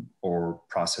burning or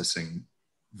processing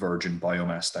virgin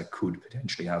biomass that could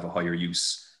potentially have a higher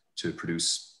use to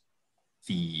produce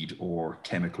feed or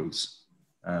chemicals.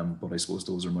 But I suppose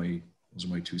those are my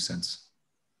 2 cents.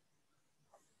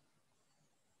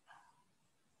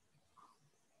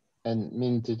 And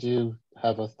Min, did you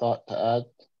have a thought to add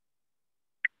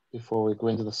before we go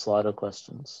into the Slido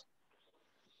questions?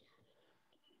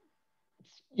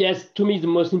 Yes, to me, the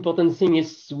most important thing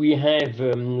is we have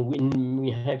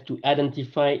to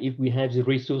identify if we have the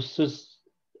resources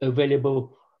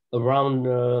available around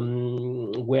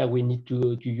where we need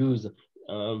to use.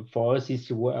 For us,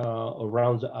 it's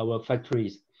around our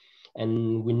factories.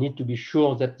 And we need to be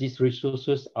sure that these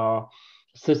resources are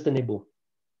sustainable.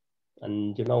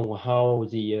 And you know how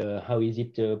is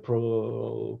it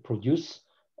produced?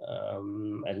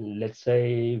 And let's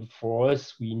say for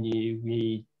us,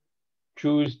 we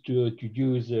choose to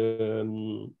use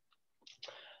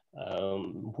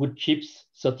wood chips,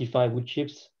 certified wood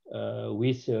chips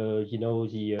with you know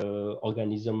the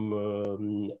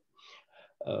organism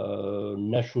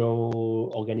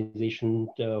national organization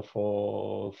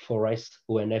for forest,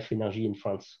 ONF Energy in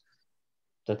France.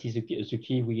 That is the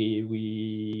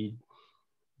key.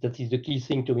 That is the key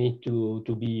thing to me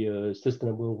to be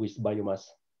sustainable with biomass.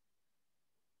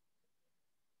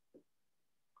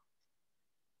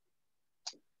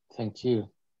 Thank you.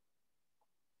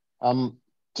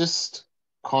 Just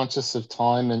conscious of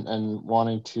time and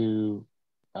wanting to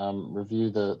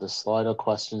review the Slido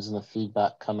questions and the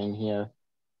feedback coming here.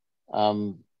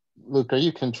 Luke, are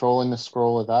you controlling the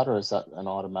scroll of that, or is that an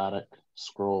automatic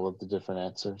scroll of the different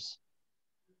answers?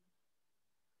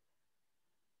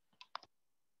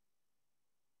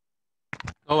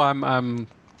 Oh, I'm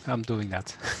doing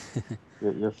that.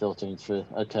 You're filtering through.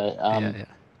 Okay. Yeah.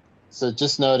 So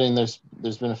just noting, there's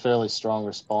been a fairly strong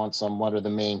response on what are the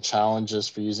main challenges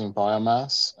for using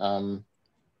biomass.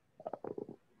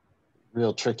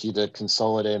 Real tricky to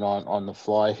consolidate on the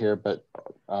fly here, but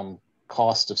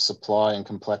cost of supply and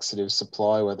complexity of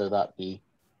supply, whether that be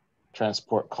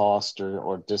transport cost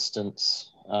or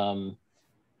distance, and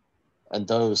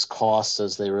those costs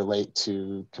as they relate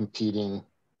to competing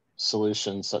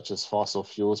solutions such as fossil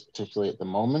fuels, particularly at the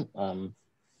moment.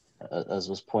 As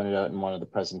was pointed out in one of the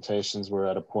presentations, we're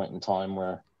at a point in time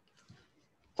where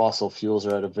fossil fuels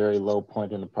are at a very low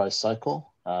point in the price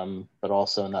cycle, but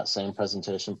also in that same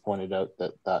presentation pointed out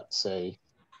that that's a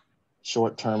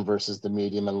short-term versus the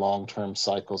medium and long-term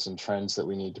cycles and trends that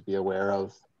we need to be aware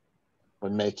of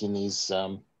when making these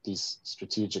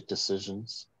strategic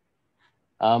decisions.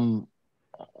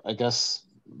 I guess,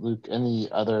 Luke, any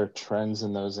other trends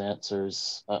in those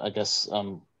answers? I guess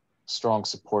strong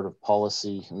support of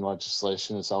policy and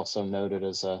legislation is also noted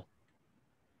as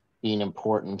being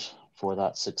important for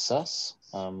that success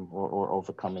or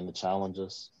overcoming the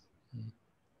challenges.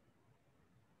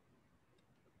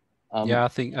 Yeah, I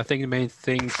think the main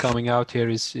thing coming out here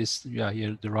is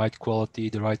here the right quality,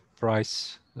 the right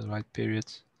price, the right period.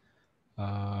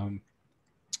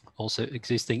 Also,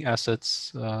 existing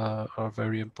assets are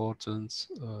very important.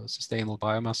 Sustainable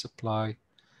biomass supply,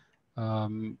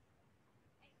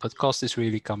 but cost is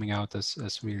really coming out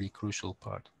as really crucial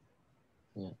part.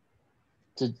 Yeah.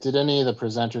 Did any of the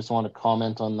presenters want to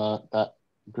comment on that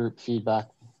group feedback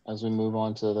as we move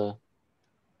on to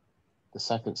the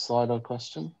second Slido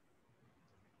question?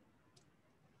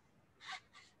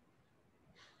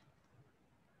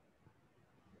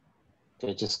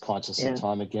 Okay, just conscious of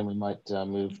time again, we might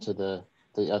move to the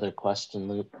other question,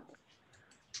 Luke.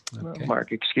 Okay.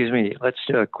 Mark, excuse me, let's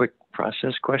do a quick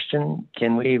process question.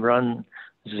 Can we run,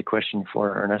 this is a question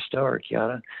for Ernesto or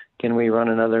Chiara, can we run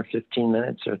another 15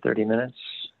 minutes or 30 minutes?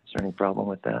 Is there any problem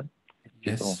with that? If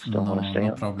people still want to stay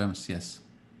on? Problems, yes.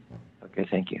 Okay,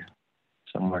 thank you.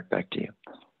 So Mark, back to you.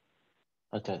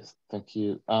 Okay, thank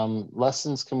you. What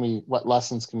lessons can we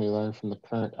learn from the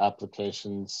current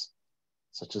applications,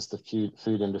 such as the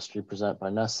food industry presented by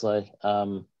Nestle?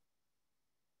 The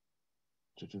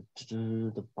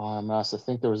biomass, I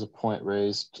think there was a point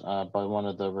raised by one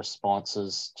of the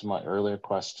responses to my earlier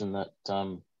question that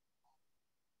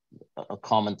a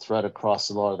common thread across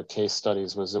a lot of the case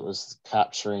studies was it was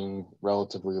capturing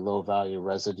relatively low value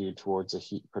residue towards a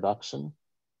heat production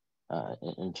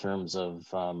in terms of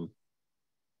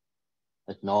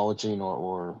acknowledging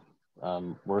or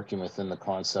working within the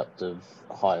concept of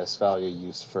highest value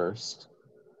use first.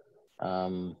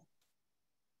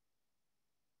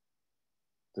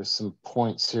 there's some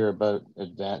points here about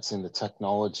advancing the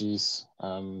technologies,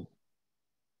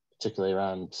 particularly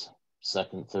around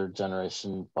second, third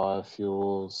generation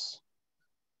biofuels,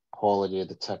 quality of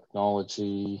the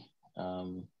technology,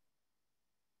 the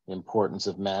importance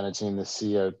of managing the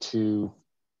CO2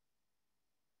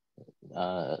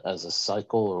 as a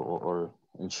cycle, or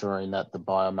ensuring that the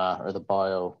biomass or the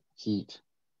bio heat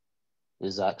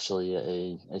is actually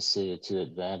a CO2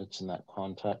 advantage in that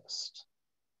context.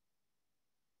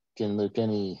 Again, Luke,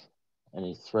 any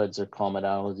threads or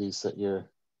commonalities that you're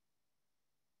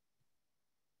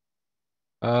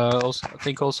also, I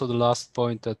think also the last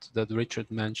point that Richard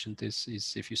mentioned is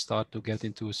if you start to get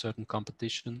into a certain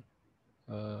competition,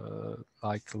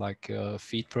 like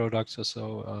feed products or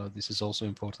so, this is also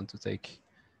important to take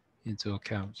into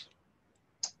account.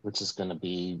 Which is going to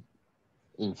be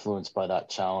influenced by that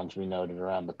challenge we noted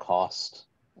around the cost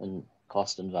and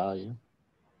value.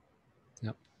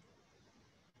 Yep.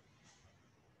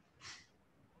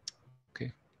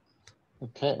 Okay.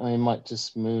 Okay, we might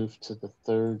just move to the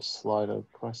third slide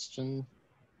of question.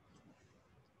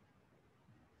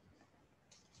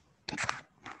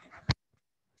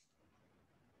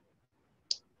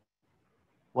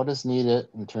 What is needed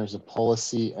in terms of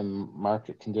policy and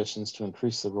market conditions to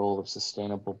increase the role of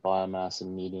sustainable biomass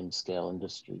in medium-scale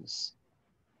industries?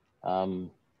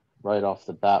 Right off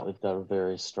the bat, we've got a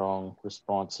very strong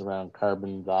response around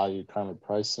carbon value, carbon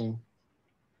pricing.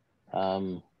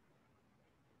 And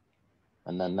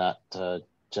then that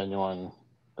genuine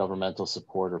governmental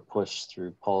support or push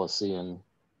through policy and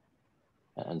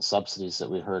subsidies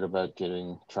that we heard about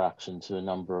getting traction to a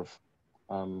number of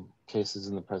cases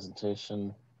in the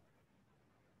presentation.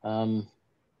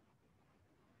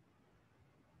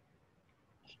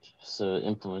 So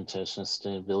implementation of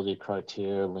sustainability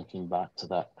criteria, linking back to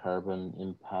that carbon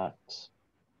impact,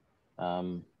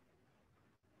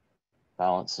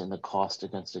 balancing the cost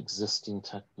against existing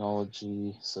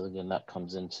technology. So again, that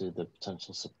comes into the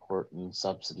potential support and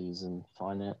subsidies and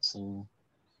financing.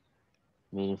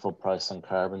 Meaningful price on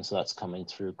carbon, so that's coming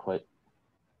through quite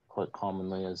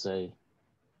commonly as a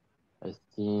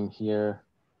theme here.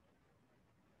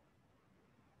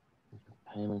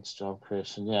 Payments, job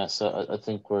creation, yeah. So I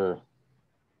think we're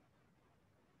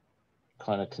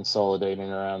kind of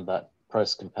consolidating around that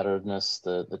price competitiveness,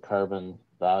 the carbon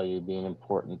value being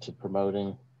important to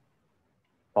promoting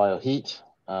bioheat,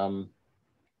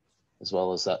 as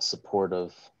well as that support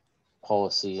of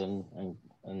policy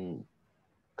and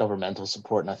governmental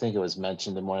support. And I think it was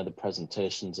mentioned in one of the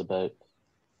presentations about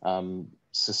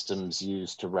systems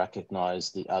used to recognize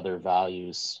the other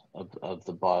values of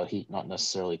the bioheat, not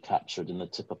necessarily captured in the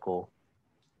typical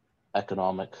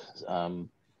economic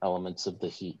elements of the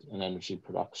heat and energy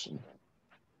production.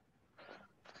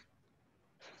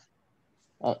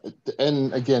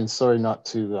 And again, sorry not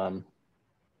to,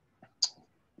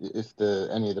 if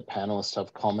any of the panelists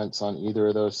have comments on either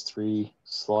of those three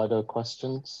Slido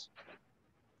questions.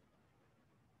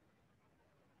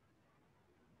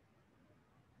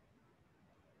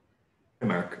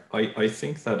 Mark, I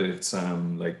think that it's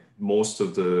like most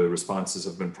of the responses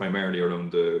have been primarily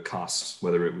around the costs,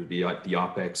 whether it would be the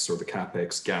OPEX or the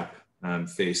CAPEX gap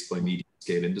faced by medium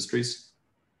scale industries.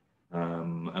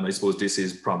 And I suppose this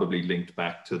is probably linked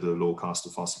back to the low cost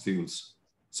of fossil fuels.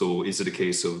 So is it a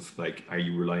case of like, are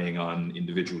you relying on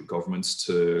individual governments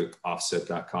to offset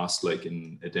that cost like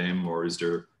in ADEME, or is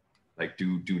there like,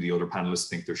 do the other panelists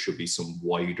think there should be some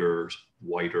wider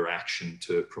action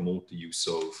to promote the use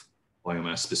of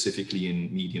biomass, specifically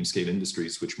in medium scale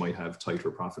industries, which might have tighter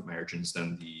profit margins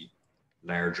than the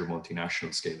larger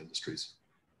multinational scale industries?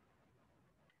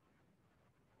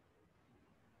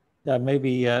 Yeah,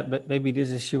 maybe, but maybe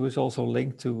this issue is also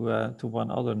linked to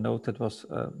one other note that was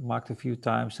marked a few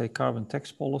times, say carbon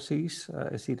tax policies.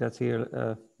 I see that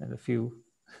here in a few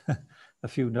a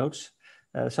few notes.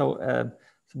 So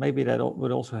maybe that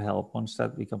would also help once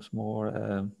that becomes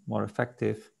more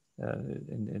effective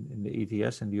in the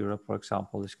ETS in Europe, for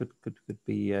example. This could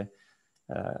be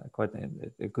quite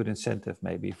a good incentive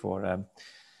maybe for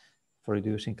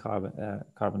reducing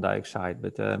carbon dioxide,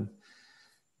 but.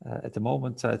 At the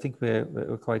moment, I think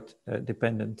we're quite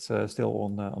dependent still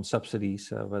on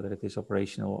subsidies, whether it is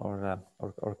operational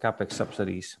or capex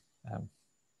subsidies.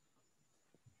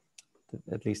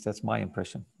 At least that's my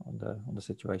impression on the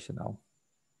situation now.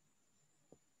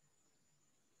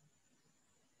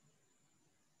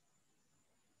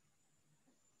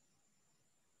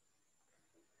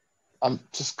 I'm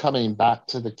just coming back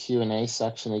to the Q&A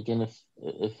section again.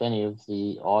 If any of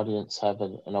the audience have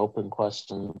an open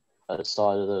question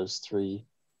outside of those three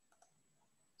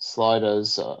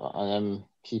sliders, I am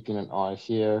keeping an eye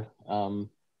here.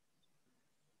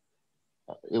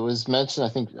 it was mentioned, I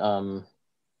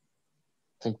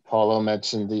think Paulo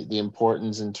mentioned the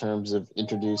importance in terms of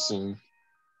introducing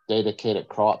dedicated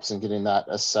crops and getting that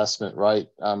assessment right.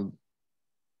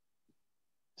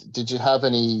 Did you have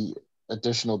any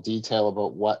additional detail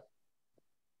about what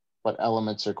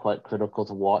elements are quite critical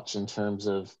to watch in terms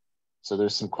of, so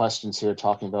there's some questions here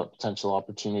talking about potential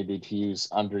opportunity to use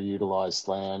underutilized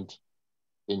land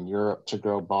in Europe to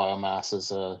grow biomass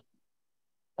as a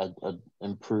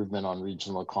improvement on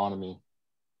regional economy.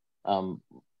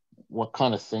 What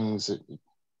kind of things,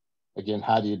 again,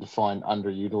 how do you define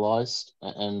underutilized,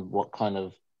 and what kind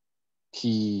of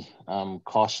key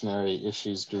cautionary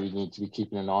issues do we need to be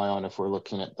keeping an eye on if we're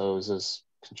looking at those as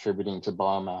contributing to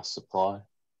biomass supply?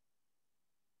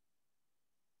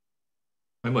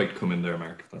 I might come in there,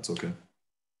 Mark, if that's okay.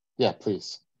 Yeah,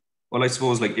 please. Well, I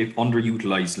suppose like if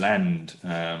underutilized land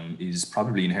is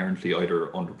probably inherently either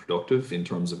underproductive in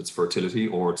terms of its fertility,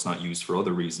 or it's not used for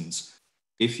other reasons.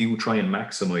 If you try and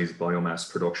maximize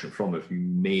biomass production from it, you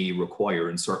may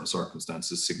require in certain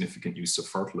circumstances significant use of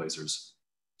fertilizers.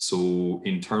 So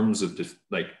in terms of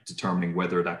determining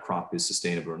whether that crop is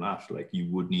sustainable or not, like you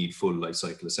would need full life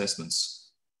cycle assessments,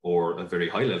 or a very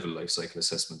high level life cycle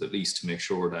assessment at least, to make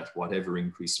sure that whatever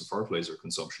increase in fertilizer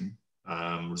consumption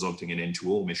resulting in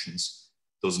N2O emissions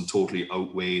doesn't totally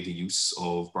outweigh the use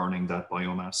of burning that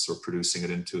biomass or producing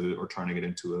it into, or turning it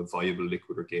into a viable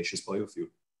liquid or gaseous biofuel.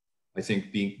 I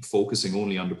think focusing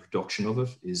only on the production of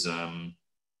it is a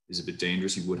bit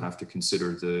dangerous. You would have to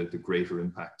consider the greater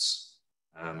impacts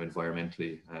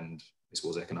environmentally and I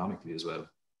suppose economically as well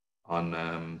on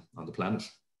the planet,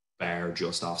 bar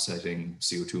just offsetting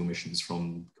CO2 emissions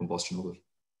from combustion of it.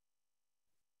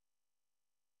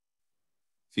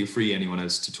 Feel free, anyone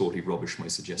else, to totally rubbish my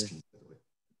suggestions.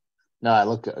 No, I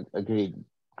agree,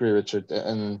 Richard,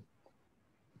 and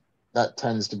that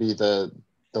tends to be the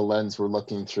lens we're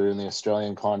looking through in the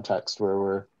Australian context,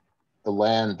 where the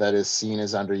land that is seen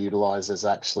as underutilized is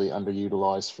actually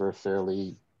underutilized for a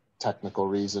fairly technical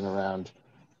reason around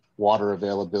water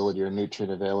availability or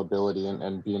nutrient availability,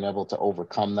 and being able to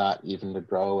overcome that even to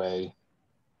grow a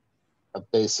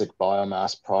basic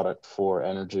biomass product for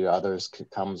energy. Others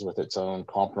comes with its own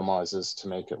compromises to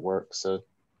make it work. So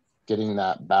getting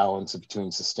that balance between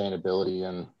sustainability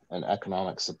and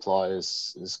economic supply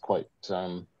is quite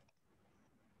a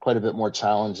bit more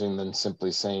challenging than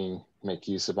simply saying make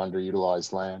use of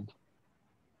underutilized land.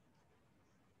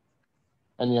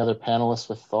 Any other panelists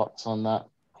with thoughts on that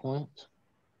point?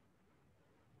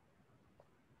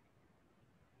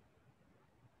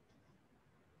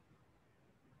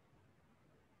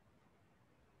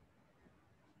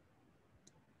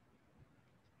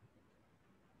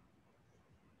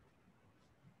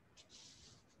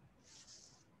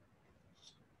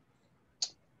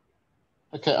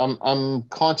 Okay, I'm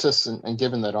conscious, and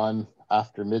given that I'm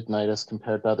after midnight as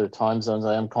compared to other time zones,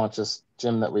 I am conscious,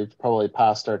 Jim, that we've probably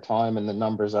passed our time and the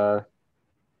numbers are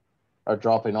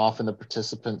dropping off in the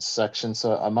participants section.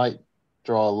 So I might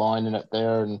draw a line in it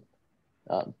there and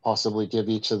possibly give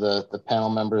each of the panel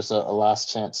members a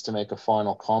last chance to make a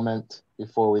final comment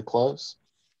before we close.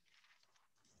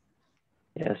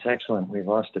 Yes, excellent. We've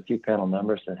lost a few panel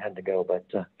members that had to go, but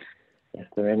if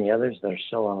there are any others that are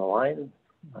still on the line,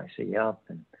 I see Jaap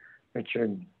and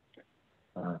Richard,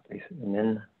 please, and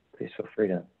then please feel free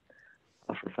to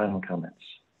offer final comments.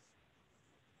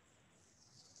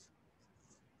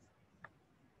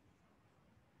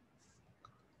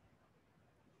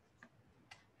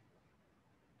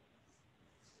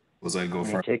 I'll go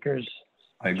first. Takers?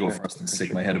 I'll go first and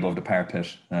stick my head above the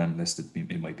parapet, lest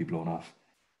it might be blown off.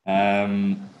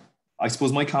 I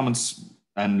suppose my comments,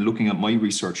 and looking at my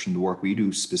research and the work we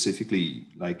do specifically,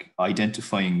 like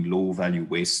identifying low value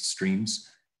waste streams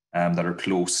that are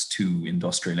close to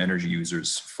industrial energy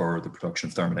users for the production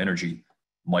of thermal energy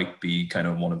might be kind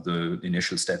of one of the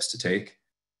initial steps to take.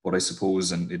 But I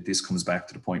suppose, and this comes back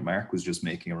to the point Mark was just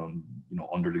making around,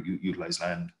 underutilized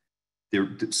land.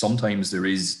 Sometimes there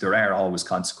are always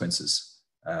consequences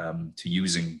to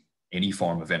using any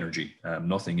form of energy.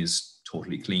 Nothing is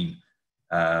totally clean.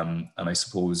 And I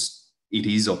suppose it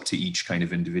is up to each kind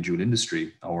of individual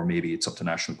industry, or maybe it's up to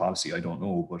national policy, I don't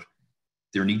know, but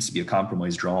there needs to be a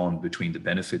compromise drawn between the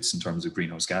benefits in terms of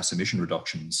greenhouse gas emission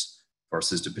reductions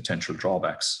versus the potential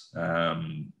drawbacks,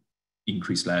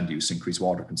 increased land use, increased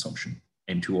water consumption,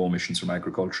 N2O emissions from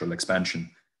agricultural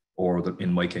expansion, or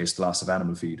in my case, the loss of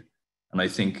animal feed. And I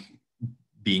think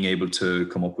being able to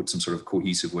come up with some sort of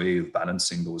cohesive way of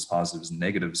balancing those positives and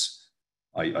negatives,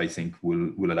 I think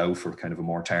will allow for kind of a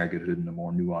more targeted and a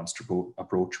more nuanced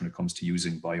approach when it comes to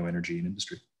using bioenergy in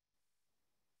industry.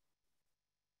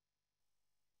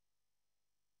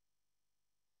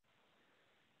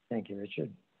 Thank you,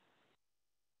 Richard.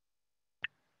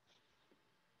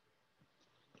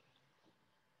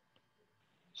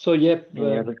 So, yep,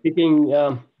 speaking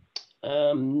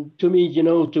to me, you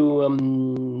know,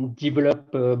 to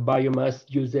develop biomass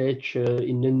usage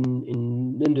in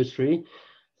industry,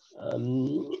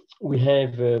 we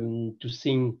have to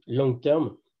think long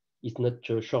term. It's not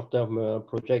a short term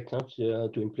project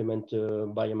to implement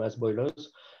biomass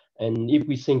boilers. And if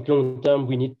we think long term,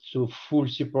 we need to full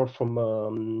support from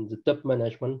the top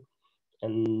management,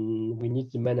 and we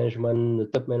need the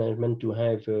top management to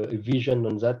have a vision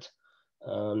on that.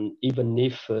 Even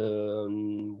if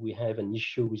we have an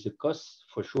issue with the cost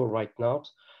for sure right now,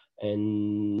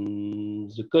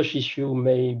 and the cost issue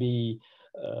may be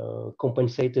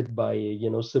compensated by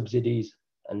subsidies,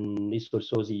 and it's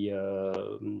also the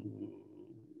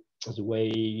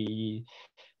way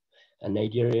an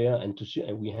idea, and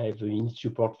we have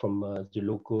support from the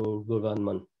local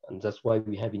government, and that's why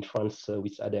we have in France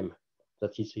with ADEME.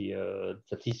 That is the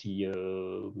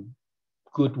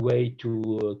good way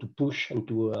to push and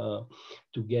to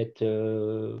get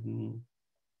the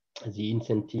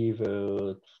incentive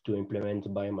to implement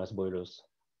biomass boilers,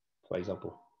 for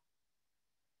example.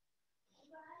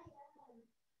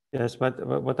 Yes, but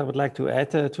what I would like to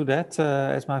add to that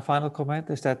as my final comment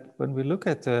is that when we look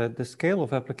at the scale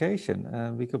of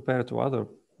application, we compare it to other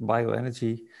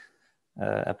bioenergy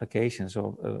applications,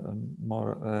 or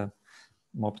more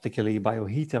particularly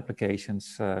bioheat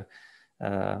applications.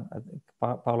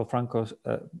 Paulo Franco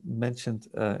mentioned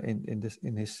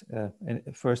in his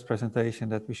first presentation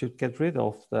that we should get rid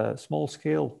of the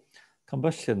small-scale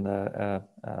combustion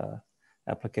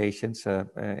applications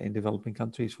in developing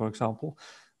countries, for example,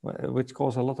 which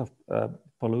cause a lot of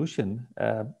pollution.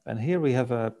 And here we have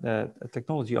a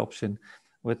technology option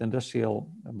with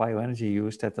industrial bioenergy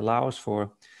use that allows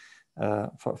for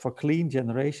clean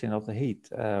generation of the heat.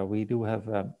 We do have,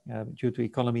 due to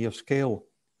economy of scale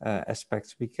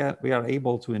aspects, we are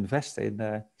able to invest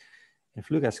in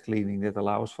flue gas cleaning that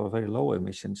allows for very low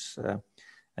emissions.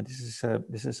 And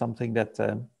this is something that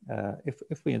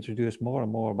if we introduce more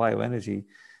and more bioenergy,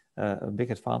 a big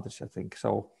advantage, I think.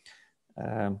 So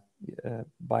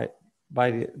by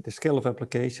the scale of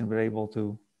application, we're able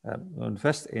to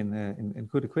invest in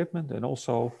good equipment and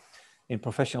also in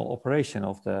professional operation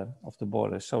of the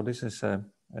boilers. So this is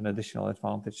an additional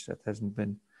advantage that hasn't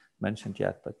been mentioned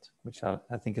yet, but which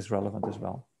I think is relevant as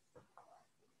well.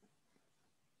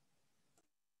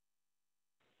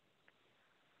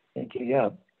 Thank you. Yeah.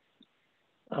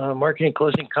 Mark, any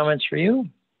closing comments for you?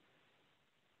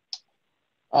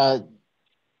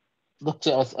 Look,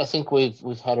 I think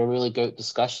we've had a really great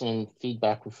discussion, and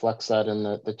feedback reflects that in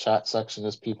the chat section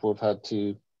as people have had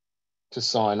to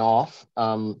sign off.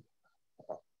 I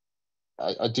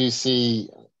do see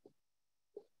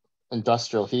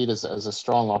industrial heat as a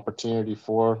strong opportunity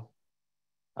for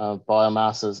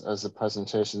biomass, as the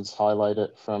presentations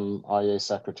highlighted from IEA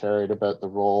Secretariat about the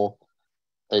role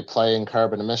they play in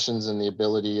carbon emissions and the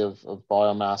ability of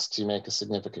biomass to make a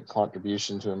significant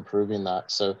contribution to improving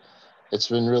that. So it's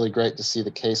been really great to see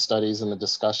the case studies and the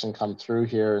discussion come through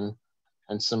here,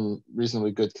 and some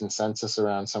reasonably good consensus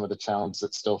around some of the challenges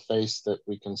that still face that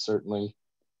we can certainly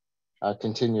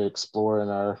continue to explore in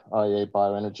our IEA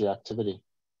bioenergy activity.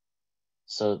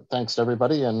 So thanks to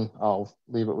everybody, and I'll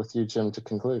leave it with you, Jim, to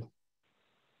conclude.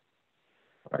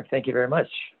 Mark, thank you very much.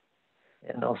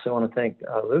 And also want to thank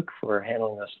Luc for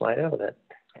handling the Slido. That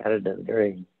added a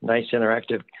very nice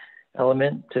interactive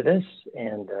element to this,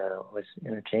 and was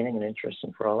entertaining and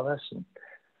interesting for all of us, and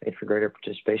made for greater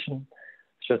participation.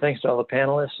 So thanks to all the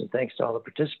panelists, and thanks to all the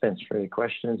participants for your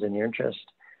questions and your interest.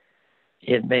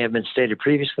 It may have been stated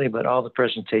previously, but all the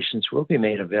presentations will be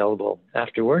made available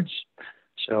afterwards,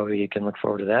 so you can look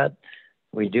forward to that.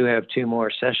 We do have 2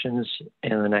 more sessions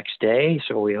in the next day,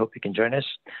 so we hope you can join us.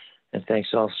 And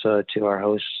thanks also to our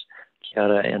hosts,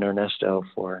 Chiara and Ernesto,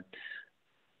 for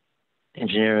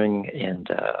engineering and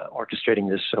orchestrating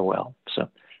this so well. So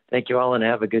thank you all, and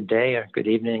have a good day, or good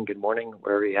evening, good morning,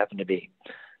 wherever you happen to be.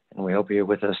 And we hope you're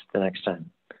with us the next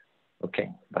time. Okay,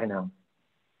 bye now.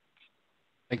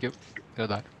 Thank you. Good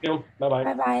night. Bye-bye.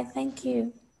 Bye-bye. Thank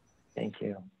you. Thank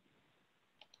you.